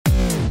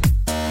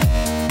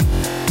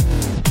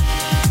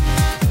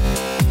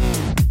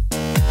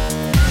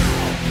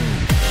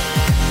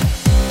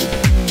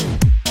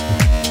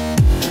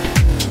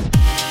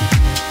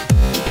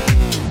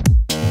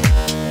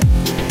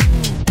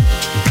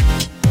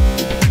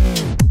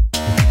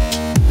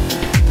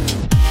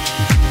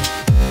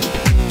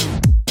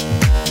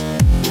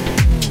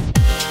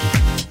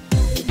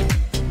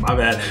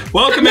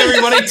Welcome,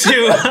 everybody,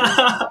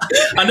 to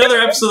another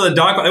episode of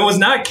the Dogpile. It was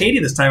not Katie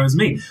this time, it was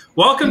me.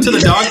 Welcome to the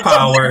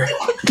Dogpile, where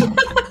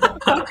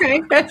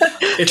okay.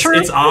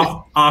 it's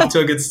off to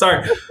a good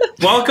start.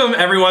 Welcome,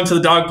 everyone, to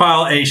the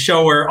Dogpile, a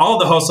show where all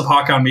the hosts of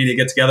Hawk-On Media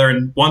get together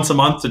and once a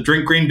month to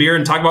drink green beer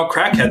and talk about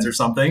crackheads or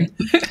something.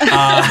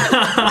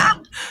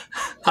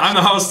 I'm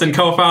the host and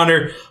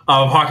co-founder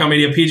of Hawk-On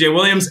Media, PJ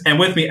Williams, and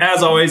with me,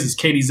 as always, is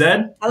Katie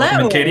Zed. Hello.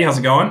 Welcome, Katie. How's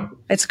it going?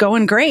 It's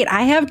going great.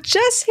 I have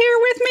Jess here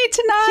with me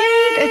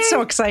tonight. Yay. It's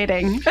so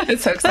exciting.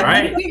 It's so exciting. All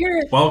right. to be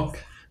here. Well,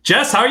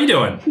 Jess, how are you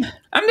doing?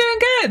 I'm doing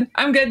good.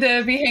 I'm good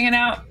to be hanging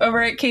out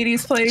over at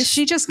Katie's place.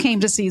 She just came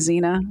to see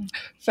Xena.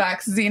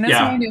 Facts. Xena's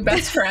my new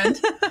best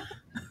friend.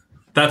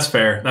 That's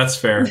fair. That's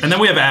fair. And then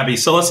we have Abby.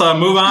 So let's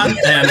move on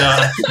and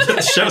get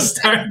the show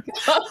started.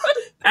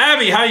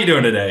 Abby, how are you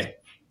doing today?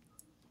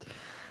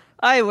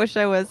 I wish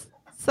I was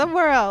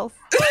somewhere else.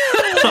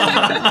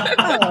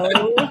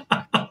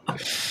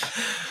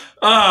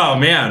 Oh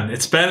man,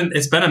 it's been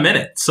a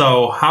minute.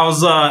 So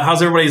how's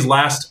everybody's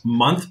last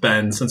month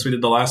been since we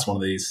did the last one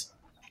of these?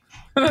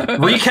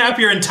 Recap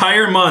your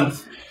entire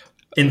month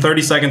in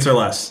 30 seconds or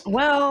less.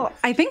 Well,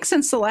 I think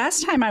since the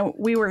last time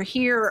we were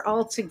here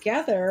all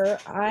together,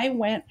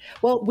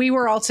 we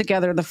were all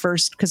together the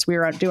first because we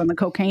were out doing the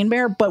Cocaine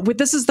Bear, but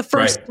this is the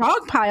first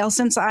Dogpile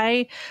since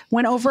I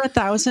went over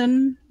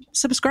 1,000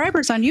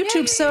 subscribers on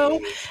YouTube. Yay. So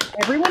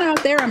everyone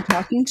out there, I'm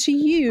talking to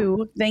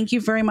you. Thank you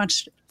very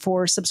much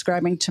for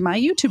subscribing to my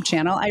YouTube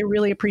channel. I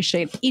really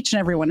appreciate each and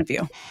every one of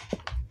you.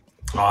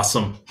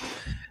 Awesome.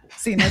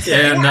 And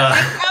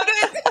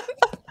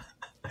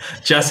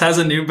Jess has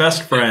a new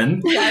best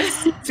friend.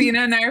 Yes,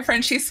 Xena and I are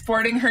friends. She's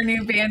sporting her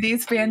new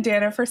Bandy's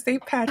bandana for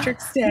St.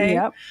 Patrick's Day.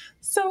 Yep.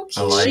 So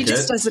cute. Like she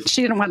just doesn't.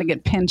 She didn't want to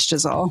get pinched,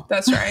 is all.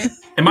 That's right.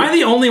 Am I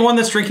the only one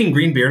that's drinking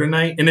green beer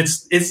tonight? And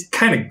it's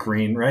kind of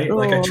green, right?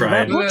 Like I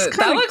tried.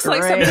 That looks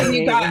like something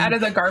you got out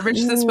of the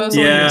garbage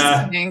disposal.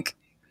 Yeah.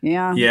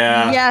 Yeah.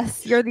 Yeah.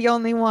 Yes, you're the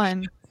only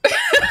one.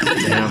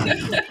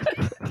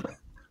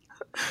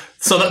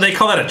 So that they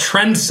call that a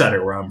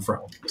trendsetter where I'm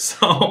from.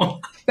 So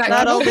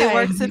that only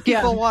works if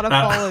people want to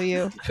follow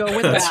you. Go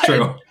with that's that.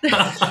 True.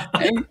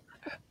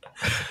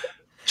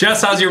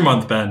 Jess, how's your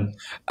month been?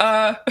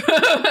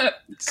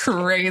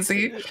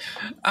 Crazy.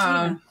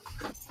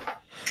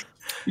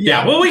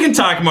 Yeah, well, we can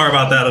talk more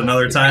about that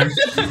another time.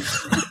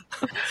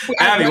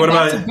 Abby, what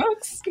about you?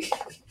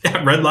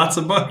 Yeah, read lots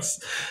of books.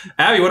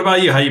 Abby, what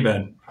about you? How you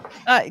been?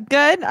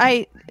 Good.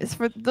 A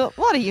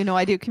lot of you know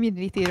I do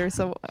community theater,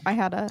 so I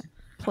had a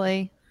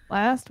play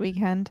last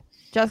weekend.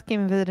 Jess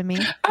came and visited me.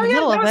 Oh yeah,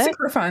 that was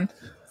super fun.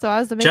 So I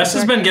was the Jess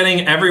has been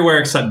getting everywhere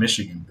except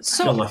Michigan.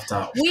 So I feel left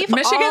out.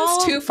 Michigan's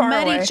all too far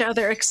met away. each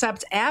other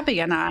except Abby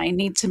and I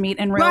need to meet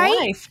in real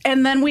life,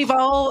 and then we've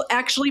all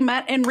actually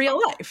met in real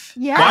life.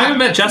 Yeah, well, I haven't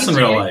met Jess in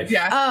real life.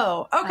 Yeah.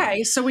 Oh,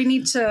 okay. So we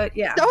need to.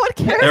 Yeah. No one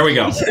cares. There we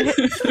go.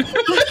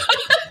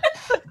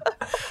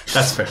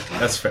 That's fair.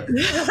 That's fair.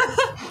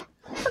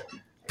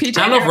 PJ,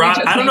 I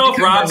don't know if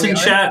Rob's in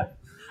chat.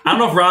 I don't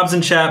know if Rob's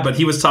in chat, but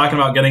he was talking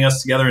about getting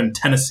us together in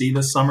Tennessee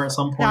this summer at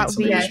some point. That would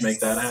be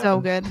make that happen. so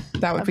good.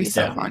 That would be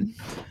so fun.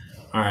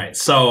 All right.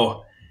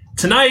 So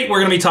tonight we're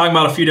going to be talking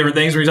about a few different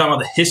things. We're going to talk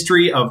about the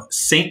history of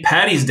St.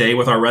 Patty's Day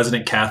with our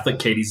resident Catholic,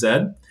 Katie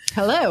Zed.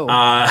 Hello.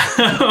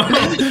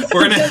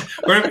 We're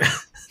going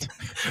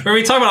to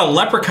be talking about a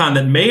leprechaun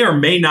that may or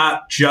may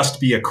not just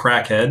be a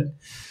crackhead.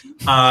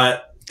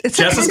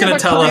 Jess is going to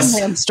tell us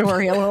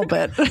story a little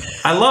bit.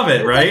 I love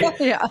it, right?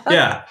 Yeah.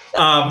 Yeah.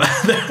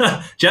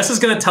 Jess is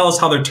going to tell us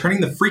how they're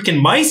turning the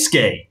freaking mice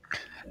gay.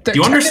 Do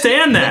you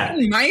understand that?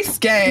 Mice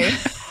gay.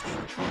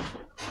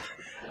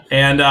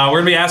 And we're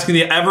going to be asking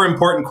the ever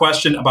important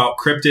question about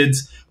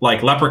cryptids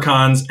like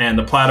leprechauns and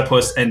the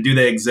platypus and do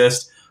they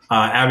exist?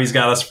 Abby's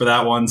got us for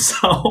that one.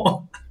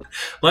 So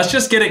let's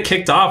just get it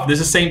kicked off. This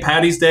is St.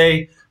 Patty's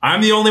Day.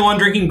 I'm the only one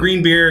drinking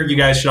green beer. You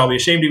guys should all be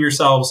ashamed of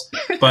yourselves.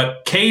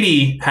 But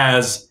Katie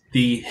has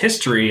the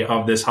history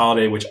of this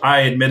holiday, which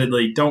I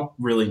admittedly don't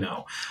really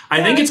know.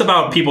 I think it's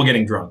about people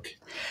getting drunk.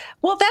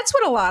 Well, that's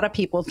what a lot of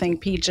people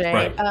think, PJ.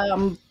 Right.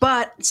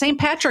 But St.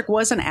 Patrick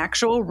was an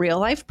actual real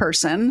life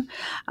person.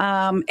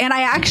 And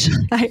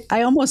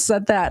I almost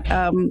said that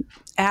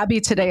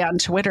Abby today on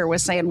Twitter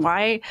was saying,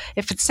 why,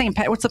 if it's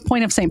what's the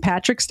point of St.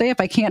 Patrick's Day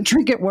if I can't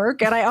drink at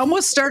work? And I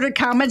almost started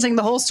commenting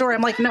the whole story.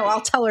 I'm like, no,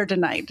 I'll tell her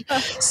tonight.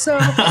 So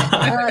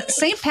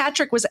St.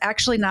 Patrick was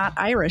actually not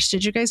Irish.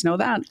 Did you guys know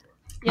that?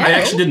 Yeah. I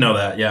actually did know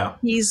that. Yeah.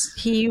 He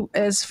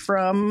is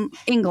from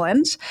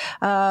England.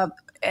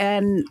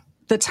 And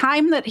the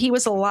time that he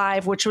was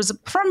alive, which was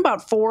from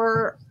about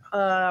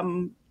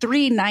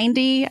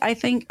 390, I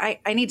think.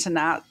 I need to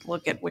not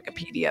look at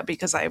Wikipedia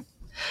because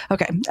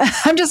okay.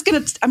 I'm just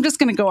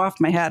gonna go off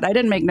my head. I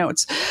didn't make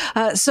notes.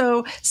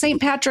 So St.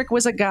 Patrick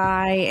was a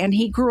guy, and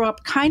he grew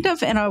up kind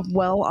of in a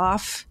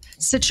well-off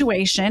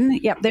situation.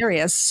 Yep, there he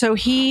is. So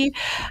he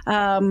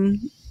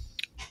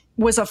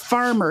was a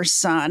farmer's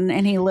son,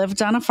 and he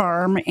lived on a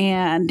farm,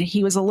 and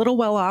he was a little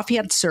well off. He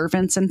had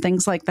servants and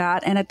things like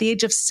that. And at the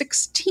age of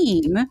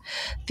 16,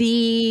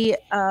 the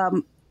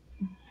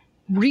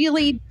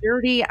really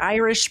dirty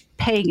Irish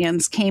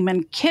pagans came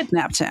and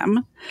kidnapped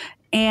him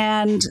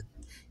and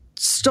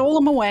stole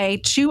him away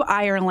to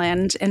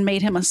Ireland and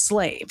made him a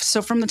slave.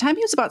 So from the time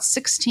he was about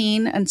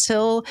 16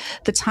 until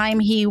the time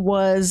he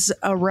was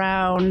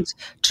around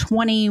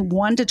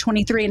 21 to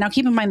 23. Now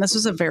keep in mind, this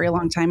was a very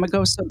long time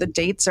ago, so the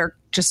dates are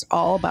just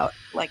all about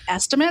like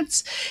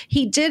estimates.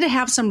 He did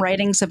have some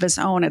writings of his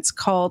own. It's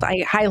called, I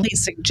highly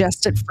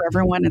suggest it for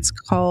everyone. It's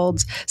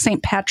called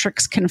St.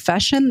 Patrick's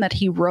Confession that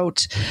he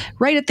wrote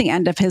right at the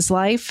end of his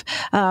life.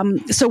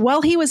 So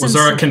while he was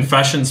there a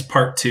Confessions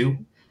Part 2?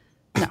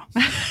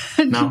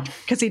 No,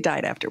 because he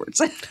died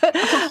afterwards.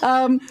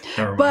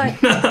 Never mind.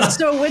 But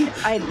so when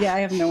I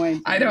have no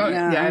idea. I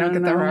don't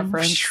get the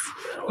reference.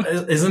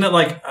 Isn't it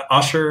like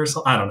Usher or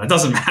something? I don't know. It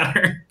doesn't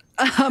matter.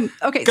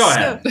 Okay, go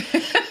ahead.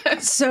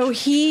 So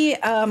he's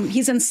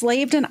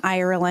enslaved in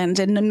Ireland,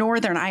 in the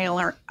Northern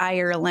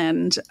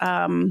Ireland,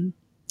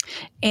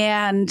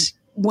 and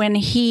when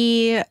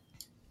he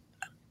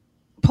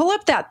pull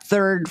up that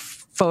third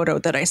photo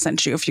that I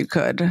sent you, if you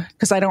could,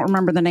 because I don't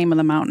remember the name of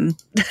the mountain.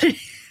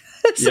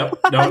 Yep.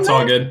 No, it's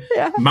all good.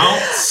 Yeah.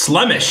 Mount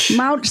Slemish.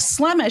 Mount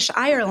Slemish,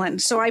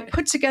 Ireland. So I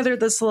put together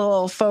this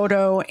little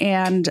photo,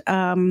 and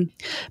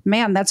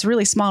man, that's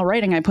really small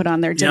writing I put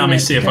on there. Let me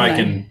see if I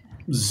can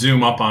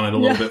zoom up on it a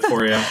little bit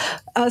for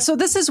you. So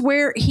this is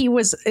where he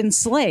was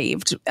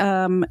enslaved.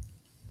 And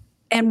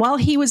while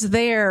he was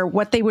there,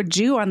 what they would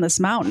do on this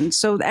mountain.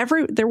 So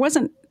there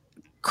wasn't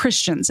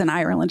Christians in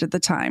Ireland at the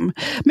time,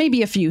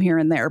 maybe a few here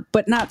and there,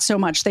 but not so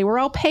much. They were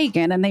all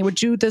pagan, and they would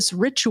do this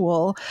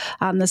ritual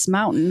on this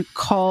mountain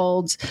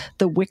called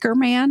the Wicker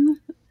Man,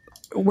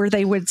 where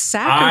they would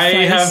sacrifice.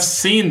 I have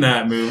seen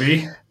that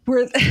movie.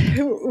 Where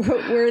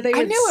they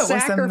would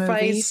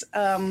sacrifice.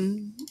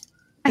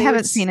 I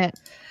haven't seen it.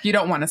 You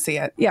don't want to see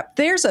it. Yeah,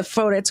 there's a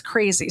photo. It's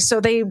crazy. So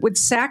they would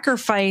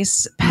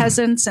sacrifice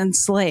peasants and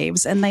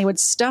slaves, and they would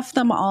stuff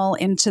them all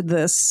into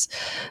this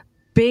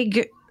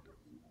big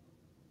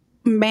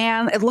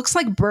man. It looks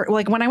like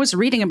when I was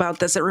reading about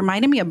this, it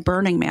reminded me of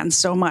Burning Man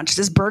so much.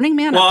 Is Burning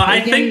Man? Well,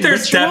 I think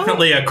there's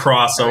definitely a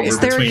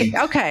crossover between.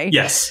 Okay.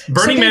 Yes,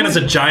 Burning Man is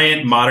a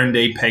giant modern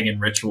day pagan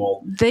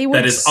ritual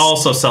that is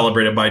also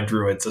celebrated by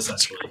Druids,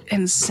 essentially.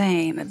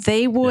 Insane.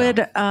 They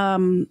would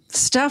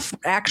stuff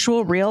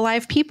actual real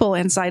life people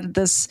inside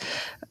this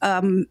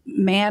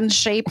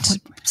man-shaped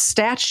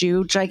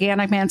statue,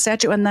 gigantic man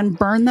statue, and then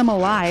burn them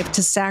alive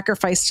to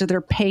sacrifice to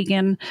their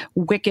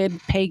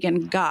wicked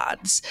pagan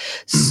gods.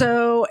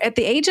 So at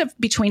the age of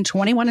between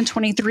 21 and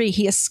 23,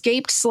 he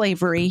escaped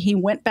slavery. He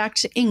went back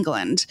to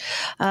England.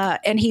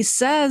 And he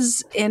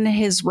says in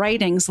his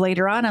writings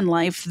later on in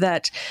life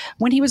that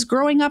when he was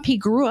growing up, he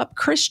grew up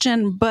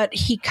Christian, but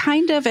he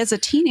kind of, as a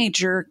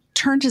teenager,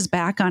 turned his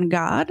back on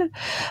God,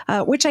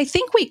 which I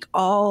think we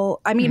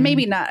all, I mean,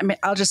 maybe not. I mean,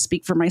 I'll just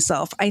speak for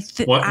myself.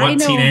 What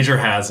teenager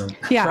hasn't?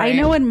 Yeah, right? I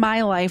know in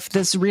my life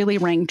this really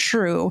rang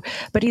true.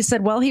 But he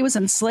said while he was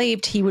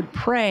enslaved, he would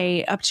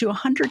pray up to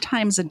 100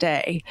 times a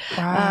day.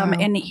 Wow.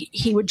 And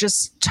he would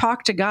just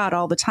talk to God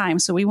all the time.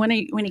 So when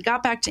he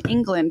got back to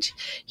England,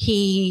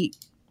 he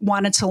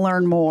wanted to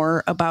learn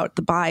more about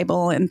the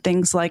Bible and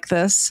things like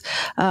this.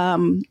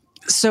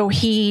 So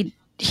he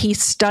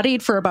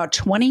studied for about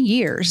 20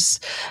 years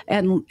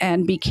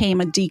and became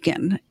a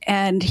deacon.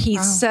 And he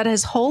said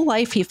his whole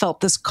life he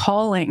felt this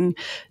calling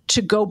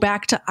to go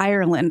back to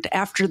Ireland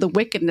after the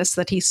wickedness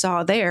that he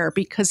saw there,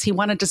 because he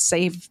wanted to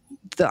save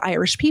the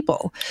Irish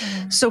people.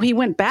 So he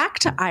went back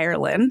to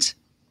Ireland,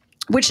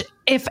 which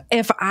if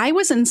I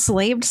was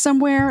enslaved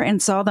somewhere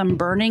and saw them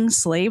burning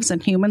slaves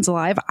and humans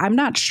alive, I'm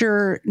not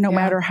sure, no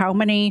matter how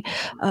many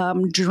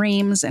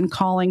dreams and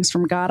callings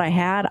from God I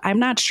had, I'm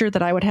not sure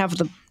that I would have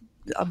the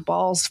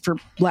balls, for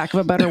lack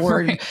of a better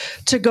word,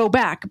 to go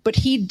back. But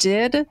he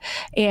did,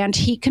 and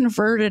he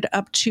converted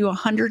up to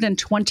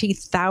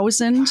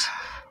 120,000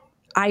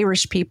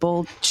 Irish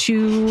people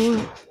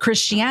to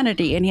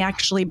Christianity, and he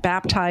actually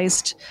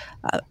baptized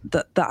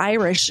the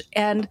Irish.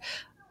 And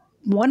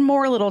one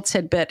more little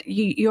tidbit.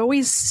 You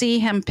always see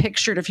him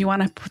pictured, if you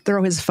want to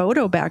throw his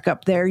photo back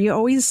up there, you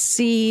always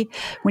see,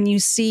 when you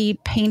see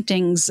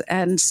paintings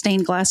and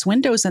stained glass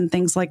windows and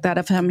things like that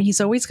of him, he's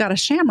always got a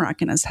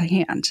shamrock in his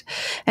hand.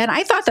 And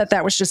I thought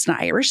that was just an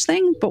Irish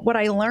thing. But what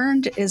I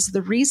learned is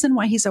the reason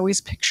why he's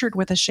always pictured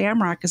with a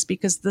shamrock is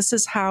because this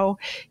is how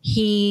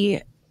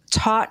he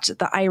taught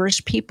the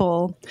Irish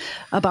people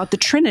about the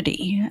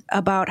Trinity,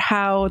 about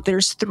how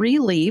there's three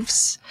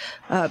leaves,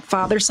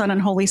 Father, Son,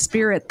 and Holy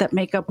Spirit, that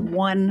make up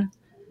one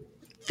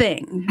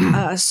thing.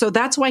 So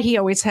that's why he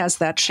always has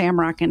that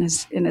shamrock in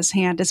his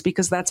hand, is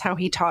because that's how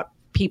he taught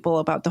people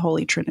about the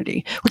Holy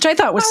Trinity, which I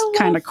thought was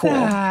kind of cool.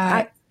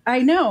 I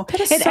know.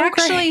 It so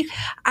actually,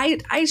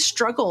 I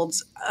struggled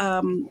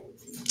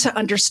to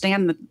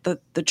understand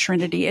the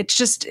Trinity. It's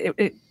just,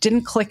 it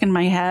didn't click in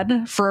my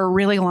head for a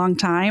really long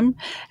time.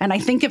 And I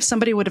think if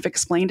somebody would have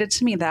explained it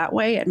to me that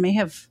way, it may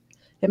have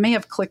it may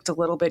have clicked a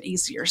little bit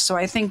easier. So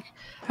I think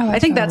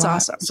that's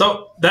awesome.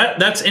 So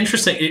that's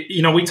interesting.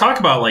 We talk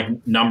about like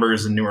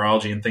numbers and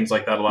numerology and things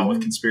like that a lot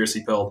with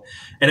Conspiracy Build,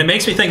 and it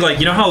makes me think like,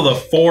 how the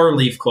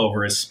 4-leaf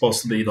clover is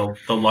supposed to be the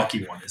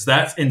lucky one. Is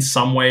that in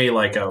some way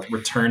like a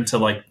return to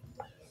like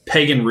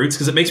pagan roots?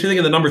 Because it makes me think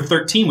of the number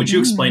 13, which you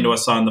explained to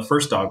us on the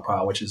first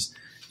Dogpile, which is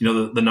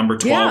the number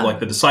 12, like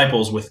the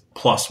disciples with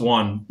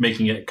 +1,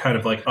 making it kind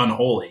of like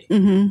unholy.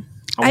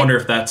 I wonder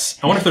if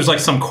there's like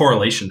some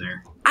correlation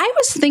there. I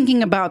was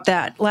thinking about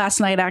that last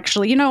night,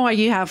 actually. You know,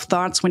 you have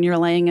thoughts when you're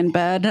laying in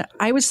bed.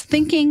 I was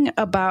thinking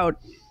about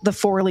the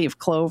 4-leaf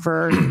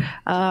clover,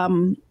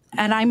 and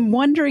I'm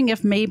wondering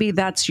if maybe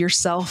that's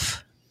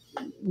yourself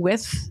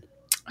with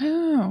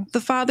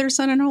the Father,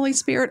 Son, and Holy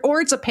Spirit,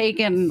 or it's a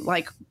pagan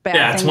like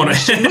bad. Yeah,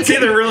 it's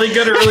either really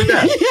good or really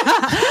bad.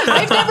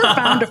 I've never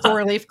found a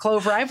 4-leaf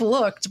clover. I've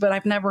looked, but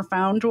I've never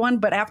found one.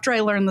 But after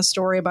I learned the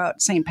story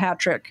about St.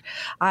 Patrick,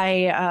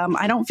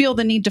 I don't feel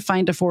the need to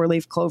find a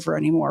 4-leaf clover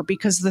anymore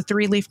because the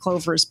 3-leaf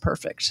clover is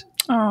perfect.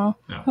 Oh,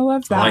 yeah. I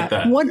love that. I like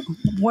that.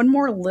 One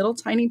more little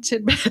tiny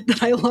tidbit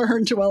that I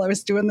learned while I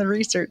was doing the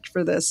research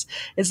for this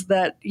is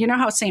that,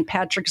 how St.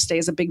 Patrick's Day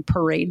is a big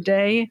parade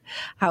day,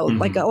 how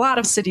like a lot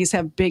of cities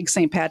have big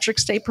St.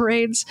 Patrick's Day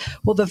parades.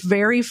 Well, the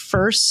very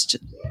first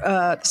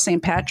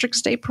St.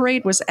 Patrick's Day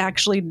parade was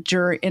actually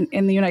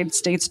in the United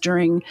States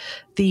during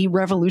the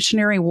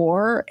Revolutionary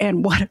War.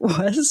 And what it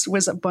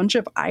was a bunch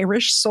of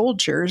Irish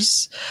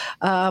soldiers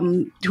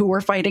who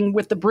were fighting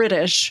with the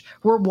British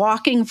were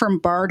walking from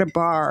bar to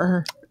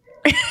bar.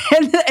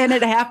 And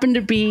it happened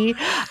to be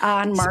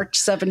on March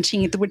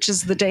 17th, which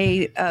is the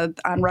day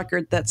on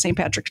record that St.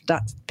 Patrick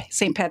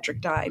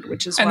died,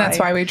 which is that's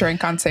why we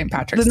drink on St.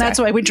 Patrick's Day. That's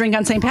why we drink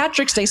on St.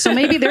 Patrick's Day. So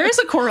maybe there is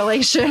a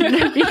correlation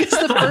because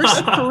the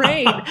first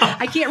parade,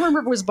 I can't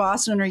remember if it was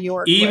Boston or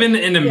York. Even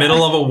in the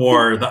middle of a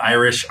war, the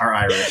Irish are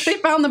Irish. They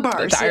found the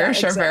bars. The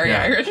Irish are very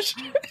Irish.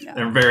 Yeah.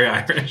 They're very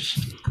Irish.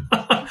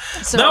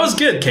 So, that was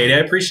good, Katie. I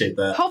appreciate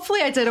that.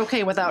 Hopefully I did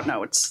okay without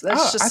notes. I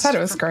thought it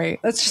was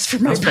great. That's just for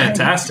my That's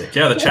fantastic.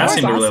 Yeah, the chat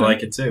seemed to really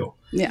like it too.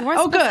 Yeah.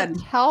 Oh, good.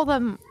 Tell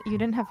them you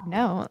didn't have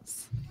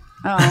notes.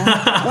 Oh,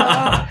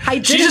 well,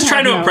 she's just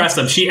trying to impress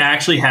them. She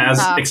actually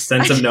has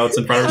extensive notes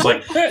in front of her.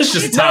 It's like, it's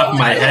just top of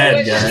my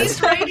head, guys.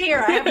 She's right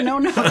here. I have no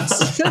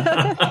notes.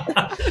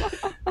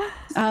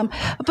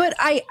 But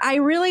I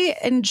really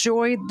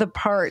enjoyed the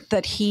part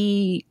that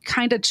he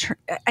kind of,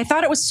 I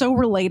thought it was so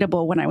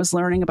relatable when I was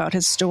learning about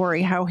his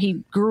story, how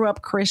he grew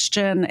up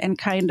Christian and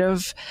kind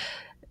of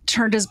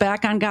turned his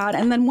back on God.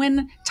 And then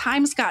when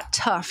times got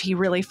tough, he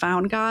really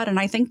found God. And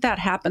I think that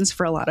happens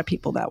for a lot of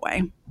people that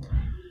way.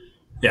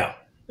 Yeah,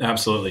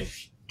 absolutely.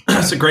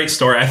 It's a great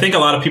story. I think a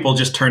lot of people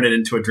just turn it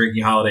into a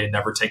drinking holiday and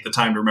never take the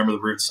time to remember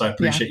the roots. So I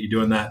appreciate you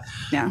doing that.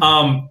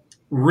 Yeah.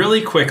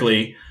 Really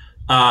quickly,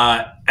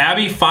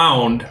 Abby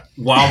found,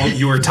 while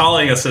you were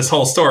telling us this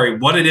whole story,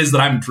 what it is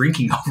that I'm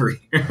drinking over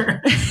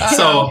here.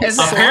 So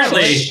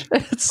apparently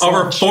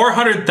over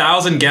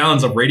 400,000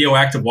 gallons of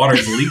radioactive water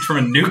is leaked from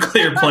a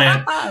nuclear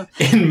plant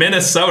in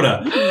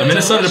Minnesota. The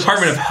Minnesota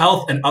Department of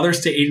Health and other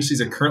state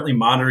agencies are currently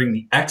monitoring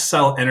the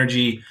Xcel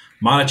Energy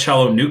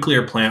Monticello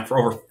nuclear plant for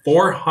over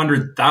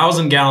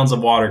 400,000 gallons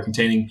of water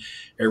containing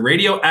a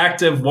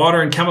radioactive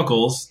water and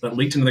chemicals that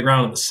leaked into the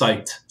ground at the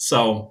site.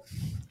 So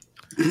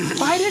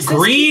why does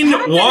green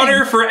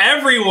water for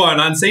everyone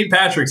on St.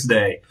 Patrick's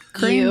Day.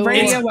 Green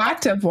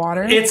radioactive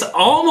water. It's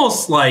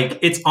almost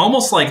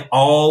like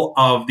all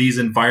of these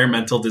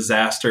environmental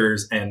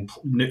disasters and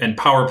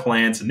power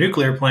plants and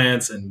nuclear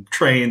plants and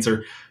trains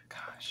are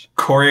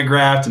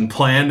choreographed and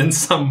planned in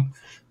some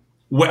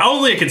way.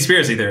 Only a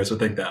conspiracy theorist would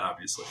think that,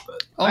 obviously.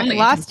 But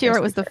last year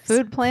it was the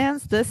food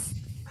plants. This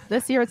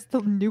year it's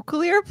the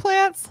nuclear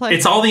plants.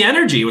 It's all the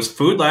energy. It was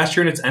food last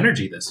year and it's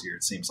energy this year,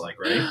 it seems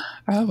like, right?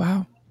 Oh,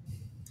 wow.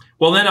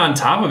 Well, then on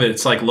top of it,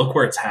 it's like, look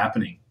where it's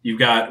happening. You've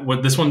got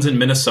this one's in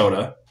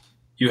Minnesota.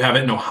 You have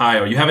it in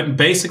Ohio. You have it in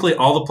basically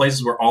all the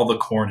places where all the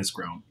corn is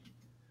grown.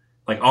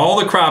 Like all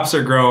the crops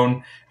are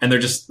grown and they're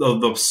just,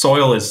 the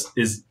soil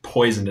is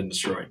poisoned and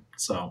destroyed.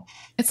 So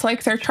it's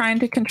like they're trying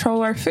to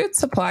control our food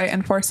supply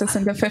and force us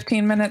into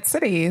 15-minute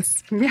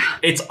cities. Yeah.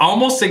 It's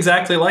almost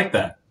exactly like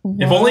that.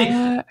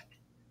 What?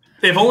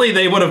 If only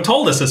they would have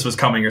told us this was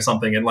coming or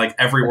something in like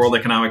every World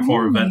Economic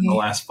Forum event in the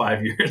last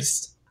 5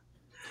 years.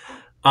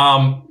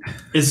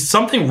 Is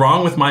something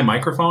wrong with my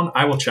microphone?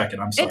 I will check it.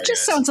 I'm sorry. It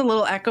just sounds a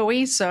little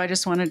echoey, so I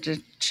just wanted to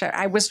check.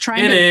 I was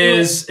trying I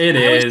was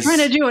trying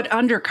to do it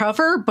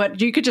undercover, but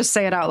you could just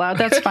say it out loud.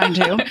 That's fine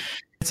too.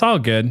 It's all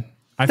good.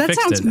 I fixed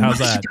it. How's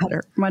that?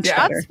 Much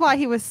better. That's why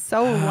he was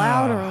so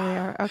loud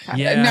earlier. Okay.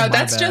 Yeah, no,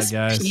 that's bad, just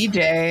guys.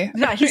 PJ.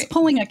 Yeah, he's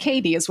pulling a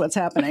Katie is what's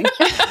happening.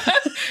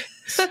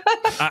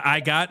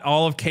 I got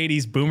all of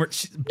Katie's boomer.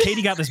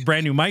 Katie got this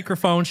brand new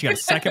microphone. She got a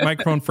second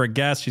microphone for a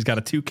guest. She's got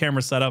a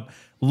 2-camera setup.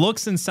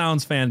 Looks and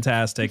sounds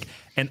fantastic.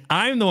 And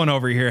I'm the one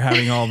over here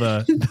having all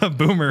the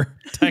boomer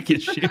tech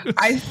issues.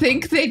 I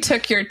think they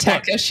took your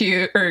tech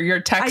issue or your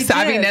tech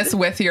savviness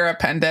with your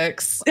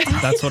appendix.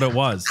 That's what it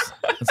was.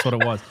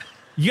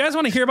 You guys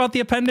want to hear about the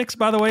appendix,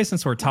 by the way,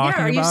 since we're talking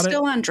about it? Are you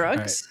still on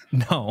drugs?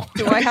 Right. No.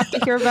 Do I have to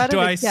hear about it? Do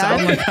I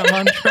sound like I'm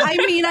on drugs? I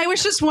mean, I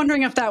was just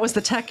wondering if that was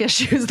the tech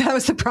issues. That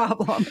was the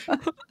problem.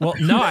 Well,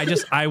 no,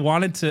 I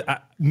wanted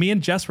to, me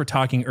and Jess were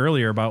talking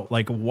earlier about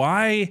like,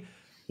 why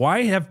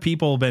have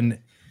people been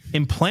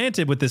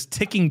implanted with this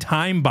ticking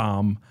time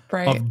bomb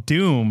of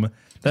doom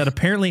that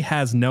apparently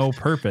has no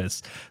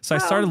purpose? So I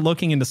started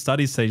looking into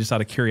studies today just out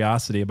of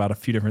curiosity about a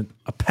few different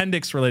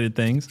appendix related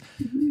things.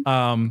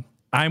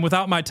 I'm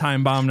without my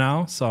time bomb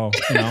now, so,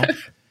 you know.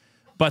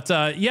 But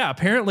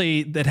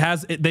apparently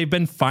they've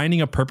been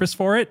finding a purpose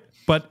for it,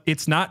 but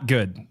it's not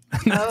good.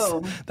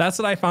 That's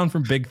what I found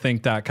from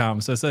bigthink.com.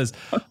 So it says,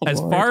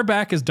 as far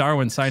back as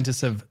Darwin,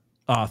 scientists have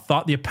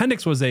thought the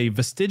appendix was a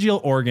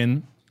vestigial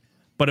organ,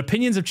 but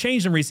opinions have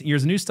changed in recent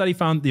years. A new study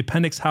found the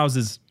appendix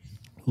houses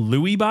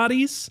Lewy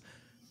bodies.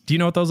 Do you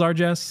know what those are,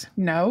 Jess?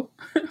 No.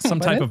 Some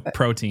type of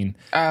protein.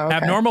 Oh, okay.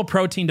 Abnormal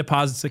protein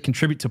deposits that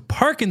contribute to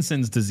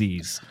Parkinson's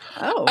disease.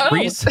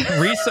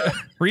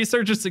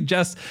 Researchers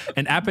suggest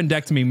an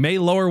appendectomy may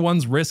lower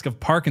one's risk of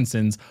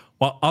Parkinson's,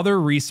 while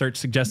other research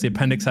suggests the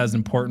appendix has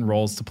important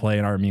roles to play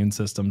in our immune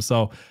system.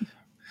 So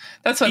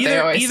that's what they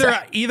always say.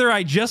 Either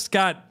I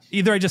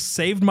just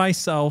saved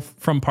myself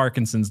from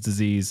Parkinson's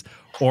disease,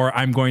 or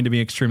I'm going to be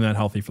extremely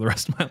unhealthy for the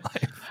rest of my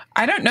life.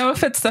 I don't know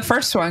if it's the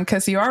first one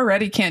because you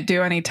already can't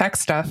do any tech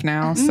stuff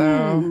now.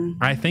 So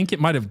I think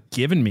it might have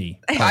given me.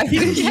 I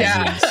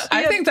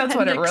think that's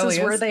what it really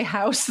is. Where they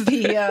house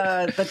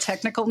the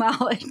technical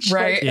knowledge,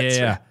 right? Like,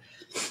 yeah.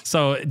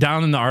 So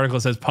down in the article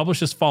it says,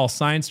 published this fall,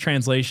 Science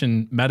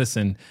Translation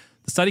Medicine.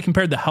 The study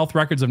compared the health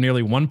records of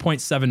nearly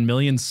 1.7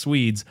 million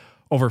Swedes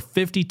over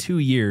 52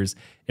 years.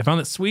 It found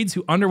that Swedes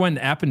who underwent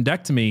an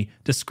appendectomy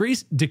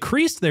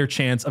decreased their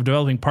chance of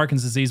developing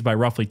Parkinson's disease by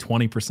roughly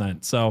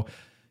 20%. So,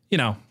 you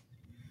know.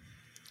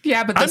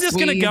 Yeah, but I'm just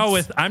gonna go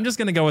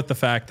with the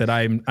fact that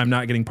I'm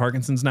not getting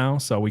Parkinson's now,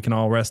 so we can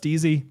all rest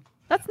easy.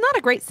 That's not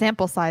a great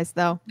sample size,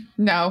 though.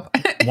 No,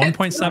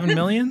 1.7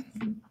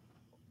 million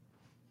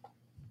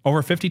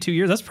over 52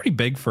 years. That's pretty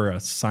big for a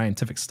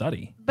scientific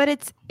study. But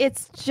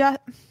it's just.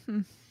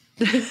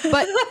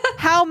 But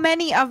how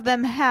many of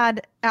them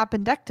had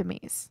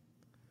appendectomies?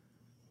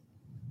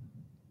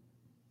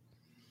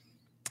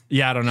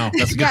 Yeah, I don't know.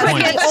 That's a good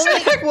point. They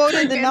only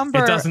quoted the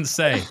number. It doesn't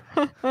say.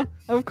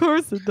 Of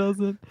course it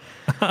doesn't.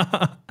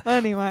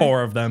 Anyway.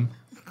 4 of them.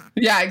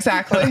 Yeah,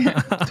 exactly.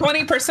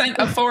 20%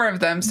 of 4 of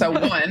them, so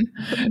 1.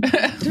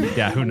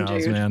 Yeah, who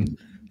knows, man?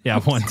 Yeah,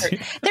 1, 2.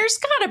 There's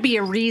got to be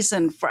a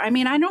reason for, I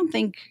mean, I don't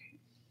think,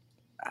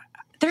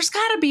 there's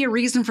got to be a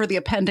reason for the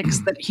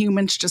appendix that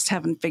humans just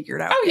haven't figured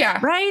out. Oh, yeah.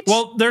 Right?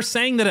 Well, they're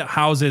saying that it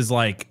houses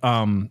like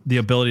the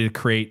ability to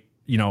create,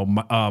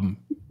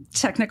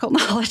 technical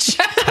knowledge.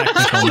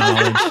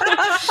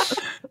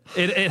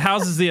 It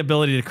houses the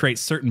ability to create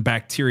certain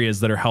bacteria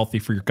that are healthy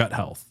for your gut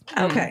health.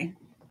 Okay.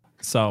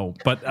 So,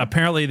 but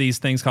apparently these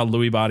things called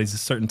Lewy bodies, a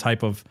certain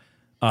type of,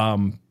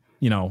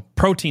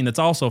 protein that's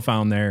also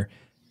found there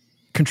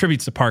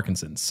contributes to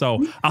Parkinson's.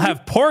 So I'll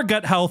have poor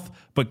gut health,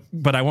 but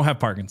I won't have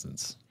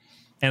Parkinson's.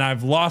 And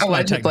I've lost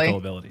my technical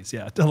abilities.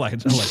 Yeah,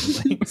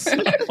 allegedly.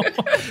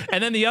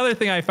 And then the other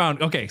thing I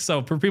found, okay,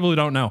 so for people who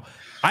don't know,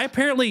 my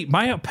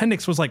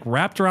appendix was like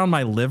wrapped around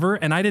my liver,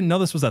 and I didn't know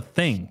this was a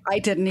thing. I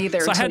didn't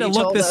either. So I had to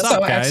look this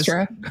up, guys.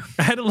 I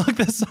had to look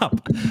this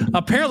up.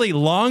 Apparently,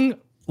 long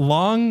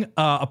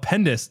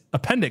appendix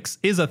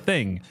is a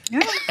thing.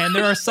 Yeah. And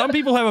there are some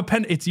people who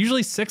have it's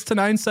usually 6 to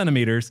 9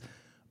 centimeters,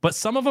 but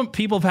some of them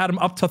people have had them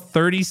up to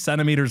 30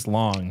 centimeters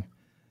long.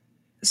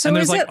 So and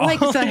there's is it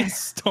like all these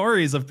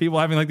stories of people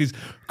having like these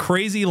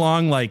crazy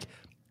long like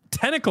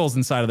tentacles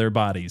inside of their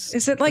bodies.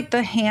 Is it like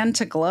the hand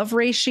to glove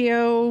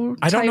ratio?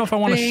 I don't know if I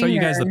want to show you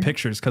guys the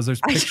pictures because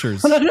there's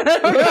pictures. I don't know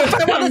if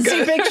I want to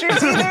see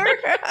pictures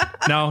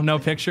either. No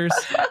pictures.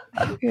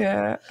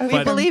 Yeah,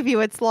 we believe you.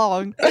 It's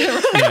long.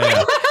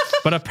 Yeah.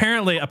 But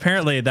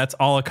apparently that's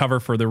all a cover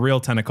for the real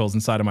tentacles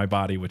inside of my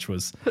body, which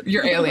was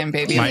your alien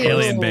baby. My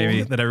alien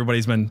baby that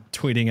everybo's been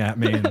tweeting at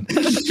me. And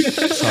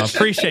so I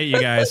appreciate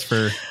you guys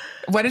for.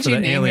 What did you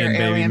name your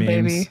alien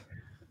baby?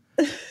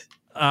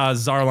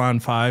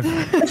 Zarlon 5.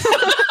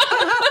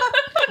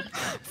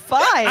 5.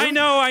 I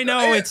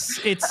know.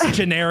 It's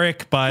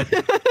generic, but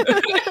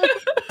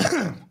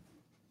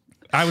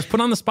I was put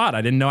on the spot.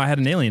 I didn't know I had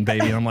an alien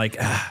baby, and I'm like,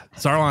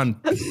 Zarlon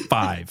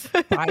 5.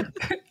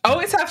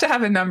 Always have to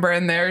have a number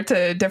in there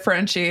to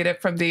differentiate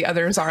it from the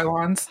other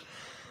Zarlons.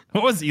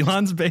 What was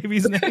Elon's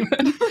baby's name?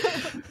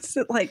 Is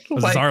it like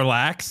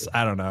Zarlax?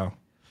 I don't know.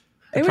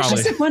 It was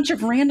just a bunch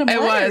of random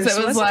letters.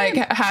 It was like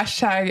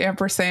hashtag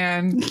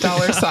ampersand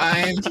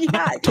 $sign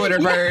Twitter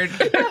bird.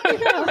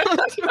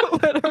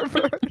 Twitter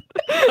bird.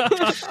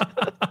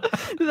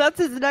 That's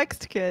his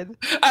next kid.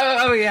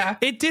 Oh yeah.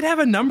 It did have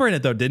a number in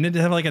it though, didn't it? Did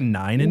it have like a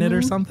 9 in it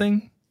or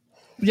something?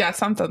 Yeah,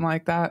 something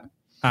like that.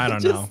 I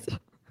don't know.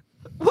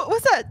 What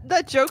was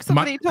that joke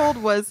somebody told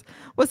was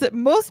that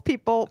most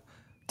people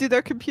do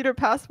their computer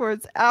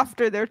passwords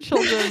after their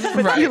children,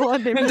 but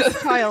Elon named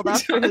his child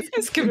after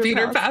his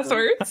computer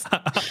passwords.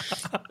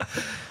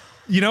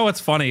 You know what's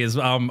funny is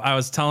I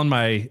was telling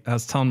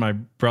my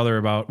brother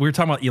about, we were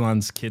talking about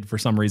Elon's kid for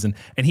some reason,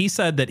 and he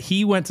said that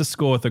he went to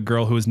school with a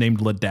girl who was named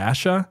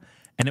Ladasha,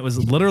 and it was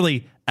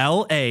literally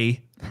LA-A,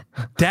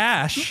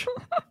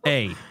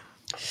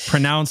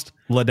 pronounced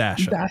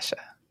Ladasha. Dasha.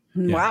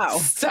 Yeah. Wow.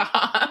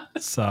 Stop.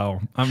 So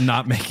I'm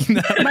not making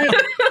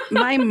that.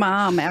 My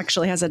mom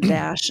actually has a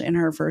dash in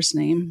her first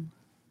name.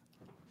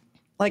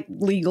 Like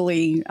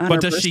legally on But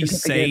her does birth she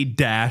say certificate.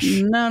 dash?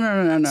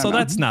 No. So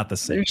that's not the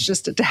same. There's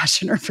just a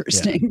dash in her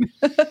first name.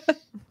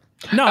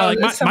 No, like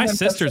my someone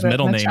sister's posted it in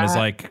middle the name is chat.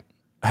 like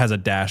has a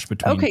dash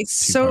between. Okay, two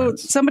so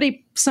parts.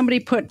 somebody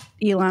put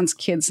Elon's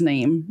kid's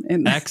name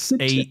in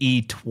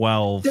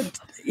XAE12.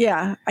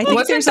 Yeah, I think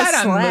Wasn't there's that a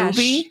a slash.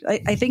 movie?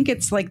 I think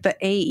it's like the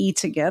AE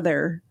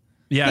together.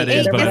 Yeah, it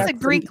is, but It's a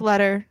Greek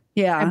letter, I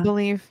Yeah,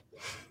 believe.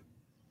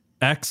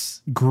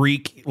 X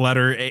Greek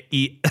letter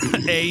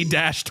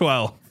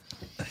A-12.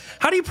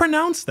 How do you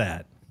pronounce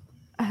that?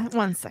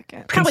 1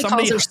 second. probably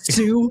somebody- calls her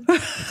Sue.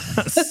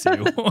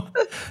 Sue.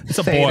 It's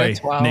a Zeta boy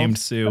 12. named A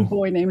Sue.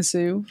 boy named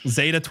Sue.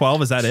 Zeta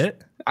 12, is that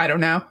it? I don't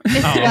know.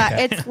 It's, Oh,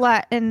 okay. it's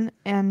Latin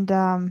and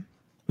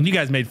You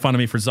guys made fun of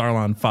me for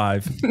Zarlon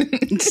 5.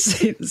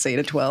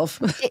 Zeta 12.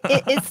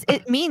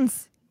 it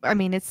means, I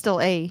mean, it's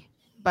still A,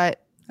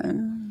 but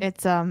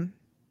it's a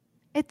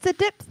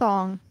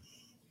diphthong.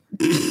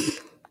 It's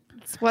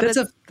what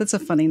That's a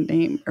funny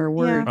name or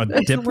word. A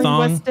it's a diphthong?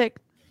 linguistic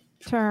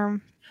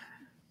term.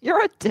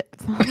 You're a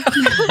diphthong.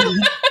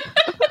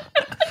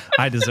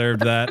 I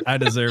deserved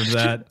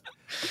that.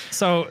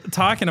 So,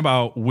 talking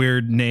about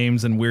weird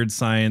names and weird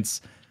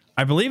science,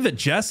 I believe that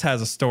Jess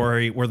has a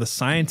story where the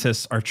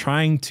scientists are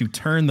trying to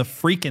turn the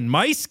freaking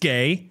mice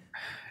gay.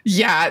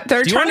 Yeah,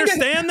 they're Do you trying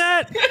understand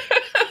that?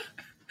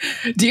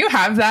 to. Do you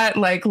have that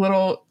like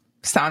little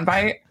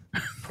soundbite?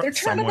 They're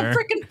turning the Somewhere.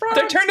 freaking frogs.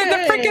 They're turning the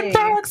freaking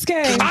frogs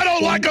gay. I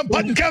don't like them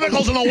putting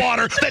chemicals in the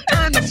water that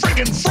turn the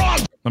friggin'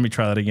 frogs. Let me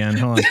try that again.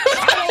 Hold on.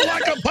 I don't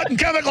like them putting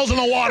chemicals in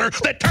the water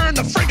that turn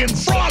the friggin'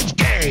 frogs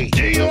gay.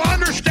 Do you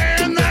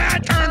understand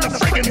that? Turn the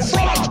friggin'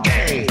 frogs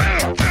gay.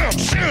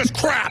 Serious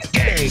crap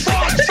gay.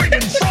 Frogs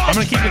friggin' frogs. I'm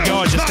going to keep it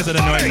going just because it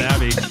annoys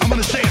Abby. I'm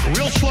gonna say it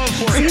real slow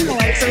for you.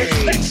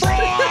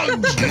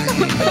 Frogs.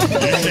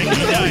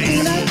 Shaky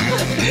dice.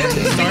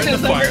 Starting the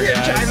fire,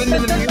 guys. Driving to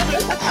the music.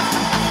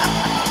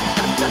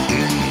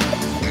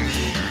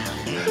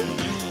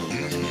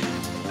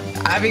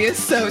 Abby is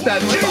so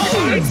done with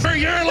all of this. For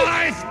your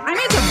life. I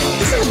mean,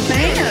 this is a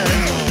banger.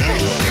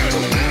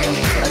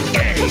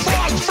 Gay.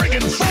 Frogs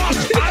friggin'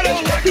 frogs. I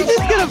don't like He's the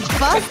just gonna frogs.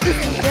 bust this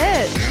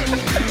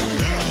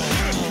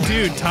bitch.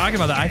 Dude, talking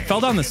about that, I fell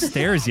down the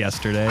stairs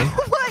yesterday.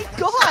 Oh my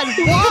god,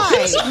 why?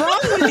 What's wrong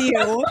with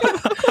you?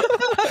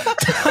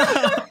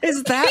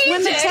 Is that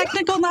when the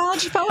technical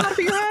knowledge fell out of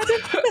your head?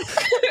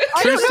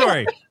 True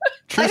story.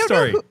 True I don't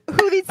story. know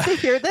who needs to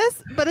hear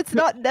this, but it's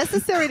not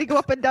necessary to go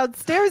up and down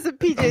stairs in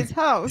PJ's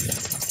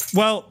house.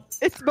 Well,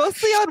 It's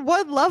mostly on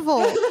one level.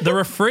 the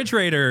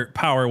refrigerator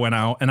power went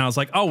out, and I was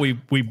like, "Oh, we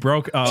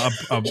broke a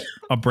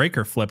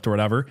breaker flipped or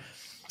whatever."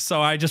 So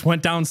I just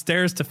went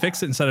downstairs to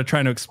fix it instead of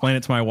trying to explain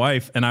it to my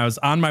wife. And I was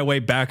on my way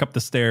back up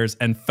the stairs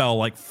and fell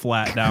like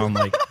flat down,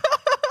 like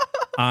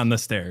on the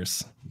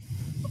stairs.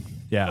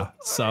 Yeah.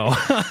 So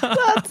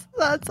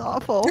That's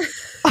awful.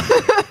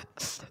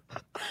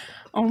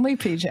 Only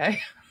PJ.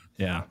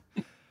 yeah.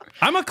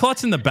 I'm a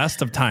klutz in the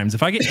best of times.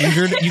 If I get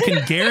injured, you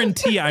can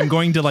guarantee I'm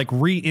going to like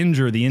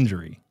re-injure the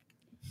injury.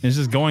 It's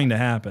just going to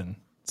happen.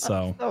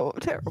 So So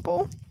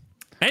terrible.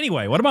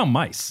 anyway, what about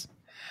mice?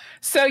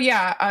 So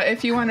yeah,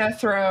 if you want to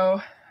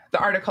throw the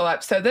article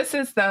up. So this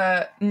is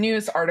the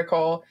news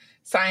article.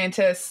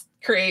 Scientists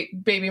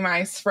create baby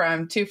mice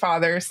from two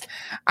fathers.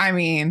 I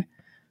mean,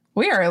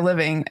 we are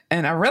living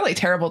in a really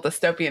terrible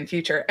dystopian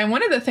future. And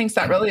one of the things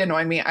that really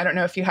annoyed me, I don't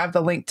know if you have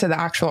the link to the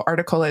actual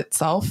article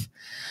itself.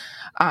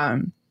 I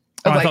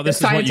thought this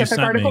is what you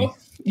sent me.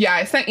 Yeah,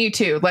 I sent you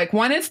two. Like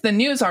one is the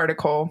news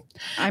article,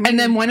 I mean, and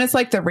then one is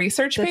like the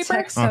research the paper.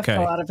 tech stuff Okay.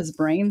 fell out of his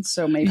brain,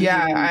 so maybe.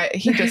 Yeah,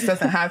 he just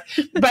doesn't have.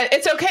 But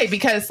it's okay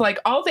because like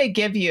all they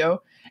give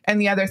you, and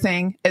the other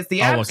thing is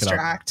the I'll look it up.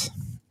 abstract,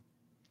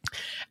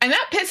 and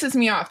that pisses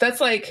me off. That's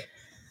like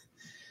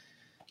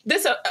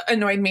this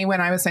annoyed me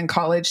when I was in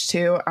college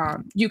too.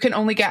 You can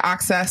only get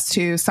access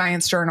to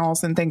science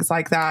journals and things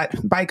like that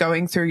by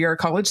going through your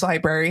college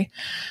library.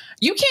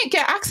 You can't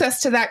get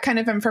access to that kind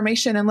of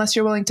information unless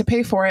you're willing to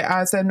pay for it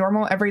as a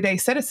normal everyday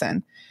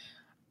citizen.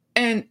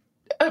 And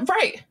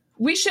right,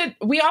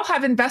 we all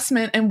have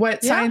investment in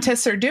what Yeah.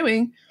 scientists are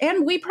doing.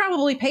 And we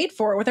probably paid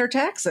for it with our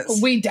taxes.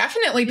 We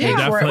definitely We pay for it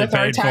definitely with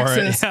our paid for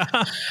it. taxes.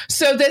 Yeah.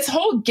 So this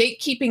whole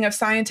gatekeeping of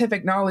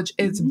scientific knowledge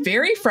is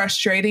very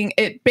frustrating.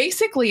 It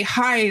basically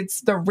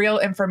hides the real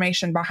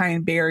information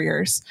behind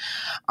barriers.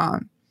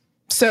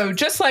 So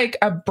just like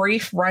a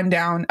brief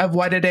rundown of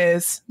what it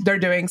is they're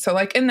doing. So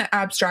like in the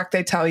abstract,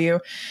 they tell you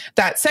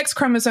that sex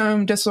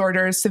chromosome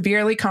disorders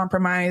severely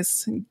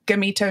compromise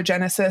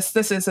gametogenesis.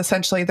 This is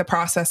essentially the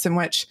process in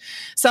which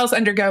cells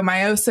undergo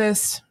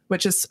meiosis,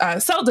 which is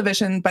cell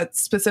division, but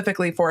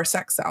specifically for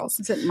sex cells.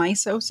 Is it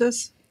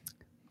mycosis?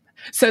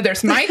 So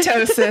there's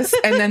mitosis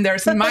and then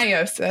there's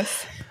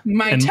meiosis.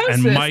 Mitosis.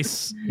 And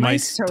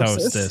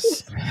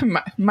mystosis.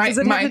 Does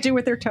it have to do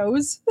with their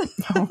toes?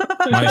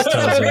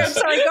 Mystosis.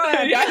 Sorry, go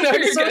ahead. Yeah, no,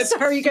 you're I'm so good.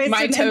 sorry, you guys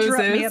didn't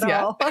interrupt me Mitosis, at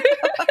yeah. all. I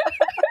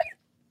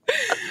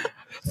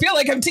feel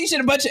like I'm teaching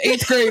a bunch of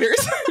 8th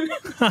graders.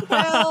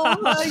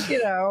 Well,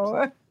 you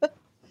know.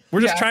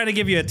 We're just trying to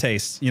give you a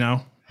taste, you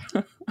know?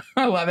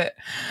 I love it.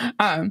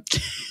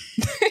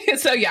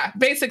 So yeah,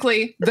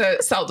 basically the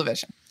cell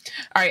division.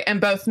 All right,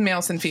 and both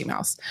males and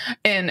females.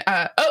 In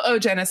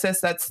oogenesis,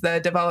 that's the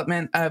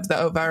development of the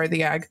ova or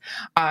the egg,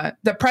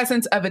 the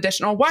presence of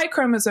additional Y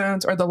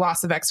chromosomes or the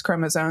loss of X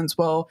chromosomes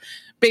will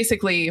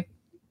basically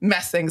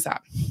mess things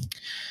up.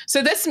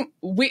 So this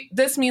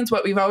means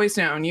what we've always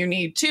known. You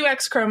need 2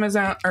 X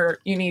chromosomes, or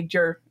you need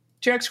your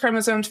 2 X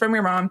chromosomes from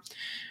your mom,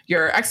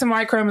 your X and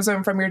Y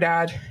chromosome from your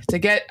dad to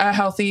get a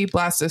healthy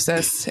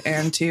blastocyst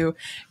and to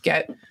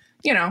get,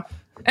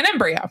 an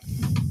embryo.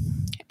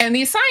 And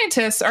these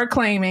scientists are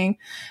claiming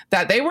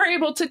that they were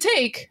able to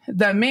take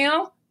the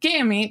male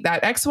gamete,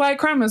 that XY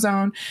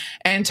chromosome,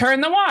 and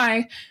turn the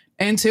Y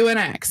into an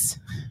X.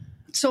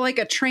 So like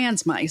a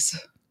trans mice.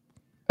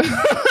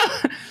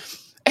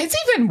 It's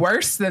even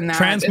worse than that.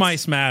 Trans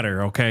mice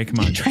matter. Okay,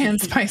 come on.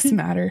 Trans mice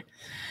matter.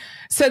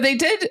 So they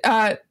did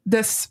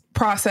this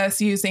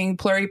process using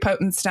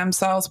pluripotent stem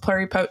cells.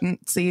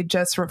 Pluripotency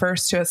just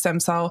refers to a stem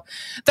cell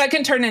that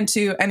can turn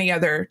into any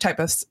other type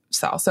of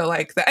cell. So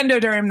like the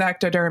endoderm,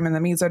 the ectoderm, and the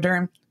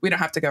mesoderm. We don't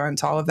have to go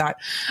into all of that.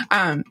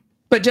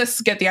 But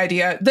just get the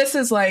idea. This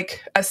is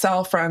like a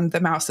cell from the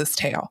mouse's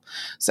tail.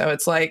 So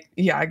it's like,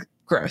 yeah,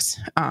 gross.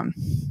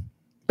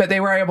 But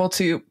they were able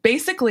to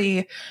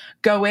basically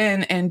go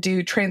in and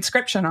do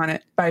transcription on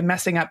it by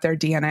messing up their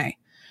DNA.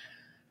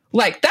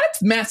 Like,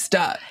 that's messed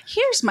up.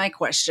 Here's my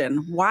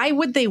question. Why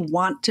would they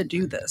want to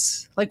do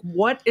this? Like,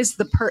 what is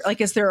the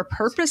is there a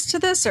purpose to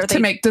this? Or to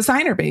make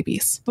designer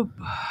babies.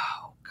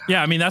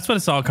 Yeah, I mean, that's what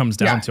it all comes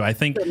down to. I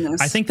think Goodness.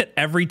 I think that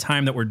every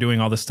time that we're doing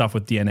all this stuff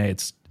with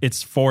DNA,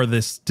 it's for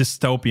this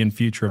dystopian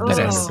future of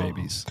designer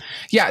babies.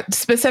 Yeah,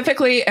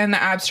 specifically in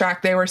the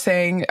abstract, they were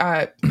saying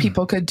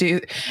people could do,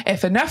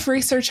 if enough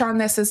research on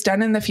this is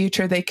done in the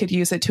future, they could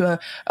use it to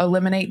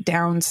eliminate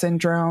Down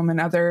syndrome and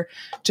other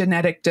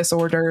genetic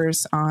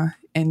disorders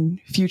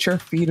in future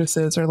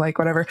fetuses or like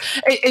whatever.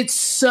 It's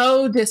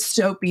so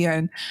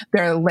dystopian,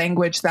 their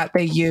language that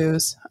they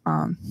use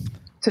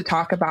to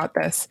talk about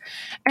this.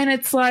 And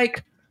it's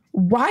like,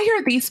 why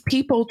are these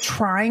people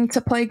trying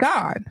to play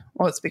God?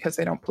 Well, it's because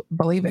they don't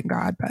believe in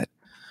God, but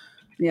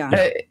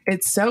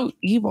it's so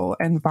evil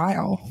and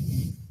vile.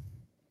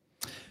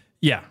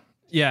 Yeah.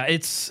 Yeah.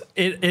 And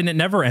it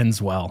never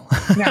ends well.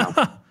 No.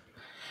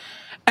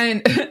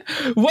 And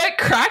what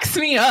cracks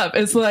me up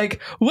is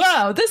like,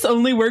 wow, this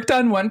only worked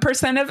on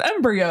 1% of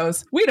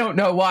embryos. We don't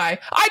know why.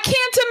 I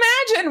can't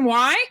imagine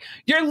why.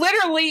 You're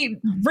literally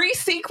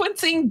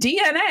resequencing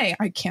DNA.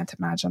 I can't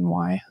imagine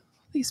why.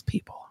 These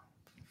people.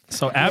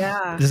 So,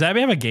 does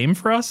Abby have a game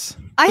for us?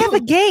 I have a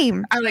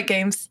game. I like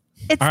games.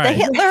 It's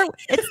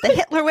the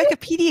Hitler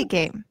Wikipedia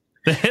game.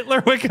 The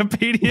Hitler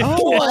Wikipedia game.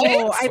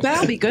 Oh, I bet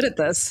I'll be good at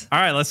this. All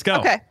right, let's go.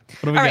 Okay.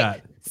 What do we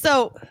got?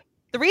 So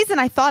the reason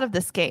I thought of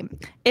this game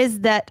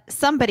is that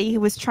somebody who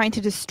was trying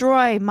to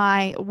destroy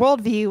my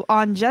worldview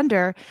on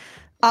gender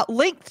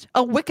linked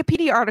a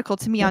Wikipedia article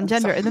to me on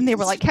gender. And then they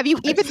were like, have you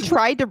even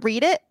tried to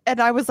read it? And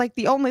I was like,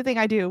 the only thing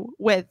I do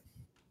with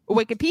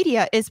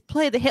Wikipedia is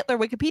play the Hitler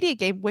Wikipedia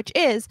game, which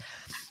is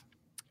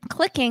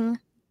clicking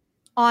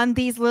on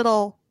these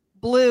little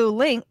blue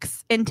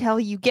links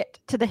until you get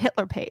to the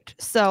Hitler page.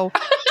 So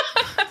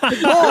the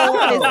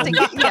goal is to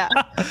get,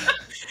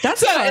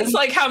 That's it's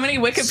like how many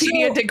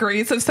Wikipedia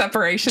degrees of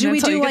separation do we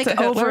until do you like get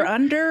to Hitler? over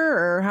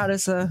under, or how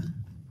does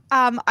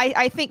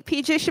I think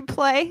PJ should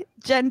play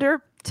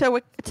gender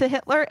to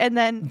Hitler, and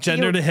then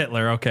Gender to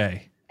Hitler,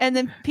 okay. And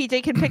then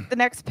PJ can pick the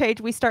next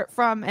page we start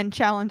from and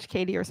challenge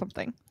Katie or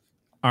something.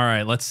 All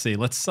right, let's see.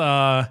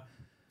 Where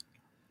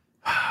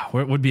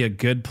would be a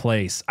good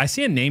place? I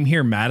see a name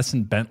here,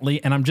 Madison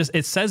Bentley, and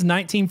it says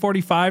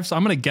 1945, so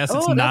I'm going to guess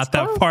it's not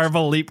that far of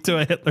a leap to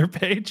a Hitler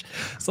page.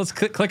 So let's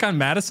click on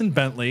Madison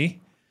Bentley.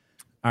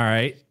 All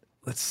right,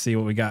 let's see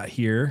what we got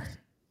here.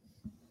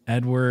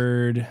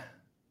 Edward,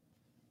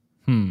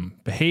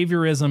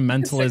 behaviorism,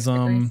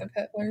 mentalism. 6 degrees of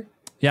Hitler.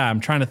 Yeah, I'm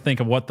trying to think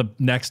of what the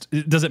next.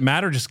 Does it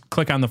matter? Just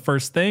click on the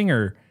first thing,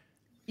 or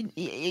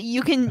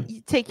you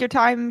can take your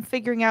time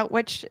figuring out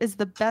which is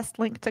the best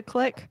link to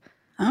click.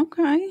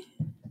 Okay,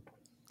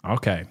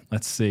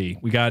 let's see.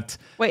 We got.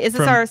 Wait, is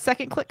this our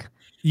second click?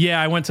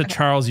 Yeah, I went to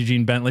Charles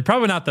Eugene Bentley.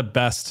 Probably not the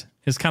best.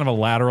 It's kind of a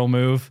lateral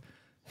move.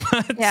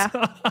 Yeah,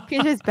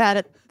 PJ's bad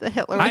at the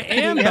Hitler. I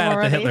am bad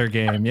at the Hitler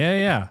game.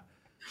 Yeah.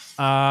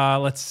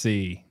 Let's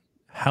see.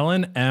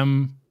 Helen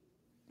M.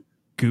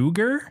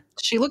 Googer.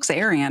 she looks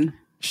Aryan?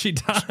 She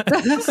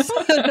does.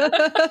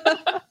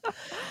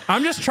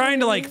 I'm just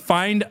trying to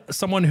find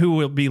someone who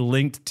will be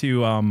linked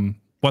to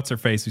what's her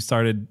face who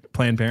started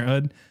Planned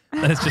Parenthood.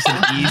 That is just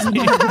an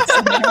easy.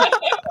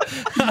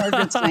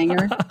 Margaret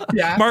Sanger.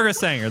 Yeah. Margaret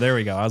Sanger. There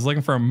we go. I was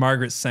looking for a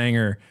Margaret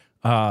Sanger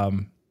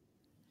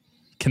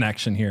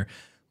connection here.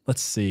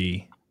 Let's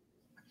see.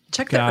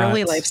 Check the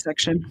early life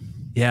section.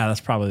 Yeah,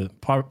 that's probably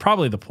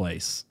the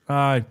place.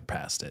 I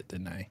passed it,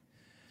 didn't I?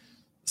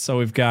 So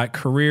we've got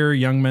Career,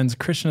 Young Men's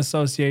Christian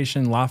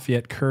Association,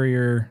 Lafayette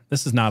Courier.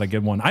 This is not a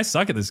good one. I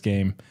suck at this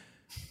game.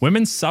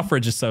 Women's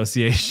Suffrage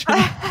Association.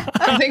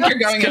 I think you're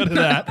going in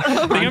that. I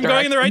think I'm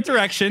going in the right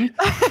direction.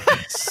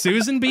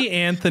 Susan B.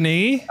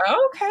 Anthony.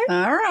 Okay.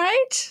 All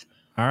right.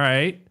 All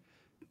right.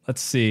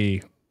 Let's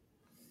see.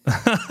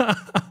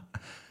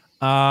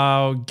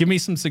 Give me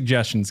some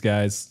suggestions,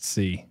 guys. Let's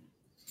see.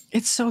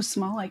 It's so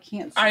small, I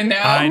can't see. I know.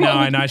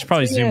 I should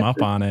probably zoom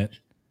up on it.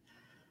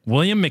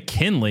 William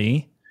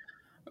McKinley.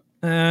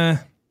 No,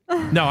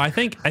 I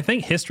think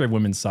history of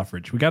women's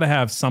suffrage. We got to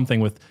have something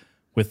with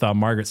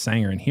Margaret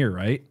Sanger in here,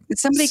 right?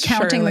 Is somebody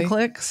counting the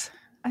clicks?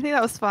 I think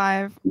that was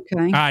 5.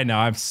 Okay. I know.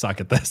 I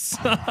suck at this.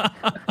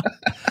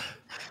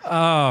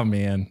 Oh,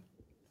 man.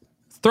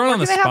 Thrown on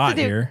the spot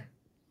here.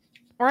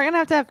 We're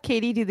going to have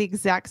Katie do the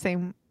exact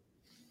same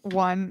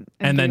one.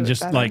 And then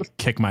just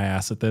kick my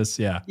ass at this.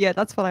 Yeah. Yeah,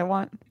 that's what I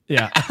want.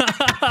 Yeah.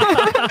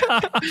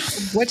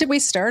 What did we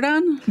start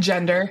on?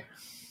 Gender.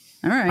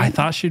 All right. I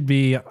thought she'd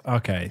be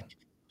okay.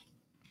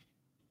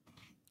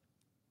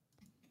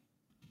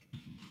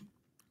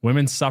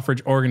 Women's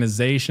suffrage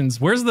organizations.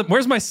 Where's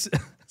my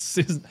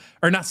Susan,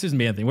 or not Susan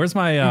B. Anthony? Where's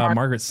my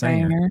Margaret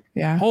Sanger?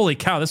 Yeah. Holy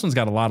cow! This one's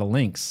got a lot of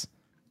links.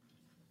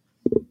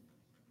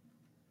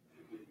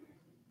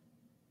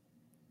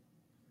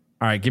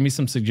 All right, give me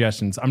some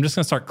suggestions. I'm just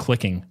gonna start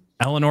clicking.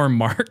 Eleanor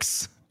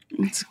Marx.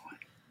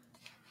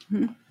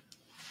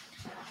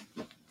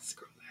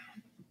 Scroll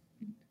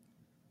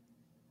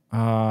down.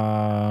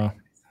 I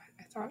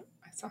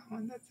saw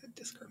one that said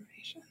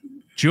discrimination.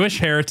 Jewish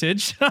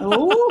heritage.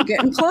 Oh,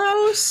 getting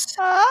close.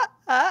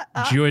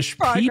 Jewish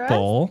progress.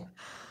 people.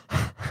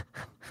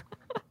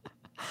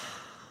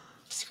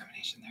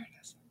 Discrimination. There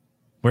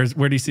it is.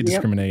 Where do you see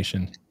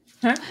discrimination?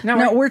 Huh?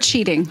 No, we're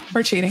cheating.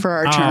 We're cheating for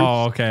our turn.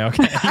 Oh, okay. You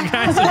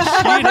guys are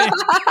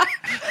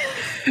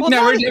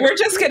cheating. We're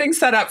just getting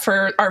set up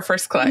for our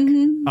first click.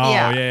 Mm-hmm. Oh,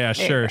 yeah.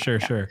 Sure.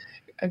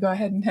 Go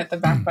ahead and hit the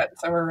back button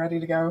so we're ready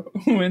to go.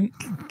 When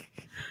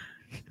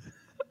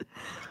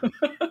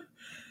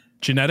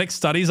Genetic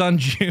studies on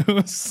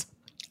Jews.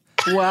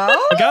 Well,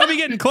 We got to be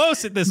getting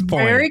close at this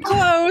point. very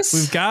close.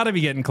 We've got to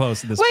be getting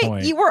close at this point.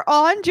 Wait, you were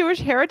on Jewish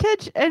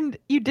heritage and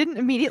you didn't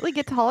immediately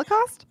get to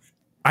Holocaust?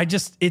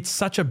 It's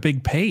such a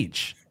big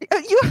page.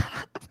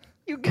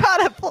 You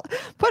gotta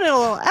put in a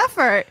little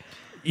effort.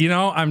 You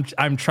know,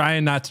 I'm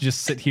trying not to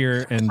just sit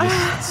here and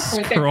just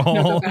Right there. No,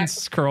 go scroll back. and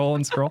scroll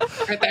and scroll.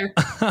 right there.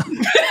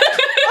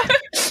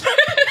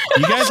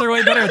 You guys are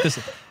way better at this.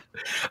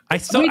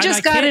 We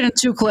just got it in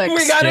 2 clicks.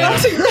 We got it on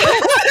two.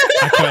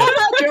 I quit.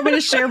 Do you want me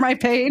to share my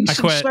page I and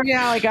quit. show you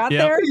how I got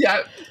Yep. there?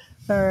 Yeah.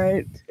 All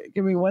right.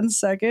 Give me 1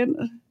 second.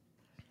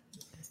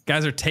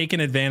 Guys are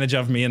taking advantage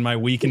of me in my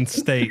weakened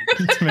state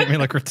to make me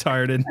look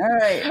retarded.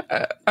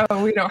 All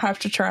right. We don't have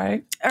to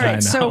try. All I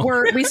right. So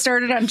know. we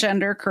started on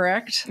gender,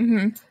 correct?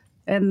 Mm-hmm.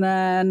 And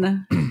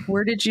then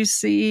where did you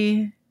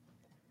see?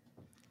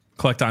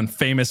 Collect on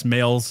famous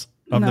males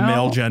of the No.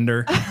 male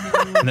gender.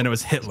 And then it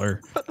was Hitler.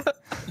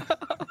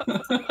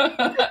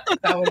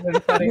 That would have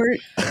been funny. Where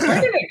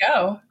did it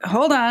go?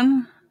 Hold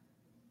on.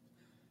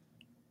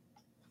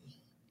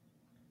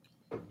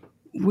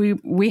 We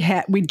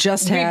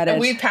just had it.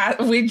 We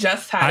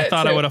just had it. I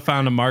thought I would have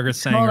found a Margaret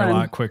Sanger Hold a on.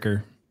 lot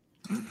quicker.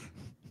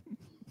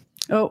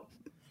 Oh,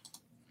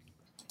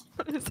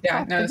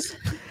 Yeah. No. Let's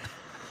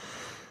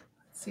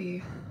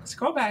see.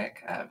 Scroll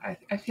back.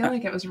 I feel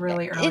like it was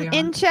really early on.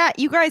 In chat,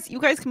 you guys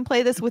can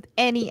play this with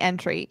any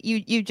entry.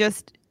 You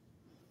just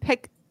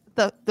pick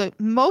the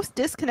most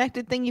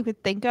disconnected thing you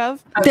could think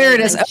of. There it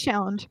is. and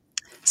challenge.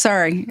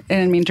 sorry. I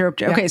didn't mean to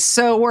interrupt you. Yeah. Okay,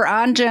 so we're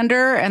on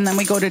gender, and then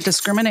we go to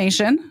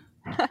discrimination.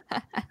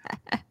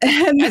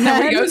 And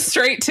then we go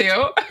straight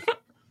to.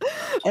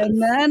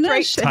 And then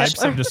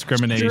Types of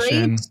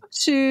discrimination. straight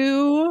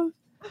to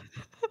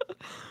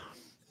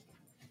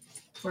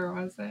Where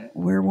was it?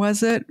 where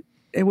was it?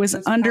 It was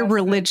That's under past it.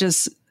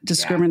 religious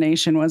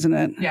discrimination, wasn't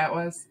it? Yeah, it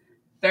was.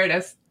 There it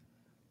is.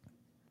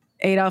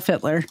 Adolf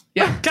Hitler.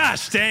 Yeah.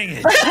 Gosh dang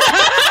it.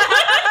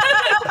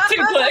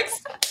 2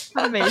 clicks.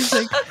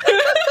 Amazing.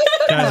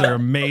 Guys are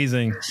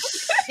amazing.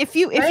 If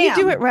you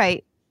do it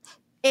right,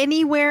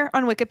 anywhere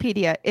on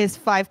Wikipedia is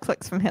 5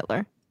 clicks from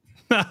Hitler.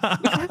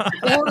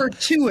 Or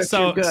 2 if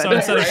So you're good.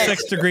 instead of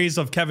 6 degrees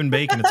of Kevin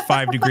Bacon, it's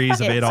 5 degrees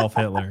of Adolf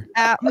Hitler.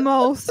 At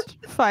most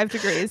 5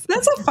 degrees.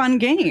 That's a fun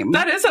game.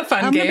 That is a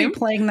fun I'm going to game. be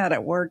playing that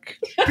at work.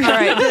 All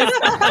right.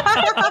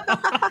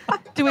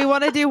 Do we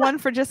want to do one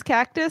for just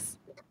cactus?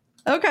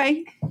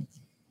 Okay.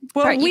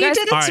 Well, All right, you we guys-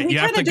 did it. All right, we you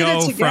have kind to of did go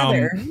it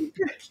together. from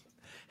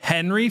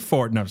Henry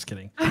Ford. No, I'm just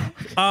kidding.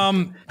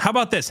 How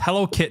about this?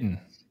 Hello Kitten.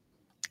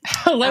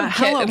 Hello,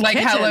 Hello like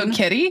Kitten. Hello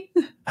Kitty.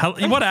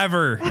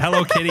 Whatever.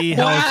 Hello Kitty.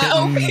 Hello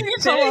Wow. Kitten.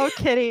 Hello,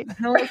 kitty.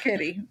 Hello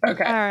Kitty.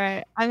 Okay. All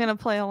right. I'm going to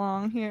play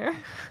along here.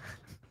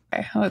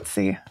 Okay. Let's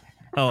see.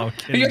 Hello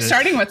Kitty. You're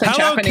starting with the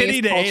Hello Japanese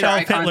Kitty to culture Adolf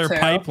icon, Hitler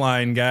too.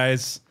 pipeline,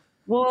 guys.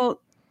 Well,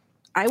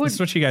 I would. That's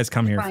what you guys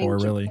come here find for,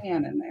 really.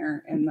 Japan in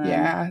there, and then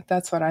Yeah,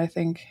 that's what I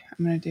think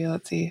I'm going to do.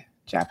 Let's see.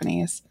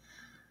 Japanese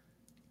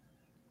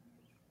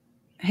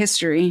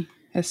history.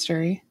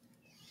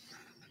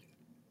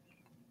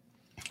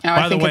 Oh,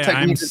 By the way,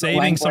 I'm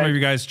saving some of your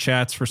guys'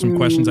 chats for some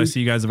questions I see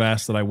you guys have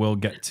asked that I will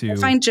get to.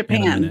 Find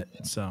Japan. In a minute,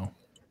 so.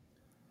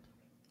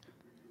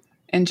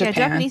 In Japan.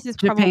 Yeah, Japanese is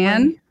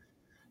probably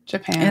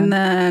Japan.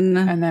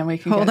 And then we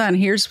can hold on.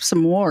 Here's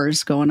some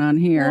wars going on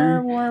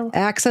here. War.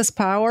 Access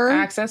power.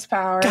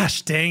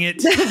 Gosh dang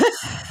it.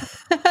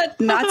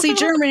 Nazi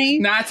Germany.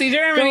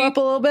 Go up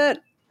a little bit.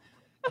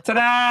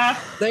 Ta-da!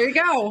 There you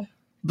go.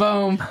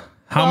 Boom.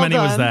 How Well many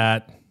was done.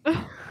 that?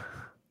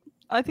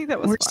 I think that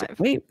was 5.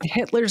 Wait,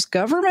 Hitler's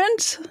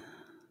government?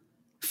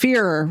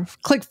 Führer.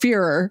 Click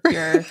Führer.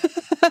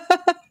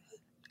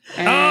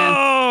 And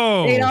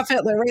Oh! Adolf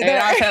Hitler right there.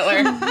 Adolf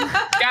Hitler.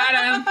 Got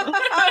him.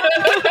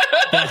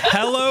 The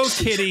Hello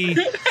Kitty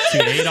to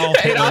Adolf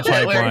Hitler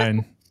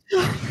pipeline.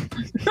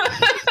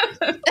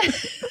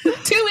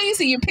 Too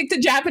easy. You picked a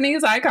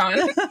Japanese icon.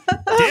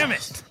 Damn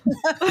it.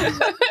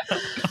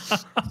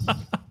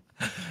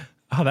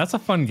 Oh, that's a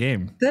fun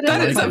game.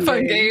 That is a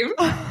fun game.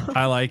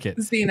 I like it.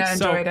 Xena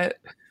enjoyed it.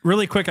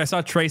 Really quick, I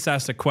saw Trace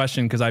asked a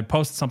question because I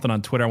posted something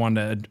on Twitter I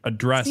wanted to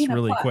address Xena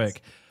really Plus.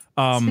 quick.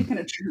 Speaking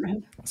of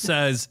German.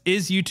 Says,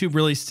 is YouTube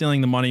really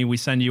stealing the money we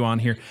send you on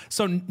here?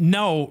 So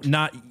no,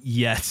 not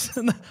yet.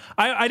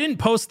 I didn't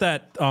post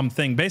that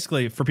thing.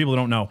 Basically, for people who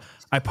don't know,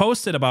 I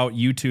posted about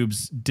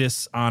YouTube's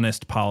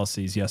dishonest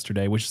policies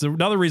yesterday, which is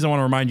another reason I want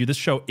to remind you, this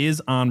show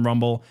is on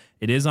Rumble.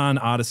 It is on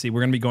Odyssey.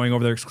 We're going to be going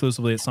over there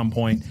exclusively at some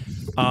point.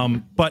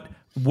 But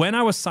when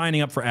I was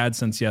signing up for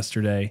AdSense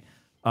yesterday,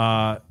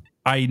 I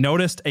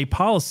noticed a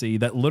policy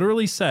that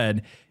literally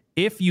said,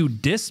 if you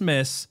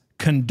dismiss,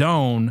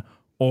 condone,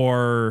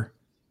 or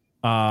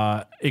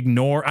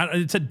ignore,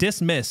 it said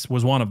dismiss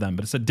was one of them,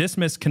 but it said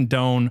dismiss,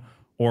 condone,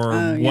 or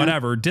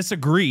whatever,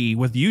 disagree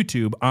with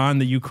YouTube on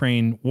the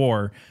Ukraine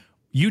war,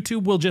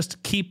 YouTube will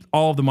just keep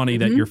all of the money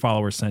that your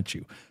followers sent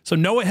you. So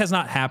no, it has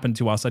not happened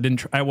to us.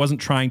 I wasn't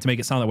trying to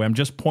make it sound that way. I'm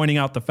just pointing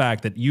out the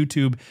fact that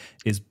YouTube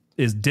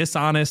is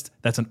dishonest.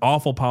 That's an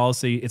awful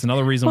policy. It's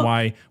another reason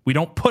why we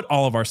don't put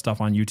all of our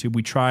stuff on YouTube.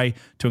 We try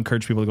to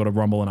encourage people to go to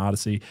Rumble and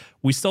Odyssey.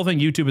 We still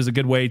think YouTube is a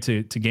good way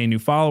to gain new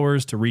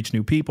followers, to reach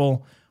new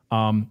people.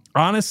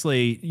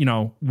 Honestly, you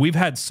know, we've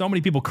had so many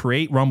people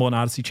create Rumble and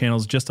Odyssey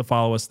channels just to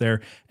follow us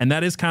there. And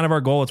that is kind of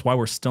our goal. It's why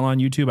we're still on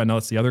YouTube. I know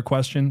that's the other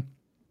question.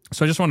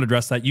 So I just wanted to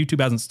address that.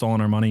 YouTube hasn't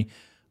stolen our money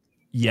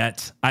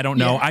yet. I don't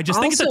know. I just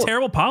think it's a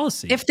terrible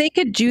policy. If they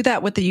could do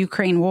that with the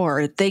Ukraine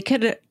war, they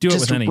could do it just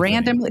with anything.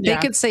 randomly. They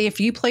could say, if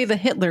you play the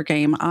Hitler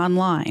game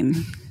online,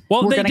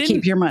 well, we're going to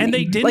keep your money. And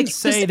they didn't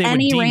say they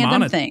would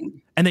random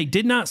thing. And they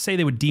did not say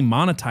they would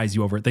demonetize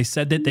you over it. They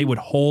said that they would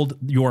hold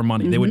your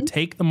money. They would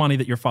take the money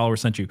that your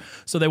followers sent you.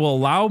 So they will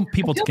allow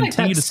people to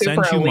continue to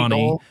send you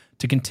money,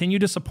 to continue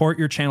to support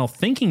your channel,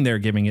 thinking they're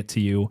giving it to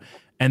you,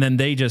 and then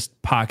they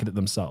just pocket it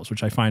themselves,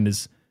 which I find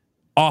is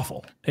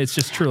awful. It's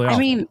just truly awful. I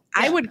mean,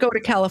 I would go to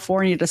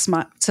California to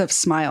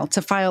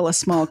file a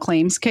small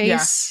claims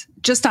case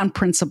just on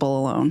principle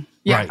alone.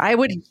 Yeah. Right. I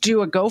would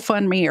do a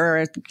GoFundMe or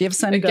a Give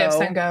Send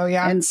Go,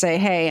 and say,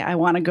 hey, I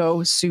want to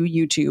go sue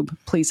YouTube.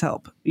 Please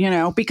help. You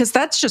know, because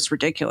that's just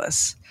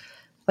ridiculous.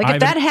 Like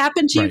if that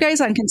happened to you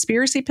guys on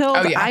Conspiracy Pills,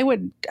 I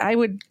would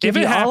give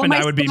you all of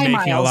my I would be Sky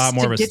making a lot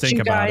more of a to get stink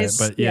you about it. guys-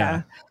 But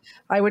yeah.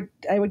 I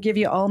would give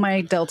you all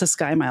my Delta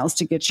Sky miles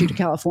to get you to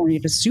California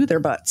to sue their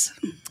butts.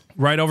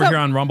 Right over here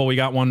on Rumble, we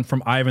got one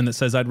from Ivan that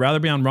says, I'd rather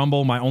be on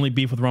Rumble. My only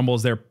beef with Rumble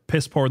is their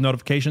piss poor with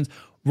notifications.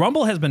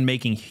 Rumble has been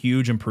making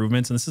huge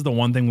improvements. And this is the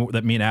one thing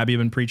that me and Abby have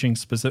been preaching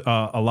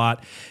a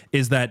lot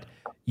is that,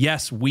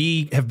 yes,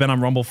 we have been on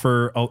Rumble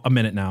for a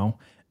minute now.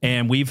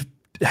 And we've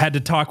had to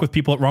talk with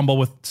people at Rumble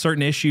with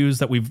certain issues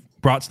that we've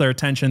brought to their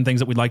attention, things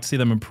that we'd like to see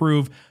them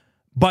improve.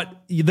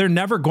 But they're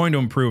never going to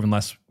improve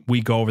unless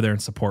we go over there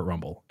and support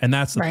Rumble. And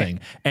that's the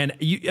thing. And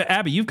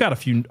Abby, you've got a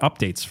few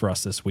updates for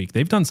us this week.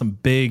 They've done some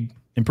big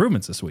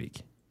improvements this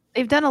week.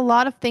 They've done a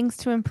lot of things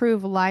to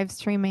improve live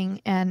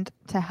streaming and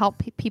to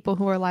help people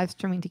who are live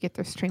streaming to get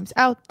their streams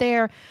out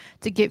there,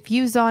 to get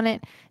views on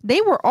it. They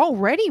were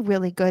already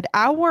really good.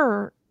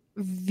 Our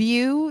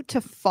view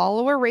to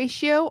follower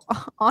ratio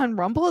on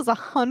Rumble is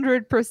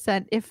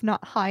 100%, if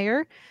not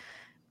higher.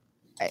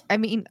 I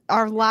mean,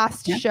 our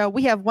last show,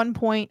 we have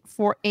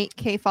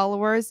 1.48K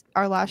followers.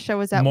 Our last show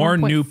was at more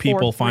 1.43. new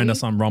people find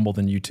us on Rumble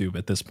than YouTube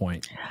at this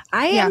point.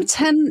 I am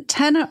 10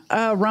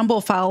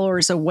 Rumble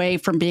followers away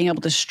from being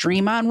able to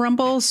stream on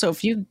Rumble. So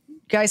if you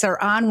guys are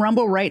on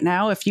Rumble right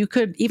now, if you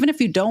could, even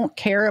if you don't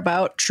care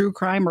about true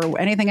crime or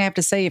anything I have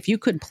to say, if you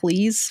could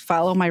please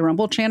follow my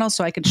Rumble channel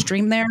so I could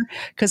stream there,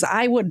 because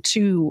I would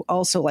too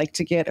also like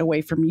to get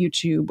away from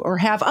YouTube or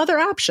have other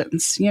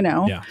options, you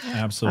know? Yeah,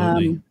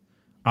 absolutely.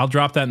 I'll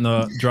drop that in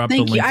the Thank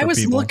link you. for I was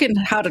people. looking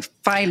how to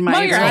find my.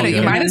 While you're at it,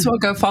 you might as well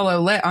go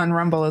follow Lit on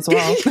Rumble as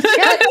well.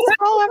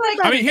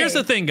 I mean, here's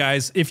the thing,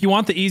 guys. If you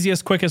want the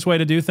easiest, quickest way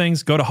to do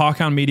things, go to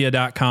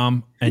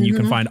hawkhoundmedia.com and you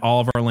can find all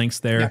of our links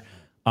there.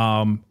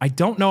 I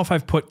don't know if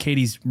I've put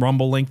Katie's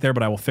Rumble link there,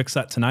 but I will fix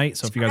that tonight.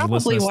 So if you guys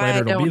listen to this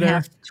later, it'll be there.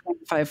 Have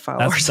 25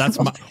 followers. That's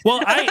my.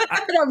 Well,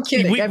 I'm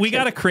kidding. We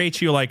got to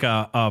create you like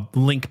a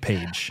link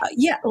page.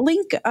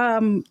 Link.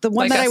 The one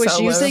Like that I was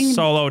solo. using.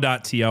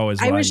 Solo.to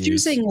is what I was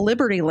use. using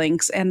Liberty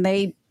links, and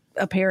they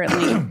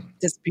apparently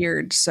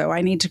disappeared. So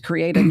I need to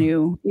create a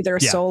new, either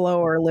a solo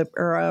or a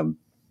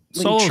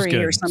Solo's tree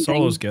good. or something.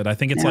 Solo's good. I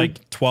think it's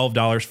like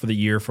 $12 for the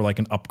year for like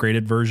an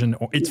upgraded version.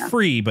 It's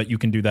free, but you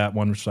can do that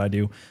one, which I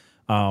do.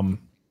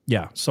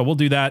 So we'll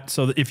do that.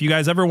 So if you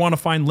guys ever want to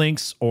find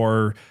links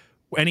or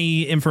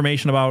any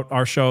information about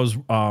our shows,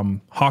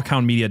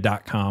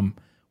 hawkhoundmedia.com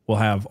will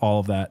have all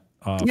of that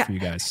for you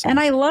guys. So. And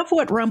I love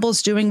what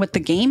Rumble's doing with the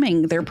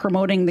gaming. They're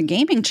promoting the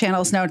gaming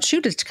channels now too,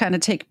 to kind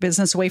of take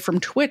business away from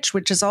Twitch,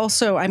 which is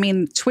also, I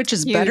mean, Twitch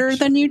is better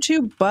than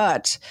YouTube,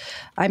 but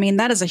I mean,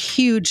 that is a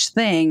huge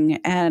thing.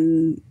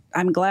 And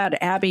I'm glad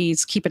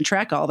Abby's keeping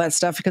track of all that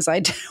stuff, because I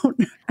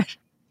don't.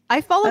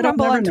 I follow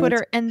Rumble on Twitter,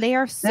 know. and they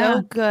are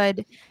so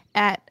good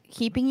at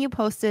keeping you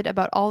posted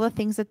about all the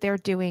things that they're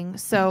doing.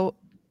 So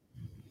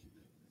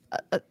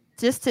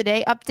just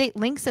today, update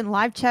links and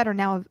live chat are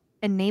now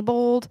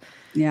enabled.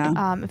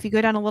 Yeah. If you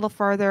go down a little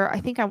further, I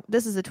think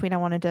this is a tweet I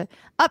wanted to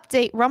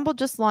update. Rumble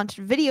just launched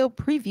video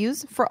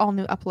previews for all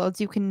new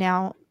uploads. You can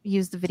now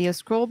use the video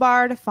scroll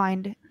bar to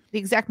find the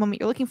exact moment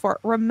you're looking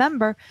for.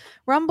 Remember,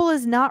 Rumble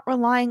is not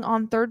relying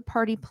on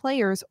third-party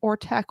players or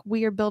tech.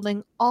 We are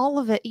building all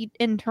of it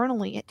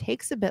internally. It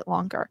takes a bit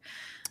longer.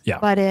 Yeah.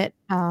 But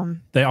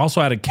they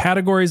also added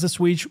categories this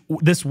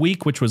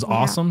week, which was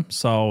awesome.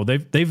 So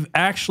they've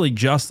actually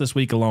just this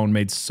week alone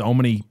made so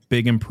many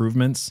big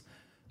improvements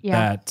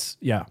that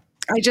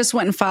I just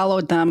went and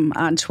followed them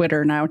on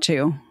Twitter now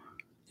too.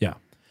 Yeah.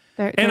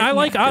 And I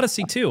like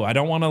Odyssey too. I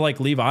don't want to like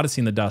leave Odyssey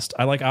in the dust.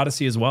 I like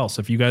Odyssey as well. So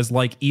if you guys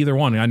like either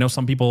one, I know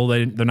some people,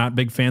 they're not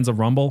big fans of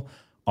Rumble.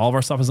 All of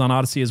our stuff is on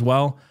Odyssey as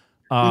well.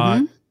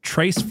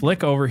 Trace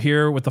Flick over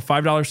here with the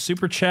 $5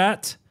 super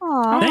chat.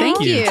 Aww,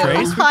 thank you,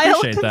 Trace. We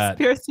appreciate that.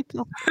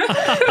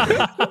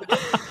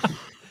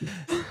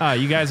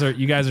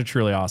 You guys are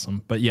truly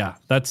awesome. But yeah,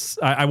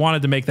 I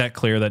wanted to make that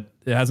clear that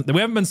we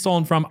haven't been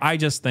stolen from. I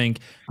just think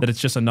that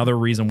it's just another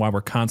reason why we're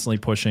constantly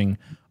pushing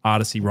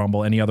Odyssey,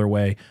 Rumble, any other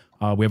way.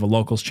 We have a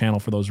locals channel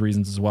for those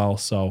reasons as well.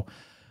 So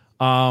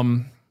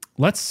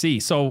let's see.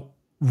 So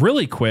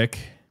really quick,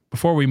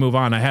 before we move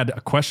on, I had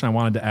a question I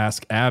wanted to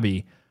ask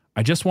Abby.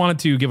 I just wanted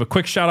to give a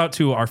quick shout out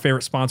to our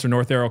favorite sponsor,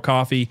 North Arrow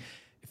Coffee.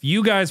 If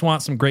you guys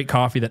want some great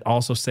coffee that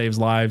also saves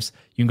lives,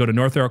 you can go to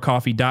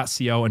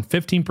northarrowcoffee.co, and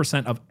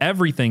 15% of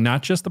everything,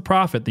 not just the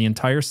profit, the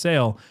entire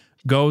sale,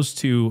 goes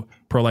to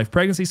pro-life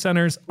pregnancy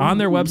centers. On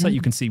their website,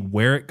 you can see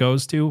where it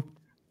goes to.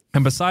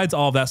 And besides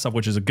all of that stuff,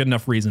 which is a good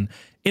enough reason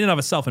in and of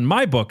itself, in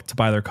my book, to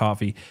buy their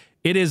coffee,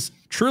 it is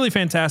truly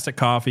fantastic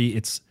coffee.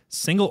 It's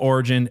single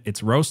origin.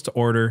 It's roast to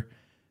order.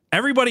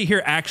 Everybody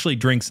here actually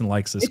drinks and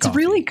likes this coffee. It's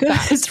really good.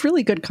 It's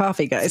really good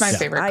coffee, guys. It's my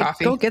favorite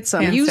coffee. Go get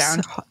some. Hands Use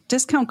down.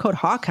 discount code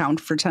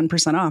HAWKHOUND for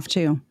 10% off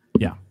too.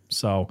 Yeah.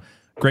 So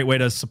great way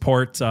to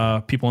support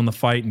people in the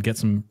fight and get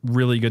some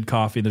really good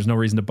coffee. There's no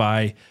reason to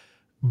buy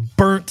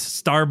burnt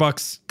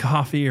Starbucks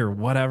coffee or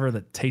whatever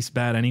that tastes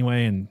bad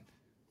anyway and,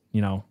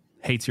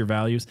 hates your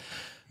values.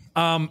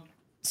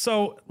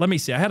 So let me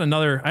see. I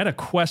had a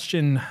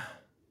question.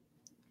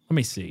 Let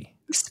me see.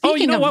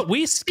 Speaking what?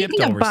 We skipped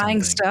over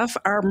buying something. stuff.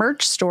 Our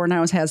merch store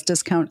now has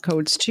discount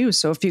codes too.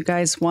 So if you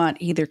guys want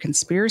either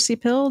Conspiracy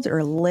Pilled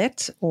or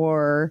Lit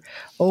or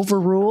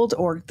Overruled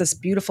or this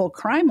beautiful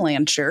Crime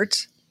Land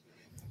shirt,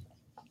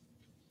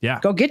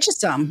 go get you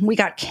some. We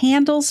got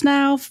candles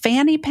now,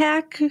 fanny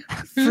pack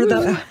for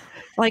the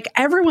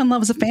everyone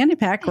loves a fanny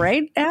pack,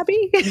 right,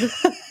 Abby?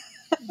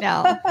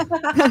 No.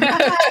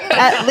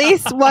 At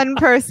least one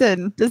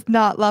person does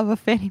not love a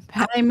fanny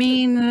pack. I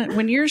mean,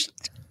 when you're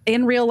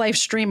in real life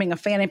streaming, a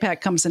fanny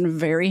pack comes in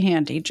very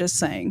handy, just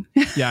saying.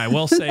 Yeah, I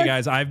will say,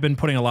 guys, I've been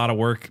putting a lot of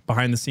work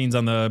behind the scenes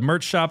on the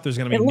merch shop. There's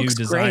going to be new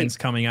designs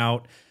coming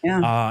out.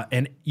 Yeah.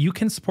 And you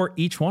can support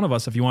each one of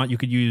us if you want. You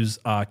could use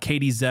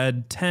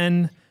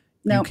KDZ10.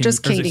 No,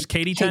 just Katie. It's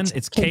KD10.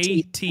 It's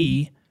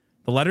KT.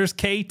 The letters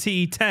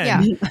KT10.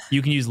 Yeah.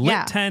 You can use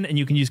Lit 10 and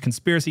you can use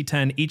Conspiracy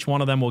 10. Each one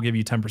of them will give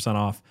you 10%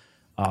 off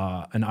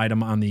an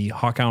item on the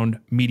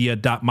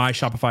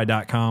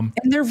hawkhoundmedia.myshopify.com.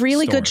 And they're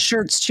really store. good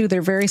shirts too.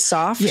 They're very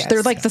soft. Yes.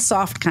 They're like the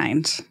soft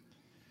kind.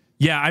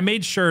 Yeah, I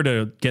made sure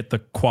to get the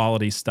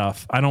quality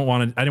stuff. I didn't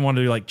want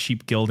to do like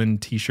cheap Gildan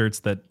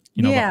t-shirts that,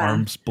 the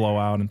arms blow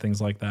out and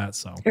things like that.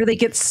 So Or they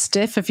get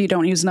stiff if you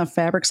don't use enough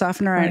fabric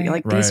softener.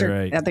 Right. These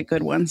are the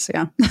good ones.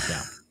 Yeah.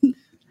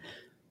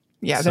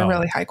 Yeah, they're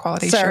really high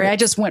quality. Sorry, shirts. I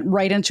just went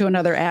right into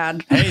another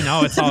ad. Hey,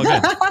 no, it's all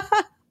good.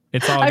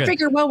 It's all good. I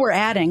figured, we're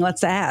adding.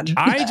 Let's add.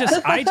 I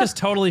just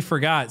totally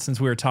forgot since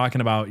we were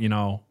talking about,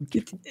 Wasn't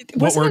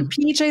it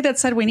PJ that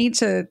said we need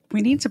to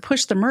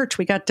push the merch?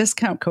 We got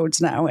discount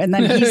codes now. And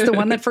then he's the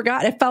one that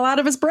forgot. It fell out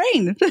of his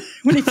brain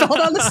when he fell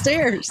down the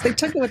stairs. They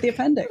took it with the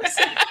appendix.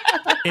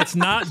 It's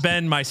not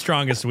been my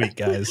strongest week,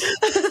 guys.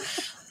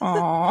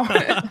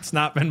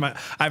 Aww.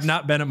 I've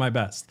not been at my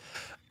best.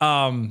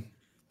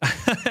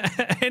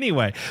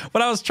 Anyway,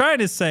 what I was trying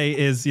to say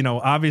is,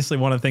 obviously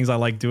one of the things I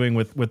like doing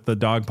with the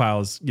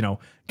Dogpile is,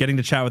 getting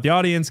to chat with the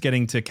audience,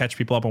 getting to catch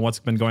people up on what's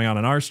been going on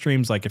in our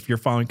streams. Like if you're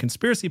following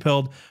Conspiracy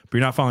Pilled, but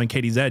you're not following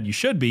KDZ, you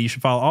should be. You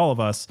should follow all of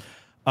us.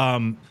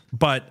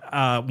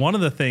 But one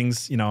of the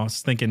things, I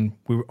was thinking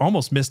we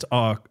almost missed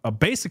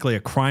basically a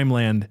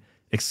Crimeland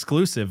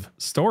exclusive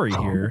story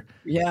here.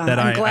 Yeah, that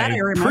I'm I glad I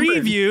remembered.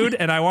 previewed,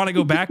 and I want to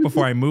go back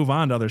before I move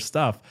on to other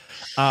stuff.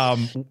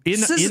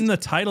 In the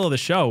title of the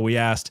show, we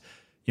asked,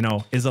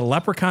 is it a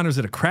leprechaun or is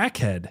it a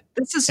crackhead?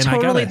 This is And I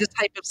totally gotta- the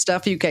type of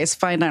stuff you guys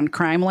find on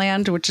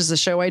Crimeland, which is a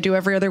show I do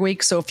every other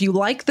week. So if you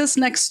like this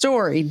next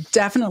story,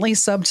 definitely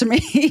sub to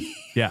me.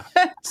 Yeah.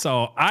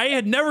 So I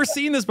had never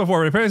seen this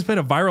before, but apparently it's been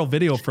a viral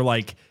video for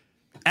like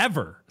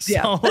ever. So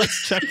Yeah.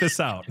 let's check this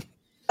out.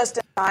 Just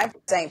in time for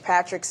St.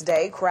 Patrick's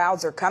Day,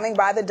 crowds are coming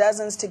by the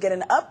dozens to get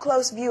an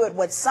up-close view at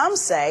what some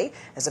say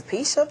is a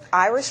piece of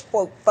Irish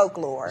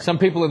folklore. Some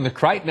people in the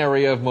Crichton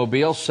area of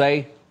Mobile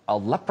say a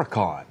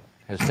leprechaun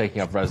is taking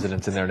up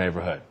residence in their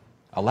neighborhood.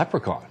 A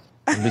leprechaun.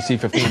 NBC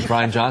 15's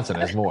Brian Johnson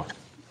has more.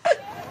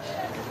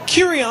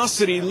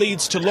 Curiosity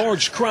leads to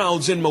large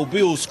crowds in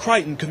Mobile's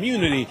Crichton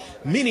community,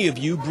 many of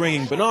you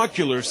bringing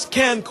binoculars,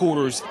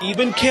 camcorders,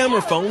 even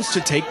camera phones to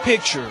take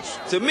pictures.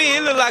 To me,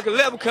 it look like a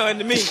leprechaun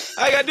to me.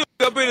 I gotta do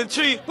it up in a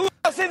tree. Who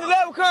else seen the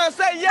leprechaun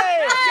say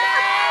yeah?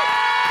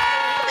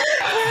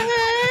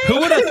 Who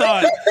would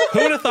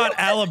have thought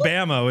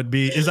Alabama would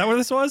be? Is that what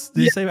this was?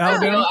 Did you say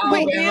Alabama?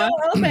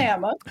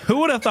 Alabama. Who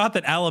would have thought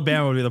that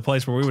Alabama would be the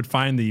place where we would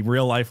find the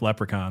real life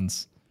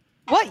leprechauns?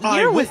 What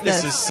year was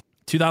this? Eyewitnesses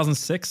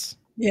 2006.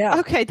 Yeah.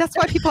 Okay, that's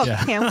why people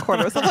have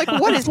camcorders. I'm like,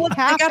 what is I got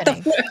the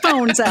happening? flip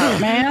phones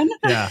out, man.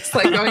 Yeah. It's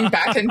like going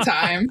back in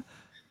time.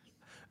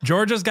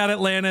 Georgia's got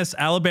Atlantis.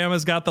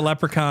 Alabama's got the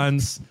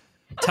leprechauns.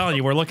 I'm telling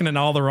you, we're looking in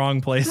all the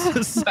wrong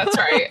places. That's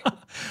right.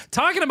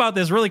 Talking about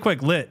this really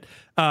quick, Lit,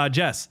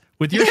 Jess,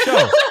 with your show.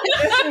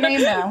 What's your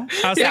name now?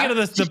 I was thinking of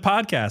the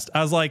podcast.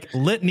 I was like,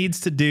 Lit needs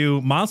to do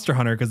Monster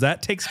Hunter because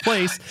that takes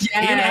place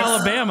in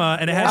Alabama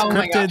and it has Oh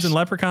my cryptids gosh. and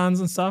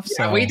leprechauns and stuff.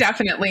 Yeah, So we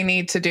definitely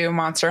need to do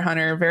Monster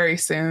Hunter very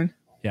soon.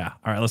 yeah.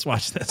 All right, let's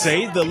watch this.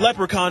 say the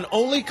leprechaun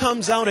only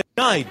comes out at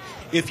night.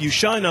 If you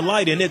shine a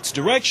light in its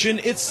direction,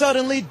 it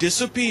suddenly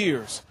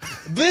disappears.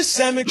 This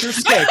amateur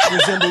sketch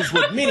resembles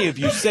what many of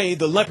you say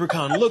the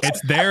leprechaun looks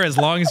It's there as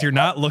long as you're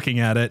not looking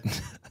at it.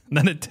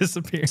 Then it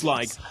disappears.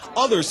 like.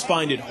 Others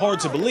find it hard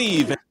to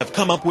believe and have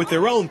come up with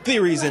their own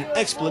theories and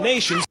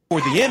explanations for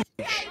the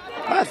image.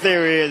 My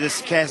theory is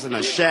it's casting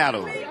a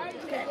shadow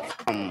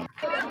from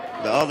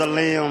the other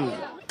limb.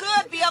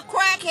 Could be a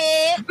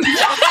crackhead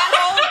that got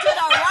hold to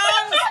the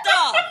wrong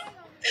stuff.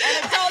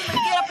 And it told him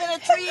to get up in a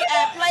tree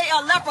and play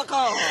a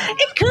leprechaun.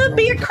 It could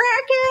be a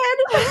crackhead.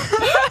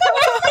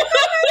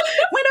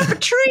 Went up a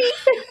tree.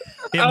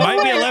 It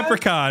might be a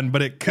leprechaun,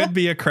 but it could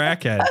be a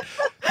crackhead.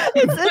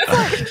 It's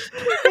like,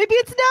 maybe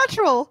it's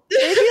natural.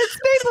 Maybe it's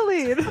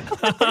Maybelline.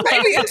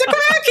 Maybe it's a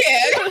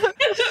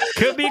crackhead.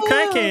 Could be a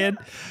crackhead.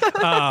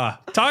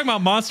 Talking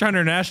about Monster Hunter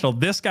International,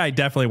 this guy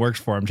definitely works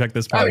for him. Check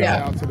this part Oh, yeah.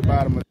 out. Down to the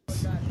bottom of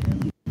this.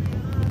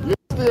 You're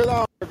still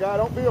on, guy.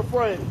 Don't be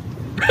afraid.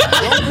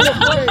 Don't be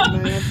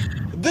afraid, man.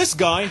 This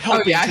guy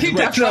helping yeah, to he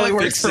direct definitely traffic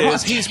works for says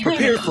Monster he's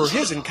prepared for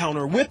his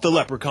encounter with the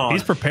leprechaun.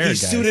 He's prepared,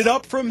 He's guys. suited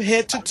up from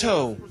head to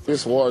toe.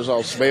 This wars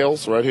off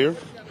spells right here.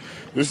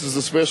 This is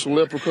a special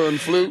leprechaun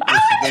flute. This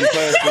has been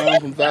passed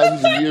down from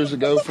thousands of years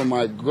ago from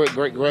my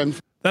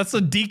great-great-grandfather That's a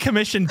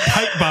decommissioned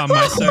pipe bomb,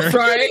 my sir.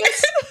 Right?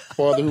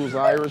 who was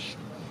Irish.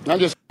 I'm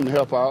just going to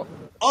help out.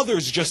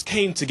 Others just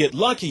came to get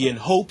lucky in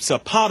hopes a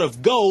pot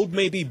of gold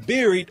may be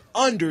buried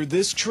under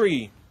this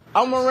tree.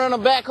 I'm gonna run a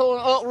backhoe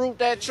and uproot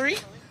that tree.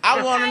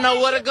 I want to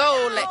know where to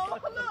go.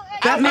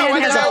 That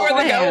man has a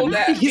where the gold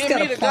plan. at. He's Give got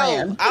me a the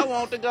plan. gold. I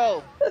want to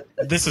go.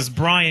 This is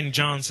Brian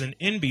Johnson,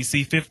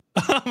 NBC 15.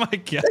 Oh my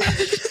god.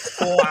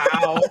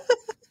 Wow.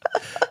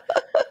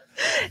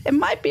 It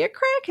might be a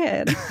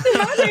crackhead.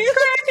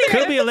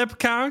 Could be a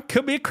leprechaun,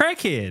 could be a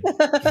crackhead.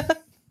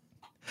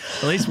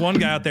 At least one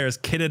guy out there is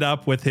kitted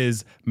up with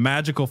his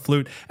magical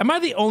flute. Am I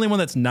the only one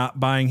that's not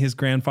buying his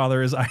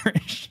grandfather is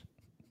Irish?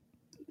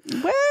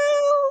 Well,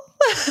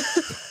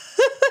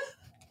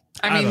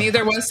 I mean,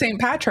 neither was St.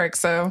 Patrick,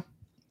 so.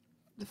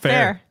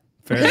 Fair.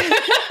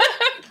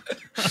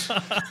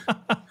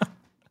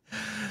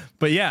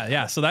 But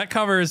yeah. So that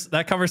covers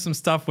some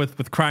stuff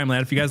with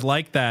Crimeland. If you guys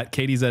like that,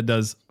 KDZ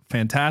does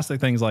fantastic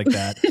things like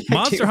that.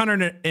 Monster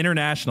Hunter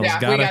International's Yeah,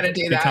 we gotta gotta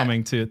do be that.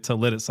 coming to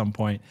Lit at some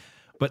point.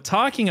 But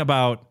talking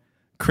about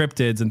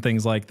cryptids and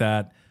things like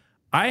that,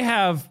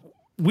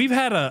 we've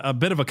had a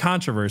bit of a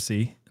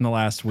controversy in the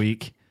last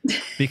week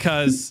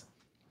because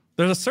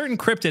there's a certain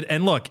cryptid,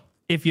 and look,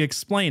 if you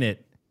explain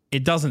it,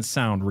 it doesn't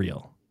sound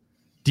real.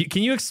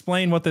 Can you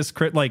explain what this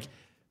like,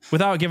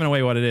 without giving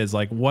away what it is,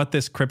 like what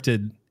this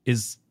cryptid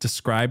is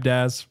described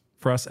as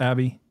for us,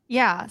 Abby?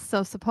 Yeah,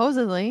 so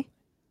supposedly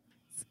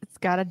it's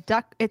got a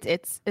duck.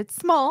 It's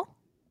small,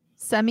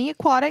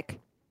 semi-aquatic,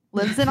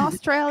 lives in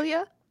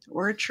Australia.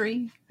 or a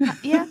tree.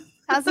 Yeah,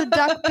 has a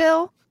duck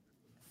bill,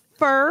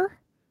 fur,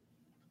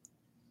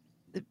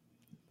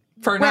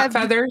 For not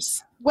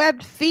feathers?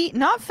 Webbed feet,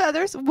 not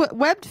feathers.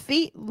 Webbed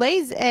feet,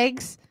 lays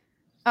eggs.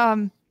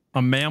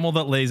 A mammal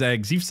that lays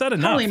eggs. You've said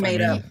enough. Totally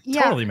made up.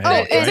 Yeah. Totally made Oh,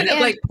 up. isn't Right?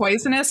 it like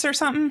poisonous or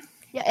something?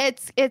 Yeah,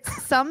 it's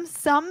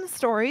some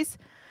stories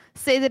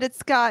say that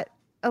it's got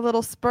a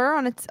little spur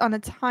on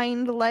its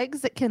hind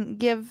legs that can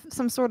give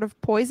some sort of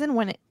poison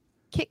when it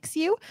kicks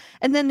you.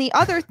 And then the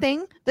other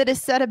thing that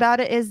is said about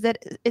it is that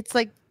it's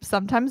like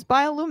sometimes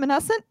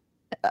bioluminescent.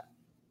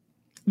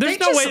 There's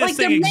no way this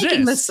thing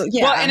exists.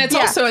 Well, and it's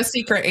also a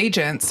secret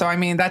agent, so I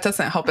mean that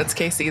doesn't help its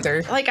case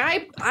either. Like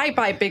I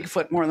buy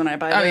Bigfoot more than I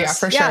buy Oh this. yeah,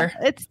 for sure.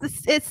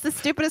 It's the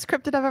stupidest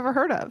cryptid I've ever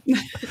heard of.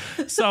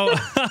 So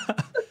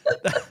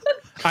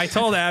I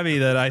told Abby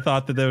that I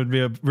thought that would be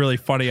a really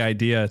funny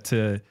idea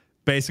to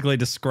basically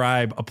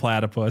describe a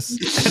platypus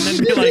and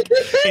then be like,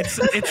 it's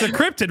a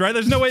cryptid, right?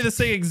 There's no way this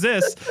thing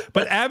exists.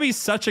 But Abby's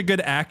such a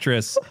good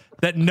actress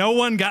that no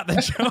one got the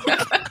joke.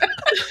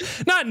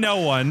 Not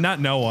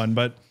no one,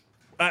 but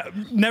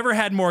never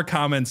had more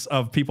comments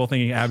of people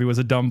thinking Abby was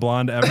a dumb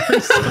blonde ever.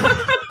 So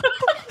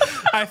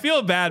I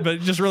feel bad,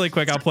 but just really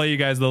quick, I'll play you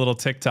guys the little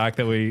TikTok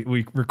that we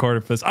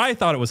recorded for this. I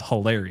thought it was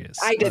hilarious.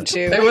 I did too.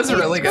 It was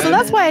really good. So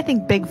that's why I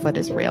think Bigfoot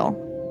is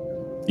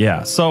real.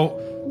 Yeah.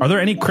 So are there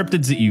any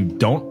cryptids that you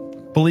don't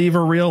believe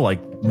are real, like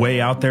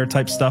way out there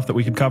type stuff that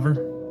we could cover?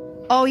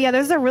 Oh yeah,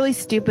 there's a really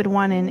stupid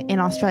one in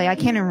Australia. I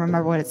can't even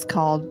remember what it's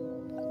called.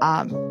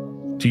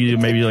 Do you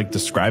maybe like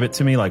describe it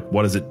to me? Like,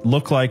 what does it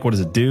look like? What does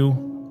it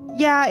do?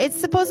 Yeah, it's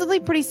supposedly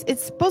pretty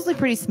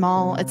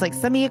small. It's like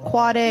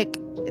semi-aquatic.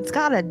 It's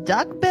got a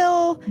duck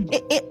bill.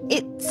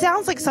 It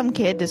sounds like some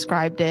kid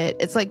described it.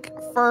 It's like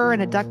fur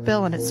and a duck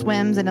bill, and it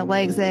swims and it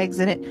lays eggs,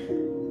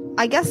 and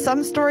I guess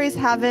some stories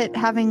have it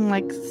having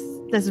like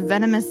this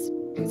venomous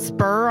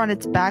spur on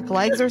its back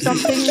legs or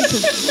something.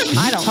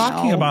 I don't know.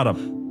 Talking about a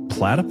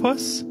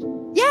platypus?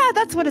 Yeah,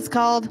 that's what it's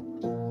called.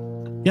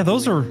 Yeah,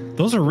 those are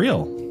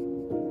real.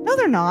 No,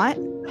 they're not.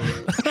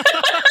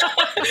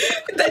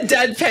 The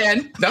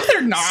deadpan. No,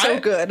 they're not. So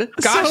good.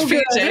 Gosh, So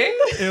good. PJ.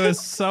 It was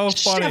so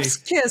funny. Chef's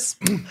kiss.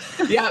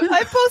 Yeah.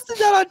 I posted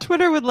that on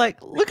Twitter with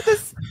like, look at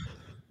this,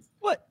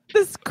 what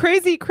this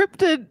crazy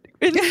cryptid,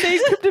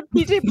 insane cryptid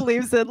PJ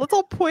believes in. Let's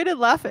all point and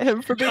laugh at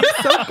him for being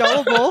so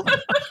gullible.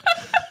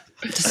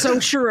 So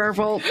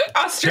cerebral.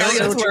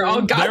 Australia's where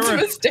all God's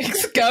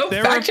mistakes go.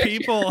 There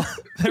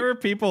were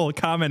people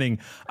commenting,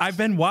 I've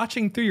been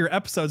watching through your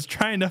episodes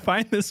trying to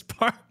find this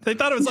part. They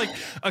thought it was like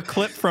a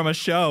clip from a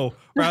show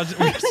where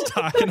we were just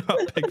talking about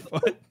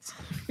Bigfoot.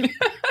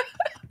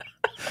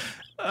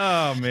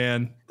 Oh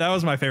man, that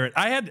was my favorite.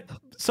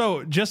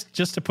 So just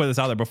to put this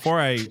out there, before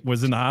I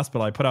was in the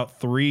hospital, I put out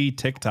 3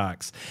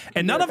 TikToks,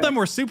 and none of them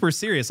were super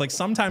serious. Like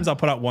sometimes I'll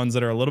put out ones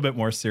that are a little bit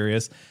more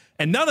serious,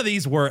 and none of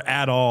these were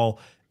at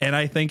all. And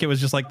I think it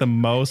was just like the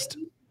most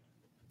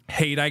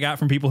hate I got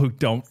from people who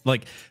don't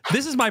like.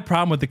 This is my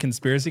problem with the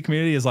conspiracy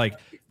community is like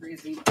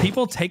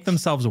people take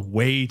themselves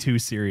way too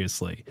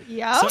seriously.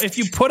 Yeah. So if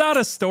you put out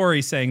a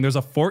story saying there's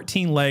a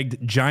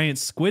 14-legged giant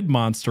squid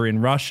monster in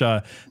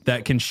Russia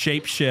that can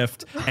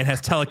shapeshift and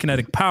has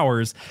telekinetic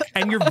powers,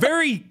 and you're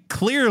very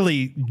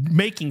clearly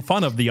making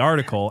fun of the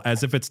article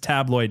as if it's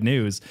tabloid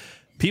news,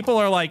 people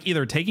are like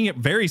either taking it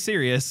very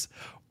serious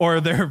or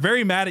they're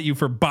very mad at you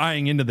for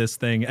buying into this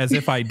thing as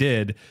if I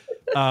did,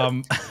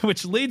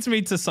 which leads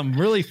me to some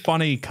really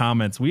funny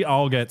comments. We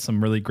all get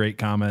some really great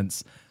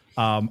comments.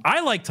 I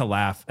like to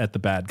laugh at the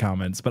bad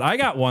comments, but I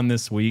got one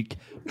this week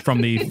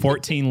from the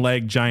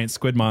 14-leg giant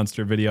squid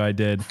monster video I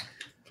did.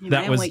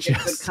 I only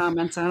get good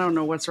comments. I don't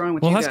know what's wrong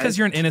with you Well, guys. that's because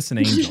you're an innocent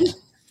angel.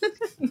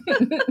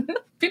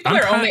 People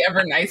are only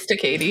ever nice to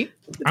Katie.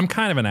 I'm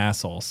kind of an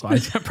asshole, so I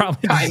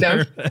probably Kind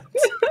of. deserve it.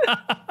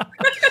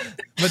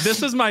 But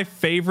this was my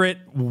favorite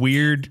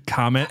weird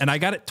comment, and I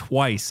got it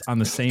twice on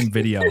the same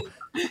video.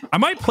 I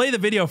might play the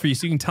video for you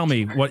so you can tell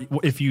me what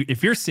if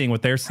you're seeing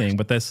what they're seeing.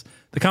 But the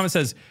comment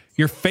says,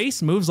 "Your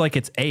face moves like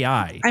it's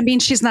AI." I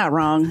mean, she's not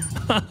wrong.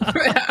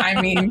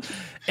 I mean,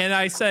 and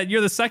I said,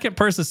 "You're the second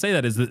person to say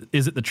that. Is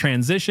it the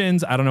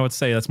transitions? I don't know what to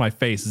say. That's my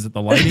face. Is it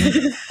the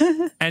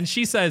lighting?" And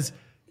she says,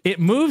 "It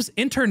moves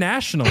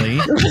internationally."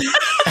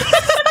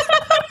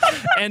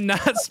 And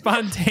not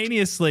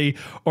spontaneously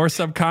or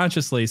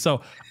subconsciously.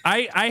 So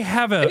I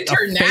have I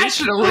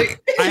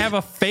have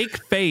a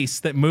fake face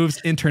that moves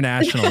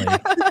internationally.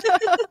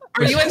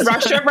 Are you in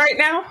Russia right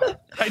now?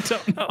 I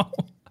don't know.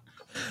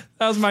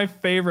 That was my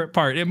favorite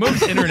part. It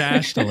moves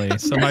internationally.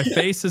 So my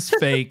face is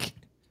fake.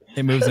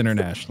 It moves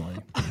internationally.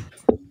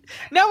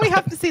 Now we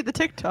have to see the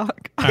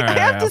TikTok. All right, I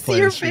have I'll to play see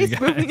your this for you face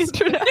moving guys.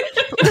 internationally.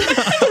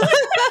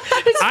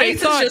 His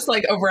face is just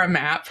like over a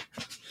map.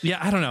 Yeah,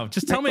 I don't know.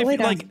 Just tell me if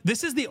like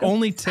this is the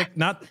only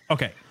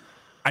okay.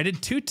 I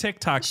did 2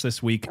 TikToks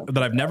this week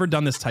that I've never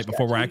done this type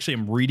before where I actually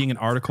am reading an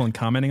article and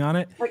commenting on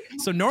it.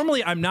 So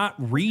normally I'm not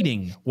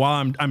reading while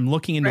I'm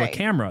looking into a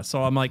camera.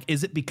 So I'm like,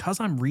 is it because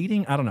I'm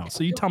reading? I don't know.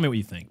 So you tell me what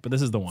you think, but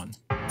this is the one.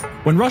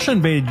 When Russia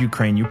invaded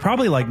Ukraine, you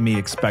probably, like me,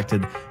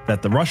 expected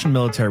that the Russian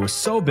military was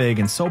so big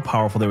and so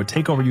powerful they would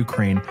take over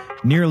Ukraine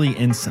nearly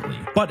instantly.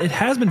 But it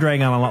has been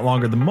dragging on a lot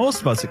longer than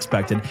most of us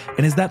expected,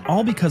 and is that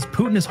all because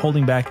Putin is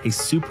holding back a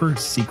super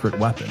secret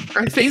weapon?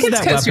 I think is it's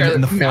that because weapon your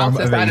in the form mouth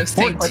is of out a of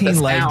sync with the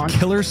 14-legged sound.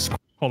 killer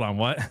Hold on,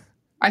 what?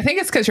 I think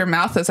it's because your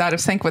mouth is out of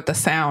sync with the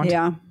sound.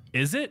 Yeah.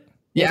 Is it?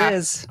 Yeah. It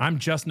is. I'm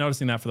just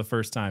noticing that for the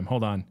first time.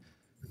 Hold on.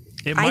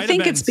 It I might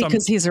think have been it's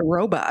because he's a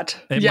robot.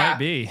 It might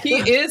be. He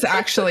is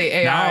actually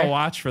AI. Now I'll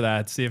watch for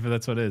that, see if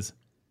that's what it is.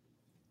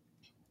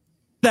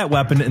 That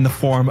weapon in the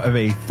form of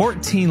a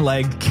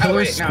 14-legged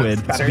killer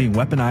squid is being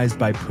weaponized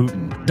by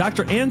Putin.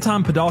 Dr.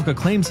 Anton Podolka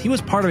claims he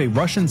was part of a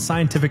Russian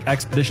scientific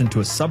expedition to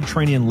a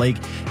subterranean lake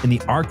in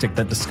the Arctic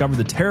that discovered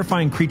the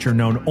terrifying creature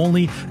known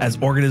only as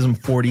Organism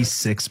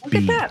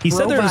 46B. He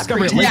said their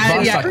discovery at Lake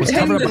Vostok was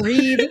covered up.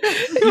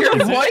 Your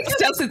voice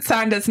doesn't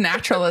sound as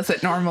natural as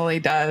it normally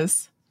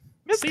does.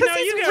 See, now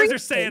you guys are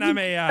saying I'm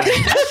AI.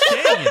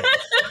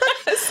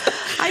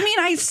 I mean,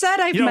 I said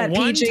I've met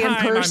PJ in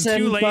person. I'm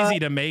too lazy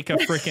to make a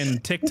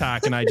freaking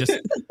TikTok, and I just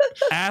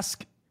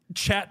ask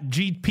Chat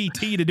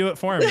GPT to do it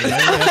for me.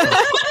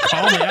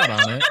 Call me out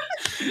on it.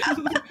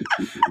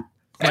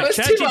 Like,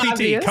 Chat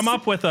GPT, come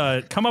up with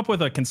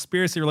a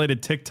conspiracy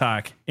related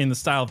TikTok in the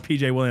style of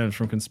PJ Williams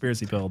from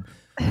Conspiracy Build.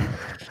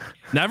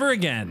 Never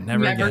again.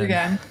 Never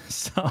again.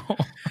 So,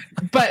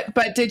 but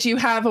did you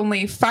have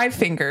only 5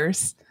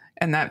 fingers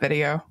in that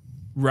video?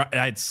 Right,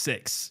 I had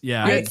 6.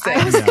 Yeah, I was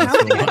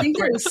counting. I think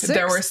there was 6,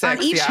 there were 6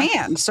 on each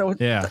hand. So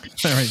yeah,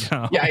 there we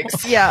go.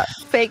 Yikes. Yeah,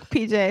 fake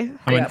PJ.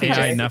 I'm an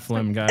AI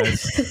Nephilim,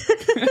 guys.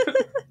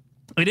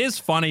 It is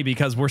funny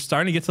because we're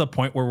starting to get to the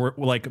point where we're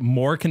like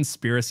more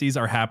conspiracies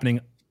are happening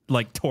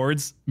like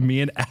towards me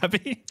and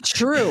Abby.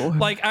 True.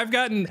 Like I've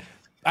starting.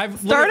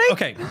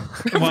 Okay,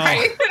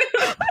 well,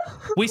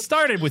 we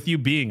started with you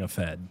being a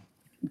Fed.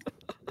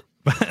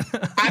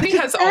 Abby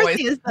has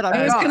always.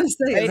 I was going to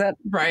say, right? Is that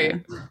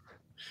right?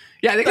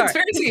 Yeah, the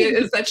conspiracy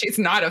is that she's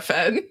not a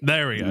Fed.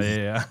 There we go.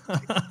 Yeah.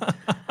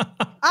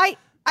 I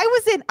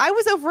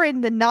was over in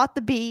the Not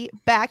the Bee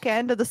back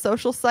end of the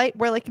social site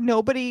where like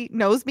nobody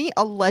knows me,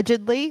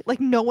 allegedly.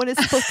 Like no one is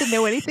supposed to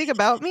know anything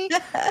about me.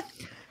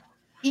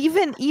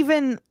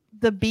 Even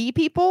the bee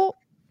people,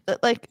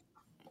 like.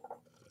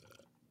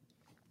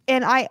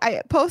 And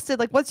I posted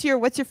like, what's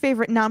your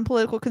favorite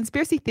non-political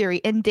conspiracy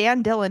theory? And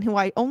Dan Dillon, who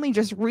I only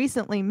just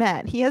recently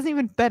met, he hasn't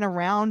even been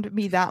around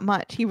me that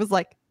much. He was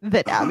like,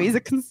 that Abby's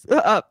a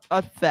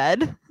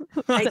Fed.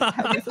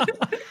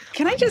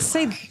 Can I just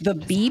say the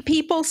bee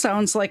people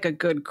sounds like a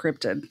good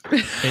cryptid?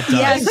 It does.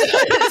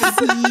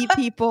 Yes, bee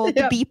people,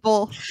 the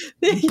people.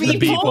 The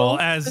people,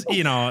 as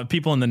you know,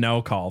 people in the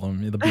know call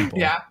them the people.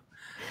 Yeah.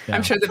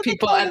 I'm sure the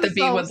people at the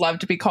bee would love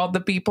to be called the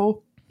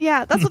people.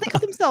 Yeah, that's what they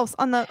call themselves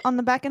on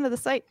the back end of the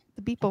site.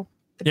 The people.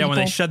 Yeah, when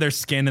they shed their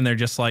skin and they're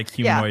just like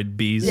humanoid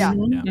bees. Yeah.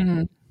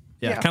 Mm-hmm.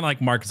 Yeah, kind of like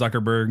Mark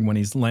Zuckerberg when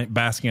he's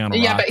basking on a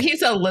rock. Yeah, but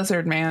he's a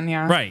lizard man.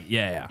 Yeah. Right.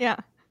 Yeah.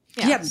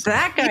 Yeah,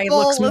 that guy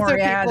looks more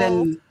rad.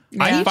 And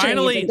I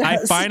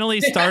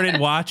finally started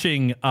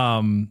watching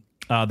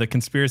the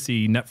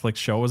conspiracy Netflix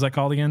show. What was that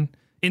called again?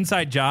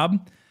 Inside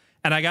Job.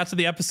 And I got to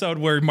the episode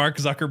where Mark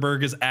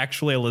Zuckerberg is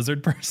actually a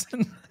lizard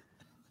person.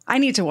 I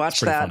need to watch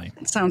that. Funny.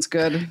 It sounds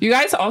good. You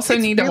guys also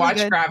need to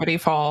watch Gravity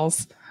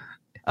Falls.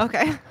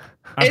 Okay.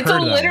 It's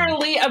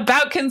literally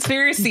about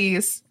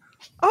conspiracies.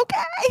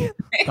 Okay.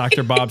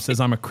 Dr. Bob says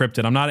I'm a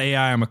cryptid. I'm not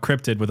AI. I'm a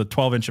cryptid with a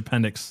 12-inch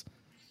appendix.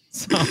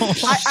 So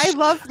I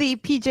love the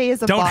PJ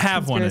is a don't bot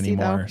have one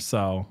anymore. Though.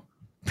 So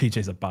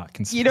PJ's a bot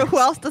conspiracy. You know who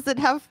else doesn't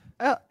have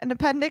an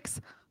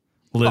appendix?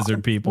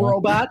 Lizard people.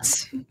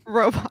 Robots.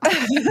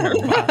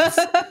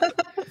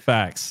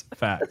 Facts.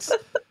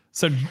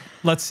 So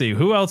let's see.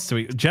 Who else do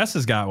we? Jess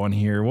has got one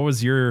here. What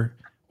was your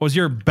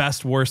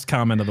best worst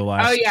comment of the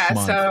last? Oh yeah.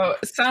 month? So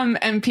some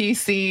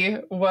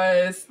NPC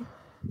was,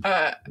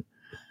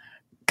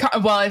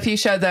 well, if you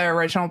showed the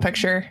original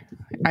picture,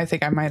 I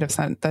think I might have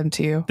sent them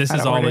to you. This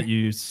is all that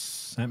you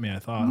sent me. I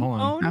thought.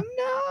 Hold on. Oh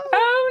no.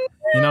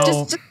 You know,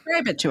 just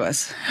describe it to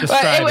us.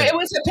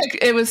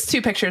 It was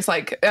 2 pictures.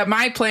 Like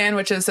my plan,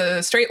 which is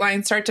a straight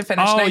line, start to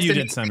finish. Oh, nice you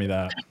did send me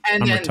that.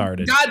 And I'm then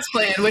retarded. God's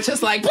plan, which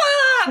is like,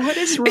 what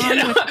is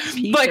wrong with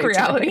PJ like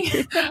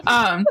reality?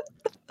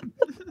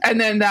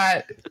 And then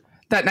that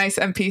nice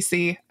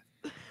NPC.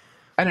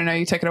 I don't know.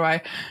 You take it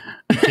away.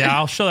 Yeah,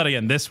 I'll show that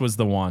again. This was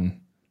the one.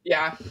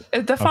 Yeah,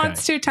 the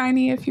font's too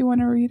tiny. If you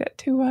want to read it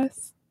to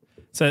us.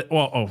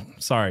 So,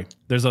 sorry.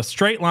 There's a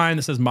straight line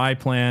that says my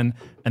plan,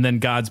 and then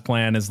God's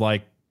plan is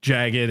like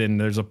jagged, and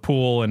there's a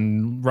pool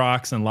and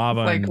rocks and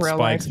lava like and real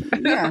spikes.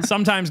 Life.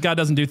 Sometimes God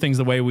doesn't do things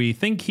the way we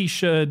think he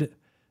should,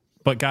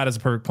 but God has a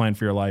perfect plan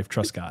for your life.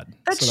 Trust God.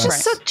 That's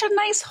just such a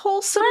nice,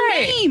 wholesome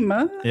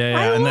meme. Yeah,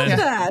 I and love then,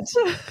 that.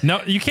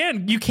 No, you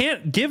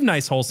can't give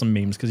nice, wholesome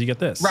memes because you get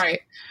this.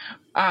 Right.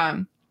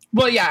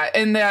 Well, yeah,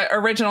 in the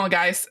original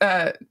guys,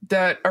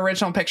 the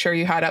original picture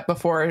you had up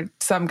before,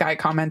 some guy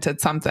commented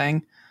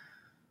something.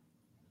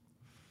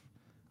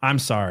 I'm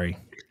sorry.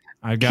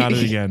 I got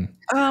it again.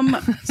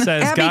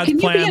 Says Abby, God's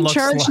plan you be in looks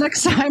charge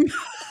next time?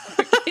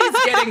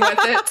 He's getting with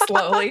it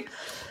slowly.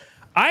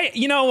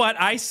 You know what?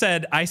 I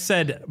said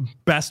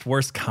best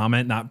worst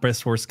comment, not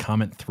best worst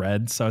comment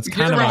thread. So it's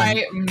kind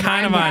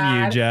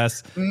on you,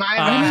 Jess.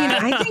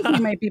 I think we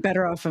might be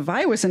better off if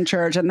I was in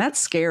charge, and that's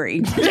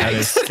scary. That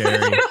is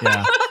scary.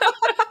 Yeah.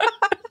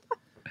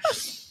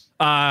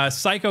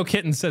 Psycho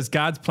Kitten says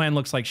God's plan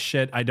looks like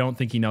shit. I don't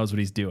think he knows what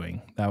he's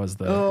doing. That was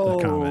the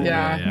comment.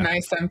 Yeah,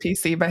 nice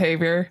NPC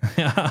behavior.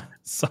 Yeah.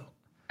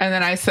 And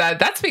then I said,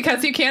 that's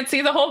because you can't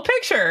see the whole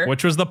picture.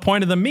 Which was the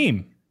point of the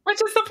meme. Which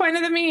is the point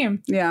of the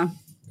meme. Yeah.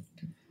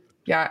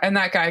 Yeah. And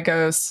that guy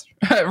goes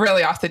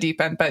really off the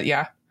deep end, but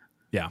yeah.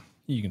 Yeah.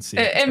 You can see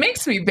it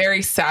makes me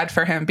very sad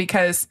for him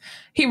because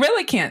he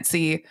really can't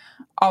see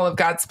all of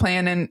God's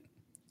plan. And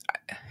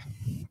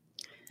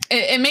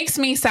it makes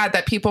me sad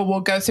that people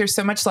will go through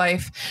so much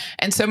life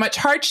and so much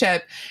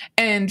hardship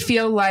and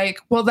feel like,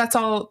 well, that's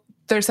all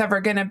there's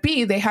ever going to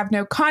be. They have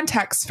no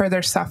context for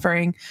their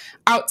suffering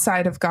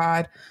outside of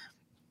God.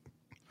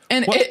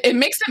 And it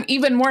makes them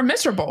even more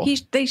miserable.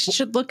 They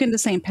should look into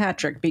St.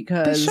 Patrick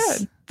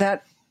because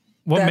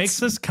what makes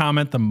this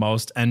comment the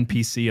most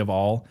NPC of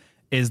all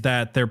is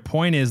that their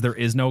point is there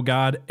is no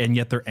God and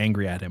yet they're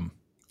angry at him.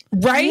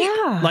 Right?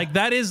 Yeah. Like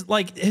that is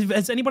like,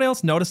 has anybody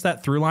else noticed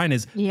that through line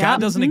is God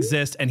doesn't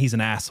exist and he's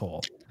an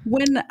asshole.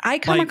 When I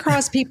come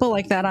across people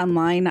like that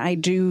online, I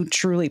do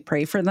truly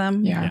pray for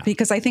them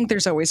because I think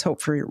there's always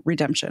hope for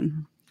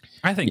redemption.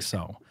 I think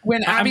so.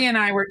 When Abby and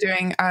I were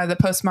doing the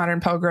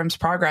Postmodern Pilgrim's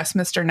Progress,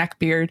 Mr.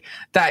 Neckbeard,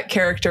 that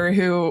character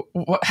who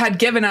had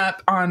given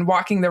up on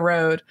walking the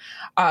road,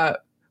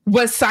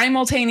 was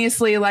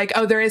simultaneously like,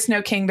 oh, there is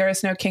no king, there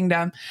is no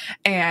kingdom.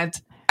 And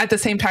at the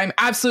same time,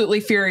 absolutely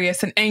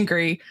furious and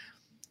angry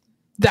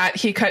that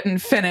he couldn't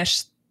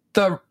finish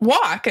the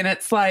walk. And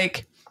it's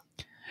like,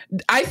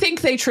 I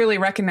think they truly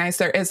recognize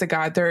there is a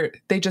God.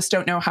 They just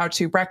don't know how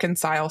to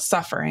reconcile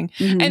suffering.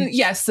 Mm-hmm. And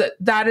yes,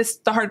 that is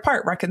the hard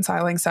part,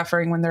 reconciling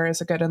suffering when there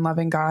is a good and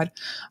loving God.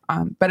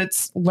 But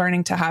it's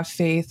learning to have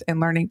faith and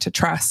learning to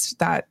trust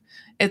that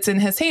it's in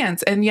his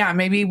hands. And yeah,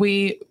 maybe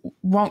we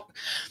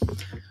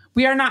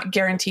are not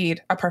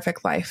guaranteed a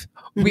perfect life.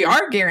 Mm-hmm. We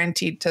are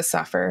guaranteed to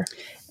suffer.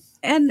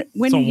 And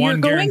when you're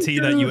one guarantee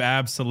that you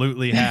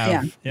absolutely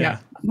have. Yeah.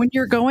 When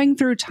you're going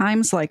through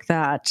times like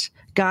that,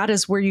 God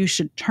is where you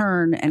should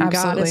turn, and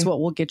God is what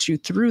will get you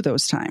through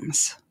those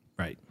times.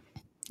 Right.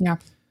 Yeah.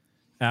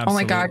 Absolutely.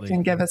 Only God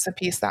can give us a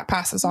peace that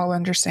passes all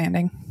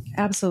understanding.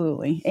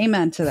 Absolutely.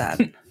 Amen to that.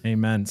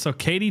 Amen. So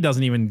Katie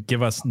doesn't even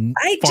give us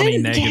funny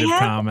negative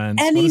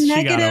comments. Any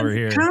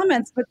negative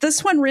comments, but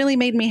this one really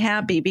made me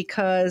happy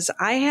because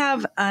I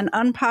have an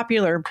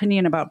unpopular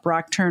opinion about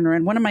Brock Turner,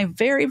 and one of my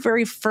very,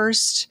 very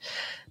first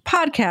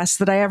podcasts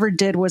that I ever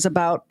did was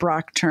about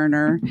Brock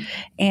Turner,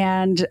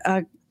 and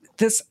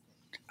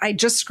I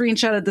just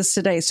screenshotted this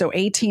today. So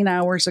 18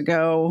 hours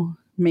ago,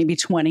 maybe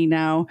 20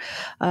 now,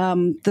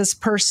 this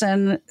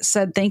person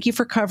said, "Thank you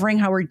for covering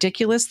how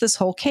ridiculous this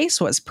whole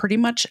case was. Pretty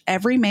much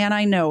every man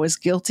I know is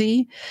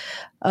guilty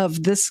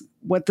of this,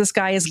 what this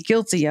guy is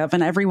guilty of,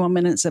 and every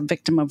woman is a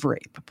victim of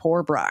rape.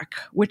 Poor Brock,"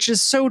 which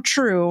is so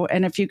true.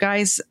 And if do you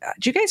guys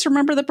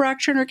remember the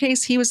Brock Turner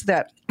case? He was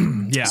that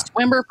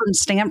swimmer from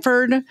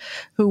Stanford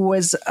who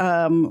was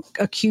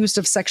accused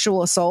of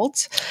sexual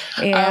assault.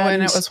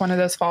 And it was one of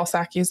those false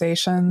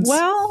accusations.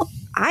 Well,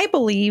 I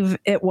believe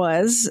it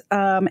was.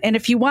 And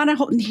if you want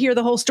to hear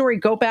the whole story,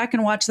 go back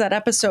and watch that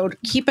episode.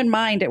 Keep in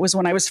mind, it was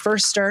when I was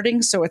first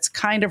starting, so it's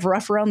kind of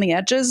rough around the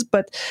edges,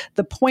 but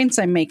the points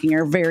I'm making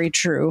are very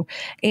true.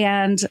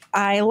 And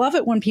I love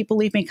it when people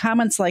leave me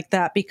comments like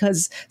that,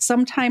 because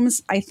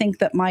sometimes I think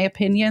that my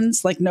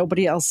opinions, like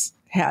nobody else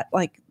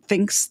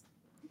thinks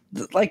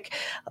like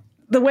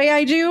the way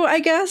I do, I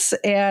guess.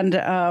 And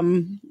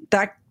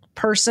that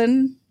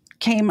person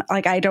came,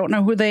 like, I don't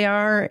know who they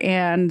are,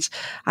 and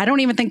I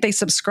don't even think they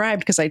subscribed,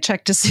 because I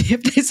checked to see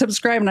if they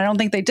subscribed, and I don't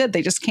think they did.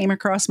 They just came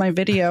across my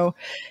video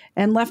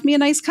and left me a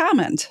nice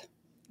comment.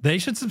 They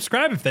should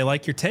subscribe if they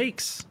like your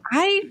takes.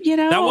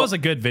 That was a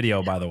good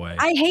video, by the way.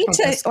 I hate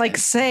to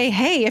say,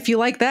 hey, if you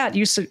like that,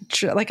 you should,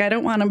 I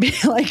don't want to be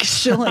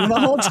shilling the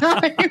whole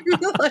time. You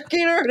know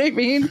what I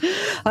mean?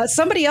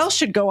 Somebody else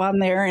should go on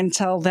there and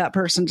tell that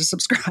person to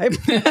subscribe.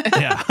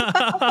 Yeah.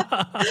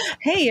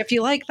 Hey, if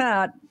you like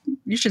that,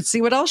 you should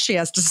see what else she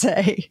has to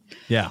say.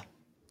 Yeah.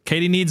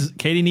 Katie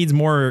needs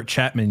more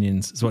chat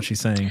minions, is what she's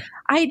saying.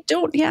 I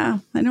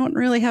don't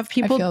really have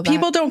people.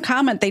 People don't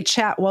comment. They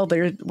chat while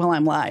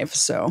I'm live.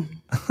 So.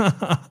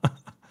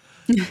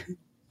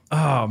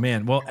 Oh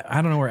man. Well,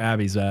 I don't know where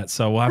Abby's at,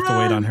 so we'll have to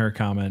wait on her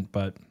comment.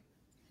 But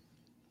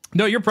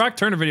no, your Brock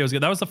Turner video is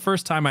good. That was the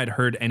first time I'd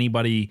heard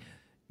anybody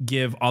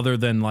give, other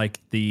than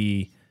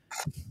the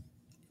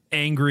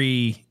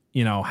angry,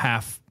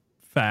 half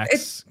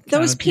facts.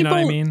 Those people, you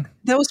know what I mean?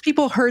 Those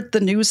people heard the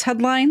news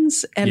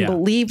headlines and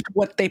believed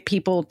what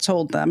people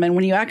told them. And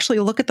when you actually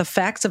look at the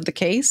facts of the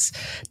case,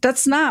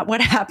 that's not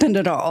what happened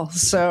at all.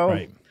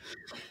 So,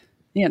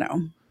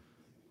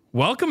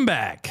 Welcome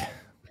back.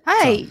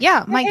 Hi.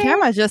 My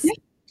camera just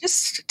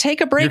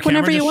take a break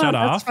whenever you want.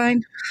 That's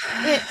fine.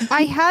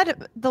 I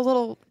had the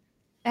little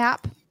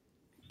app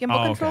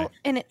gimbal control, okay.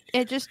 and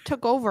it just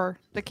took over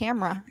the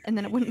camera, and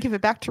then it wouldn't give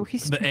it back to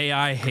restart. The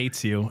AI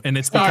hates you, and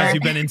it's because Sorry.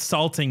 you've been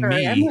insulting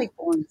Sorry, I'm me. like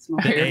blowing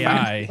smoke. The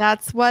AI.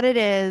 That's what it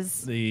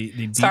is. The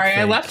deep Sorry, I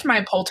fake. left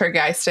my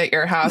poltergeist at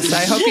your house.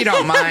 I hope you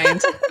don't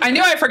mind. I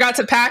knew I forgot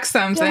to pack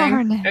something.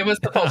 Darn it. It was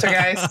the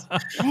poltergeist.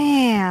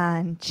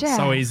 Man, Jeff.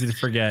 So easy to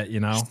forget, you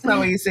know.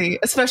 So easy,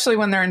 especially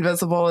when they're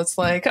invisible. It's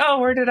like, oh,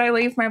 where did I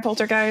leave my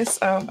poltergeist?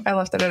 Oh, I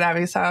left it at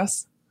Abby's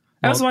house.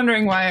 I was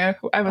wondering why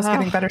I was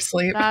getting better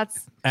sleep.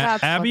 That's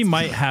Abby what's-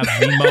 might have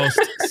the most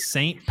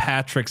St.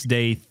 Patrick's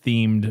Day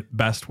themed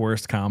best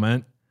worst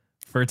comment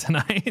for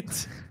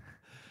tonight.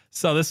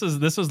 So this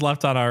was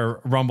left on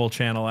our Rumble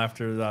channel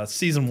after the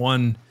season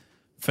 1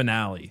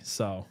 finale.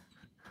 So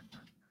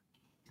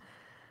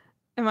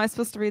Am I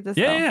supposed to read this?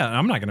 yeah, though? yeah,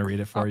 I'm not going to read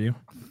it for you.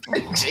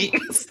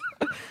 Jeez.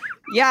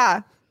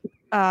 Yeah.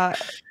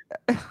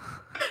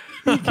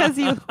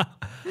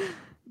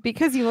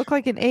 Because you look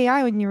like an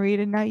AI when you read,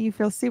 and now you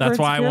feel super. That's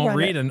why I insecure won't about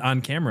read it. it on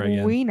camera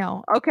again. We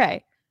know.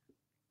 Okay.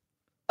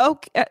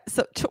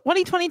 So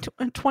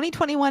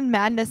 2021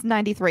 Madness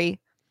 93.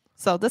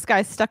 So this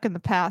guy's stuck in the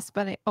past,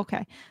 but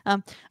okay.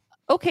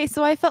 Okay,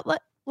 so I felt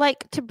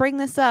like to bring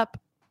this up.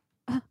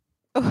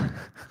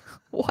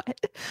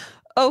 What?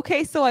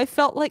 Okay, so I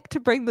felt like to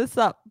bring this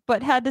up,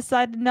 but had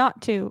decided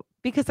not to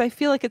because I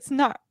feel like it's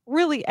not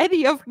really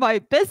any of my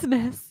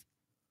business.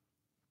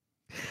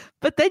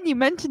 But then you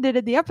mentioned it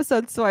in the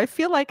episode, so I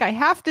feel like I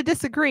have to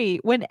disagree.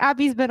 When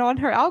Abby's been on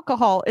her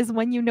alcohol is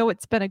when you know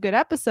it's been a good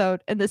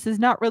episode, and this is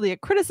not really a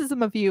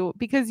criticism of you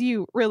because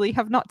you really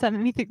have not done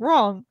anything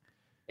wrong.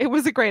 It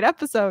was a great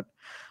episode.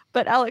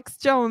 But Alex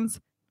Jones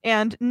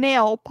and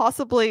Nail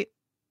possibly...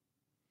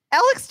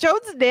 Alex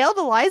Jones nailed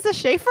Eliza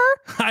Schaefer?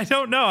 I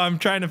don't know. I'm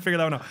trying to figure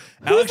that one out.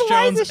 Who's Alex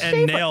Jones Eliza and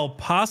Schaefer? Nail,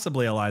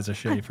 possibly Eliza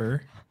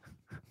Schaefer.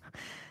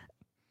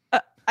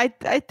 I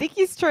think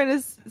he's trying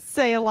to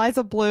say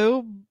Eliza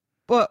Blue,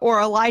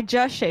 or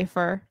Elijah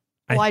Schaefer.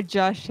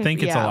 Elijah Schaefer. I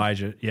think it's yeah.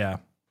 Elijah. Yeah.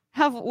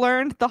 Have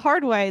learned the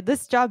hard way.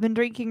 This job and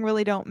drinking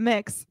really don't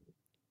mix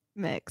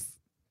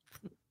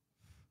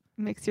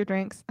your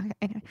drinks.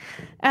 Okay.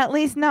 At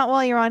least not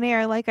while you're on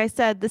air. Like I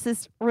said, this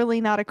is really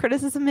not a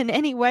criticism in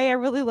any way. I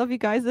really love you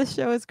guys. This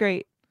show is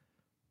great.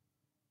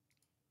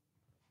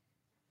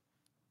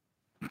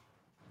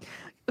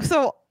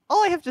 So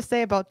all I have to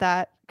say about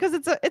that, because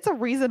it's a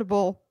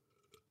reasonable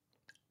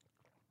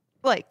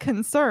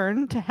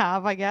concern to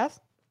have, I guess.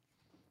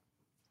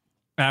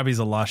 Abby's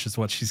a lush is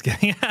what she's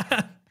getting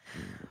at.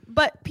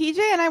 But PJ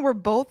and I were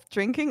both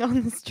drinking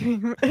on the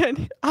stream,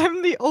 and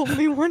I'm the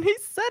only one he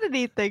said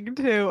anything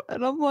to.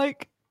 And I'm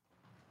like,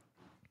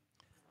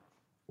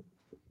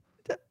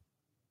 okay.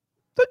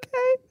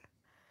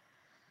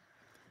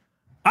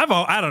 I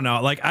don't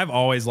know. I've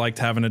always liked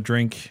having a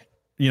drink,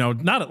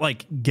 not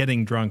like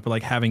getting drunk,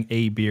 but having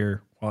a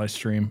beer while I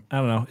stream. I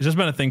don't know. It's just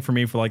been a thing for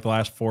me for the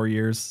last 4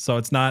 years. So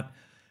it's not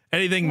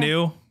anything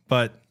new,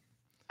 but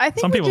I think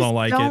some people just don't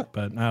like it,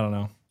 but I don't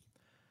know.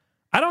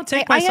 I don't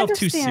take I myself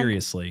too understand.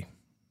 seriously.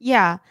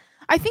 Yeah.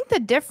 I think the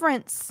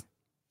difference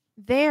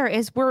there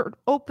is we're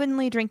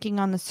openly drinking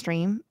on the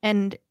stream.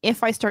 And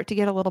if I start to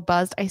get a little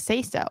buzzed, I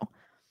say so.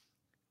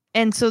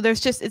 And so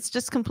it's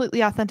just completely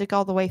authentic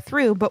all the way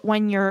through. But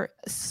when you're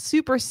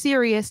super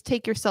serious,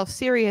 take yourself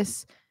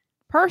serious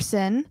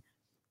person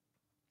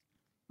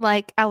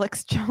like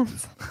Alex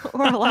Jones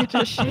or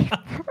Elijah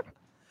Schaefer.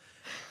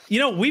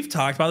 We've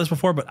talked about this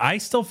before, but I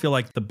still feel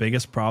like the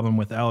biggest problem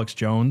with Alex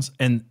Jones,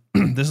 and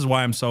this is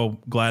why I'm so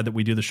glad that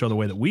we do the show the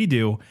way that we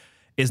do,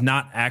 is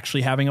not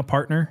actually having a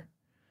partner.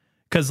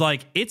 Because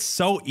it's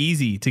so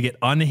easy to get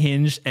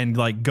unhinged and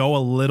go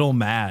a little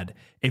mad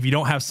if you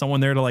don't have someone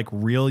there to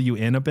reel you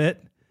in a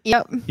bit.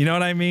 Yep. You know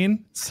what I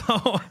mean?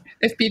 So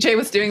If BJ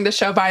was doing the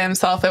show by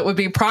himself, it would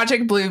be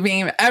Project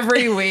Bluebeam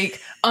every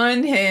week,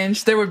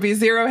 unhinged. There would be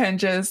zero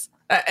hinges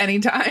at any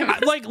time.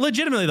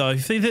 Legitimately though,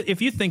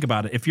 if you think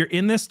about it, if you're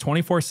in this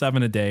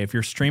 24/7 a day, if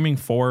you're streaming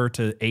 4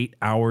 to 8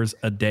 hours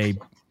a day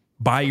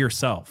by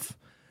yourself,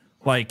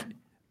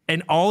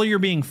 and all you're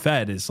being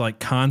fed is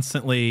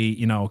constantly,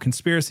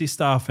 conspiracy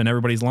stuff and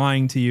everybody's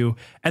lying to you.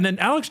 And then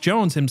Alex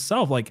Jones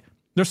himself,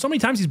 there's so many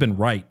times he's been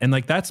right. And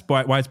that's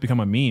why it's become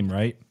a meme,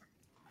 right?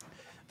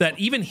 That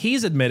even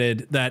he's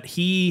admitted that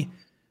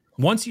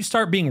once you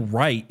start being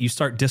right, you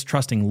start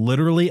distrusting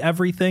literally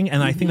everything.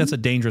 And I think that's a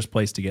dangerous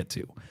place to get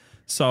to.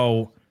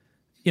 So,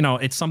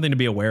 it's something to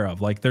be aware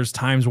of. There's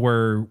times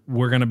where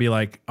we're going to be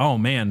oh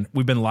man,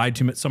 we've been lied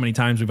to so many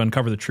times. We've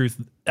uncovered the truth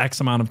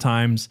X amount of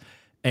times.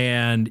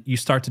 And you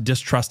start to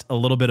distrust a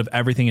little bit of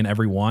everything and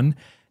everyone.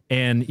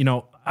 And,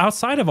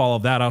 outside of all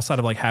of that, outside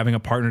of having a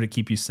partner to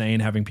keep you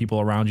sane, having people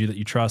around you that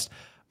you trust,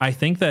 I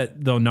think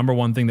that the number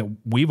one thing that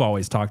we've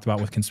always talked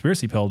about with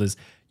Conspiracy Pilled is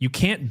you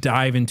can't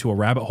dive into a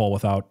rabbit hole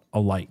without a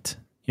light.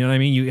 You know what I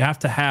mean? You have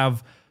to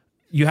have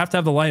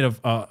the light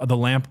of the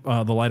lamp,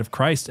 the light of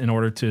Christ in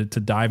order to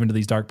dive into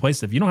these dark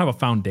places. If you don't have a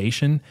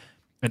foundation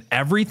and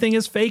everything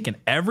is fake and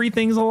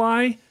everything's a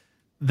lie,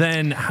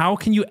 then how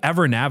can you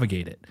ever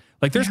navigate it?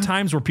 Like there's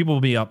times where people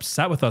will be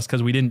upset with us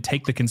because we didn't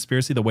take the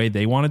conspiracy the way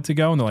they wanted to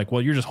go. And they're like,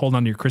 well, you're just holding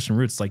on to your Christian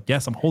roots. Like,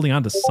 yes, I'm holding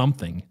on to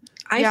something.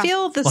 I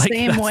feel the Like,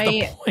 same that's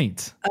way the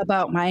point.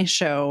 about my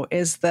show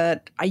is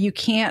that you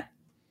can't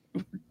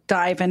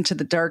dive into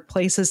the dark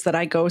places that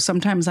I go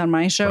sometimes on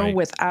my show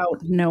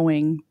without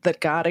knowing that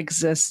God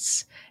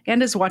exists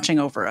and is watching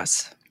over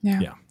us.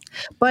 Yeah.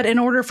 But in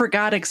order for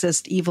God to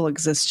exist, evil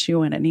exists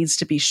too, and it needs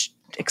to be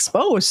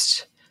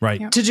exposed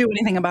to do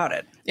anything about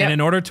it. And in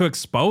order to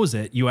expose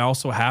it, you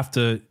also have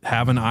to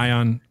have an eye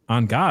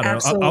on God.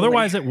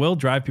 Otherwise, it will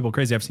drive people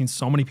crazy. I've seen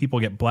so many people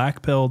get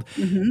black-pilled.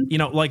 You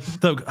know, like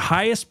the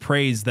highest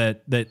praise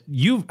that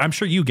you, I'm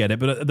sure you get it,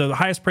 but the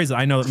highest praise that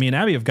I know that me and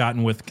Abby have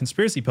gotten with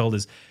Conspiracy Pilled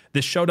is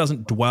this show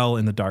doesn't dwell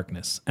in the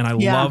darkness. And I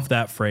love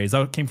that phrase.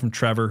 That came from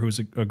Trevor, who's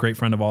a great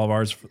friend of all of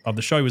ours, of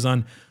the show he was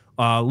on.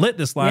 Lit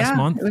this last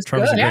month.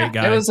 Trevor's a great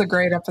guy. It was a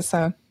great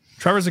episode.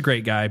 Trevor's a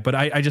great guy, but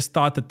I just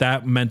thought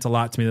that meant a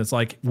lot to me. That's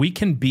like, we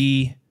can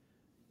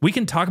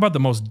talk about the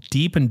most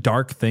deep and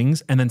dark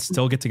things and then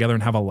still get together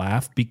and have a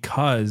laugh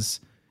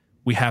because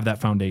we have that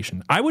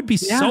foundation. I would be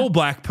so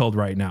black-pilled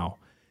right now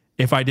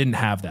if I didn't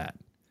have that.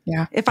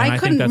 Yeah. If I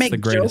couldn't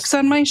make jokes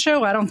on my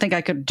show, I don't think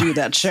I could do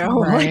that show.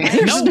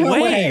 Like, no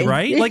way,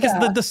 right? Like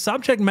the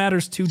subject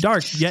matter's too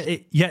dark, yet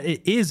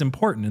it is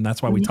important, and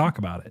that's why we talk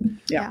about it.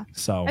 Yeah.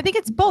 So I think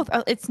it's both.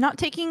 It's not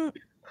taking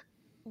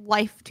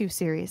life too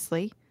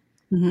seriously,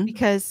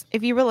 because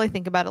if you really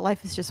think about it,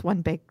 life is just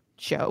one big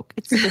joke.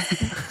 It's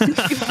just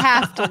you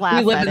have to laugh.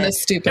 We live at in the it.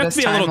 stupidest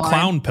you have to be a little timeline.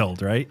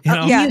 clown-pilled, right? You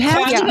know? You have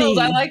to Clown-pilled,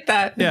 be. I like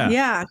that.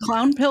 Yeah,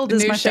 clown-pilled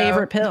is New my show.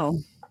 favorite pill.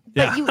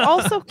 But you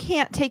also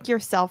can't take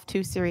yourself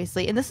too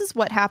seriously. And this is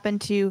what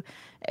happened to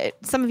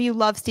some of you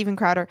love Steven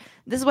Crowder.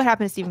 This is what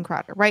happened to Steven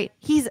Crowder, right?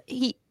 He's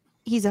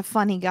a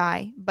funny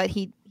guy, but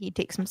he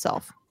takes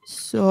himself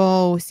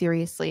so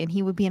seriously, and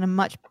he would be in a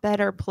much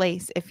better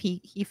place if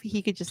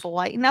he could just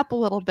lighten up a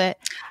little bit.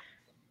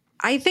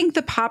 I think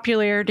the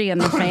popularity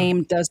and the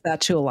fame does that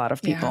to a lot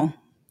of people.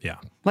 Yeah.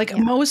 Like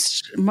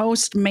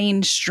most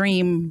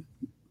mainstream,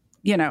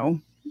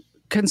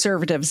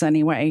 conservatives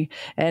anyway.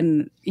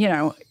 And,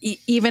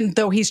 even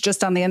though he's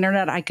just on the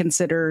internet, I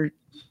consider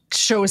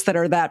shows that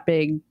are that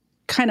big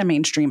kind of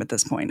mainstream at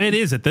this point. It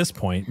is at this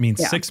point. I mean,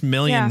 6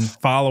 million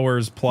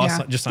followers plus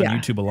just on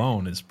YouTube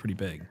alone is pretty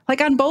big.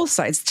 Like on both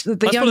sides.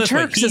 The Young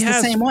Turks is the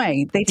same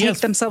way. They take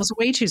themselves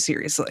way too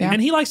seriously.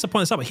 And he likes to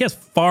point this out, but he has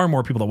far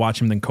more people that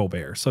watch him than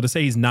Colbert. So to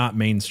say he's not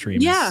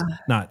mainstream is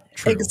not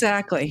true.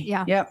 Exactly.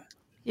 Yeah. Yep.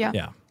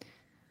 Yeah.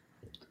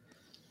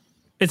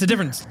 It's a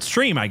different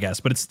stream, I guess,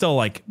 but it's still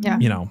like,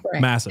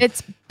 massive.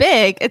 It's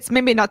big. It's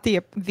maybe not the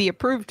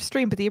approved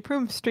stream, but the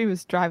approved stream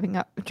is drying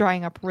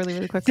up really,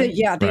 really quickly.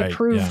 The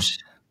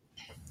approved.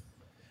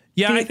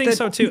 Yeah, I think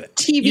so too.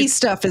 TV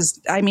stuff is,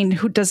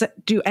 who does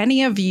it? Do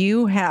any of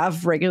you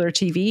have regular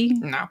TV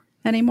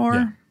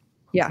anymore?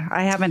 Yeah,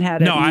 I haven't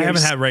had it. No, I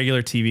haven't had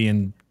regular TV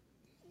in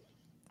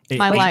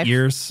 8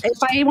 years. If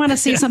I want to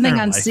see something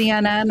on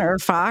CNN or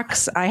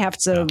Fox, I have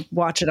to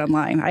watch it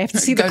online. I have to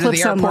see the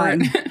clips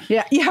online.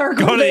 Or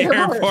go to the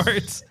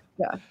airport.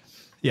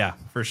 Yeah,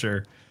 for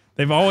sure.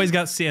 They've always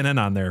got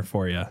CNN on there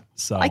for you.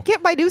 So I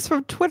get my news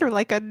from Twitter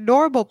like a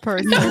normal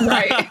person.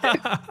 Right.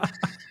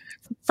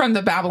 From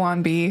the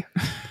Babylon Bee.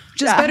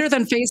 Just better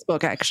than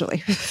Facebook,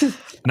 actually.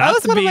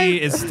 Not to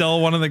be is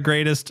still one of the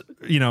greatest,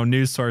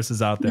 news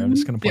sources out there. I'm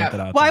just going to point that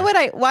out. Why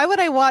would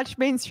I watch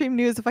mainstream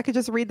news if I could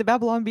just read the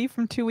Babylon Bee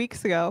from 2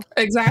 weeks ago?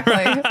 Exactly.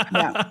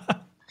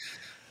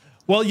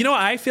 Well,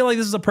 I feel like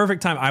this is a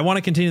perfect time. I want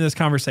to continue this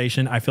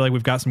conversation. I feel like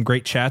we've got some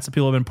great chats that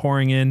people have been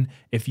pouring in.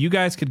 If you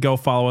guys could go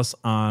follow us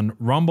on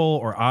Rumble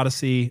or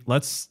Odyssey,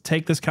 let's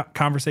take this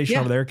conversation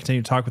over there,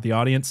 continue to talk with the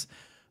audience.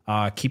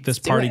 Keep this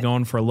party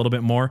going for a little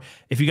bit more.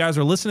 If you guys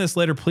are listening to this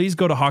later, please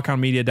go to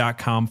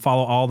hawkhoundmedia.com.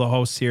 Follow all the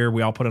hosts here.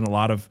 We all put in a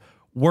lot of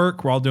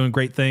work. We're all doing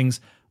great things.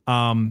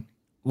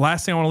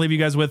 Last thing I want to leave you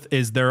guys with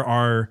is there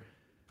are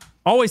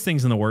always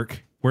things in the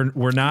work.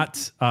 We're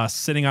not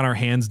sitting on our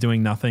hands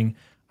doing nothing.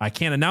 I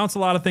can't announce a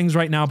lot of things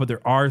right now, but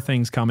there are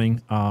things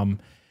coming.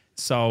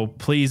 So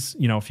please,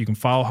 if you can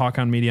follow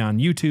Hawkhound Media on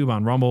YouTube,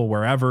 on Rumble,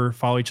 wherever,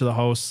 follow each of the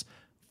hosts.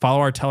 Follow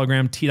our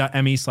Telegram,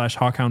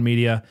 t.me/Hawkhound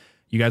Media.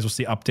 You guys will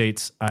see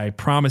updates. I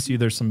promise you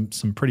there's some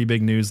pretty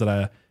big news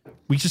that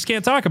we just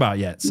can't talk about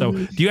yet. So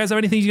do you guys have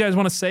anything you guys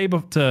want to say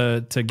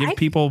to give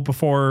people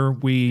before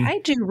we... I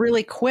do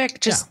really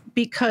quick,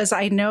 because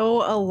I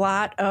know a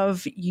lot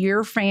of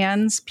your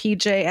fans,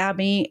 PJ,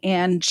 Abby,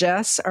 and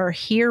Jess, are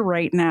here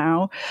right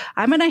now.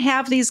 I'm going to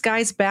have these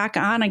guys back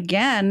on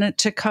again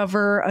to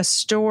cover a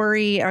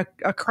story, a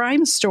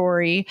crime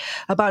story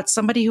about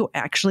somebody who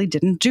actually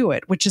didn't do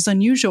it, which is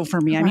unusual for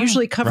me. I'm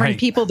usually covering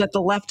people that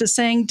the left is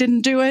saying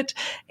didn't do it,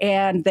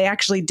 and they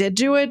actually did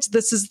do it.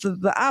 This is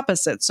the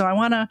opposite. So I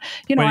want to,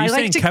 Wait, are you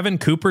saying Kevin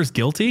Cooper's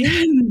guilty?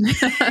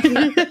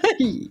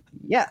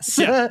 Yes.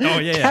 Yeah.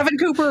 Kevin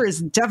Cooper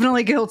is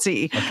definitely guilty.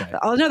 Okay.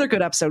 Another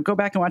good episode. Go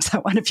back and watch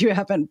that one if you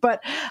haven't.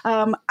 But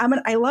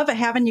I love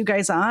having you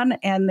guys on,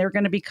 and they're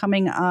going to be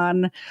coming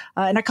on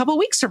in a couple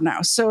weeks from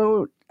now.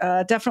 So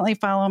definitely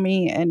follow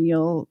me, and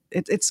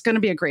it's going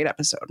to be a great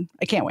episode.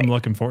 I can't wait. I'm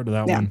looking forward to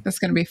that one. It's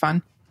going to be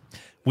fun.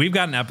 We've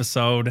got an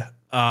episode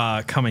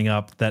coming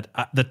up that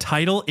the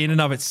title in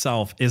and of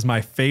itself is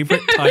my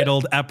favorite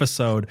titled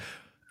episode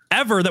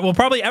ever that we'll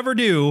probably ever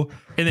do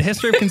in the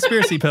history of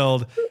Conspiracy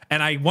Pilled.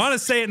 And I want to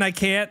say it and I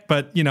can't,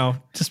 but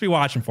just be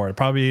watching for it.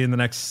 Probably in the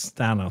next,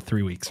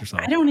 3 weeks or so.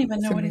 I don't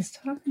even know what he's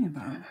talking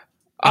about.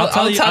 I'll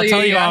tell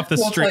you off the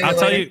street. I'll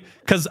tell you,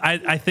 because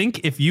I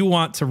think if you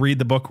want to read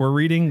the book we're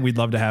reading, we'd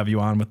love to have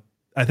you on with.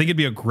 I think it'd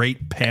be a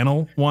great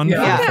panel one for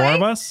the four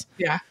of us.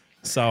 Yeah.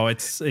 So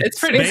it's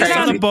pretty based crazy.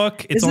 on a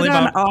book. It's Is only it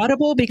on about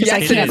Audible? Because I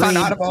can't it's on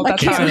read. Audible.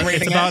 That's how I'm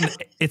reading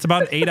it. It's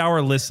about an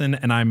 8-hour listen,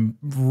 and I'm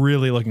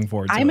really looking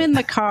forward to it. I'm in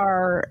the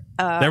car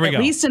There we at go.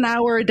 least an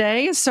hour a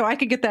day, so I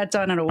could get that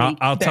done in a week.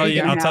 I'll tell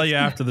you. I'll tell you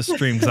after the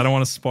stream because I don't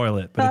want to spoil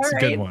it, but it's a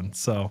good one.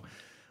 So,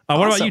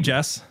 what about you,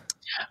 Jess?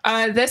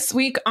 This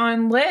week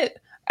on Lit,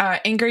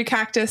 Angry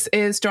Cactus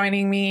is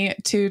joining me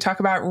to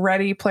talk about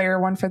Ready Player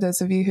One. For those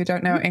of you who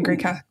don't know, Angry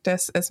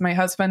Cactus is my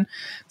husband.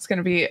 It's going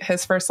to be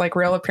his first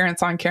real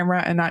appearance on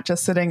camera and not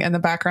just sitting in the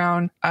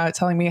background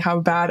telling me how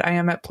bad I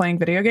am at playing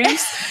video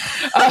games.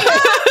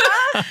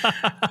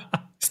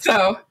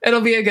 So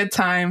it'll be a good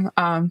time.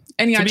 And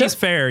to be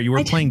fair, you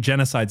were playing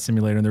Genocide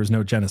Simulator and there was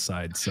no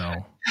genocide.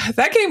 So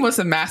that game was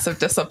a massive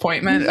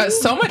disappointment.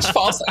 So much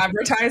false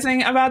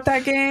advertising about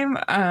that game.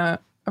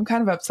 I'm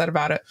kind of upset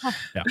about it.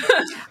 Yeah.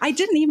 I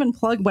didn't even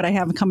plug what I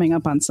have coming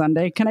up on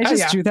Sunday. Can I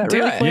just do that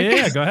really quick?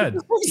 Yeah, go ahead.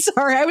 I'm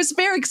sorry. I was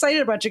very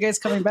excited about you guys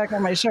coming back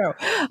on my show.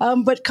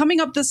 But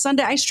coming up this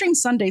Sunday, I stream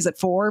Sundays at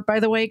 4,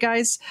 by the way,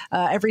 guys,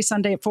 every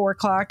Sunday at 4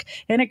 o'clock.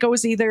 And it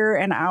goes either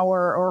an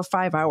hour or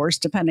 5 hours,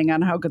 depending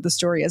on how good the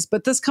story is.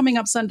 But this coming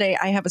up Sunday,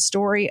 I have a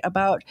story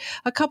about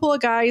a couple of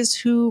guys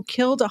who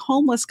killed a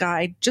homeless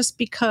guy just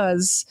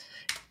because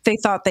they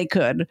thought they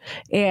could.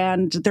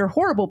 And they're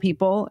horrible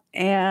people.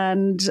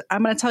 And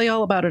I'm going to tell you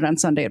all about it on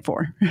Sunday at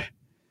 4.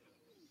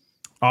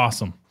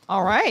 Awesome.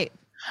 All right.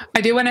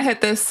 I do want to hit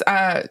this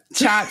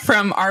chat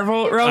from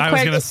Arvel real quick. I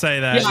was going to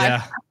say that.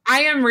 Yeah.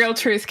 I am Real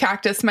Truth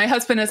Cactus. My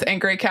husband is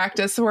Angry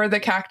Cactus. We're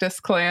the Cactus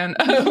Clan.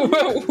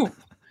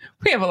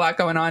 We have a lot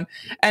going on.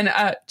 And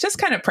just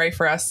kind of pray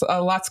for us.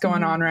 Lots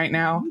going on right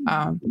now,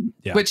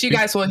 which you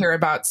guys will hear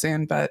about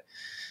soon, but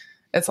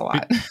it's a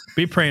lot.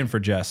 Be praying for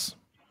Jess.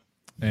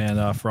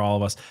 And for all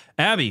of us.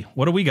 Abby,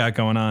 what do we got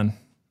going on?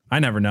 I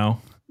never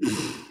know.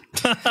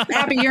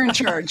 Abby, you're in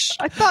charge.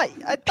 I thought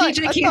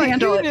PJ can't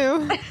handle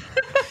it.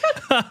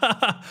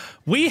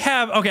 We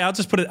have I'll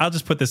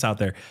just put this out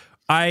there.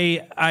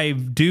 I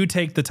do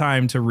take the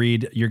time to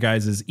read your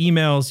guys'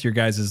 emails, your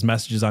guys'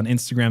 messages on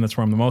Instagram. That's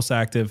where I'm the most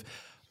active.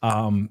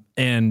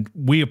 And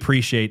we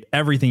appreciate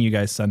everything you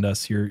guys send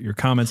us, your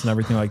comments and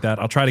everything like that.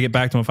 I'll try to get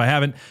back to them if I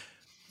haven't.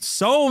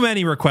 So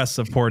many requests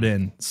have poured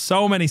in.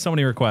 So many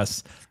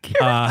requests. You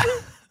scared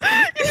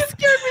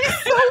me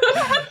so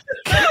much.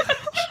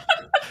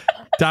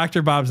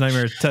 Dr. Bob's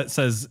Nightmare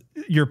says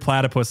your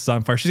platypus is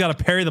on fire. She's got a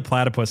Perry the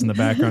platypus in the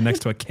background next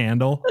to a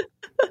candle.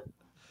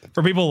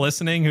 For people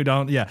listening who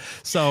don't,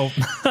 so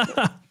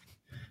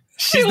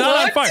she's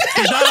not on fire.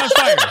 He's not on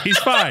fire. He's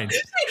fine.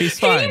 He's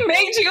fine. He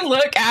made you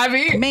look,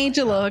 Abby. Made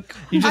you look.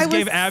 You just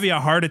gave Abby a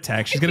heart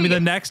attack. She's going to be the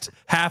next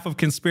half of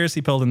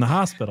Conspiracy Pilled in the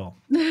hospital.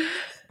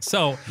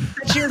 So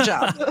it's your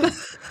job.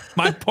 That's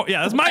my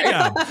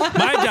job.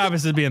 My job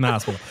is to be in the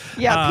hospital.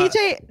 Yeah,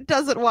 PJ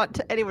doesn't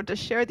want anyone to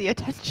share the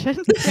attention.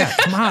 Yeah,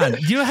 come on.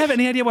 Do you have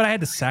any idea what I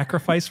had to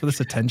sacrifice for this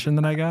attention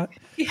that I got?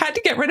 He had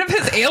to get rid of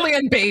his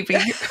alien baby.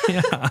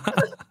 Yeah.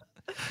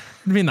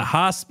 I'd be in the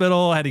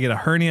hospital. I had to get a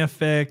hernia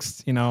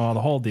fixed. The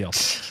whole deal.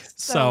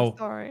 So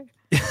sorry.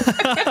 You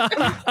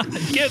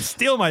can't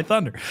steal my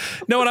thunder.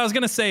 No, what I was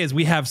going to say is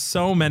we have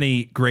so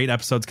many great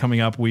episodes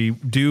coming up. We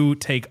do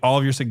take all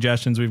of your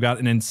suggestions. We've got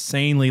an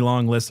insanely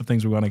long list of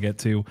things we want to get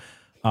to.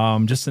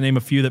 Just to name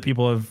a few that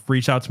people have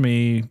reached out to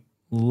me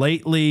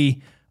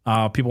lately.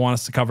 People want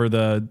us to cover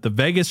the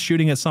Vegas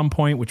shooting at some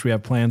point, which we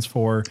have plans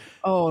for.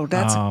 Oh,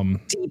 that's a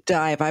deep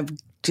dive. I've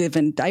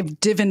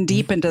divin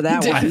deep into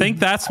that one. I think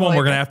that's one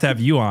we're going to have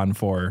you on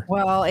for.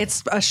 Well,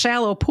 it's a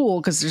shallow pool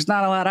because there's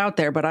not a lot out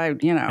there, but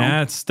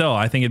Yeah, it's still,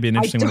 I think it'd be an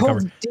interesting one to cover.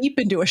 Deep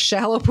into a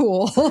shallow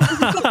pool.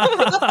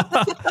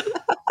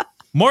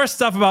 More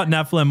stuff about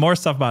Nephilim, more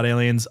stuff about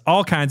aliens,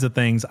 all kinds of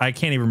things. I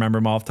can't even remember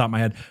them all off the top of my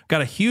head.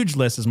 Got a huge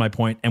list is my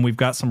point, and we've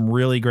got some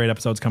really great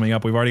episodes coming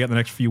up. We've already got the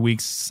next few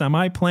weeks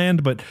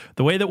semi-planned, but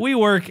the way that we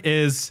work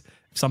is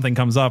if something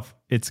comes up,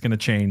 it's going to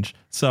change.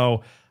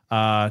 So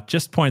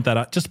just point that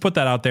out. Just put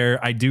that out there.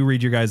 I do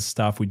read your guys'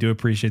 stuff. We do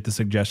appreciate the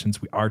suggestions.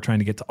 We are trying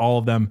to get to all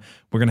of them.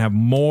 We're going to have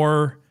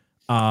more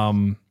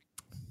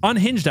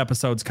unhinged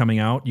episodes coming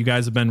out. You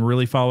guys have been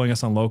really following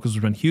us on Locals.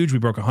 We've been huge. We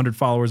broke 100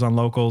 followers on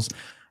Locals.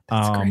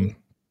 That's great.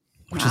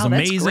 Which is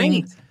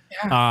amazing.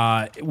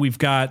 Yeah. We've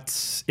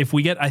got, if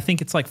we get, I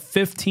think it's like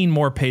 15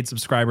 more paid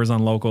subscribers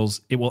on Locals,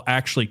 it will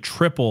actually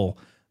triple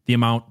the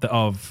amount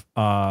of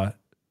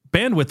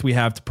bandwidth we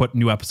have to put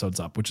new episodes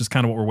up, which is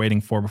kind of what we're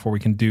waiting for before we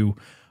can do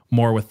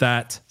more with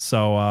that.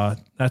 So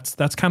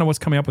that's kind of what's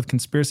coming up with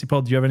Conspiracy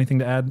Pilled. Do you have anything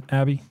to add,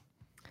 Abby?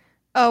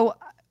 Oh,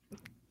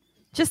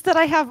 just that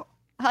I have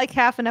like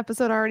half an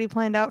episode already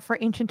planned out for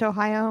Ancient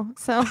Ohio.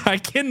 So I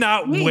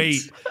cannot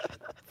wait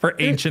for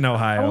Ancient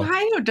Ohio.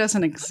 Ohio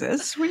doesn't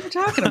exist. What are you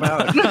talking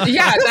about?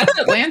 Yeah, that's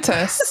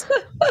Atlantis.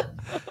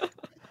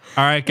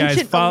 All right, guys.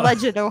 Ancient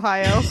alleged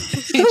Ohio.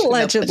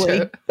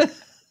 Allegedly.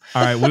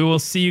 All right, we will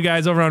see you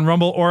guys over on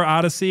Rumble or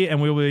Odyssey, and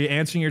we will be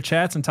answering your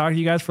chats and talking to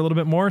you guys for a little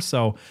bit more.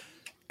 So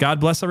God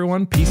bless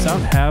everyone. Peace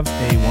out. Have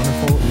a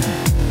wonderful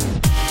evening.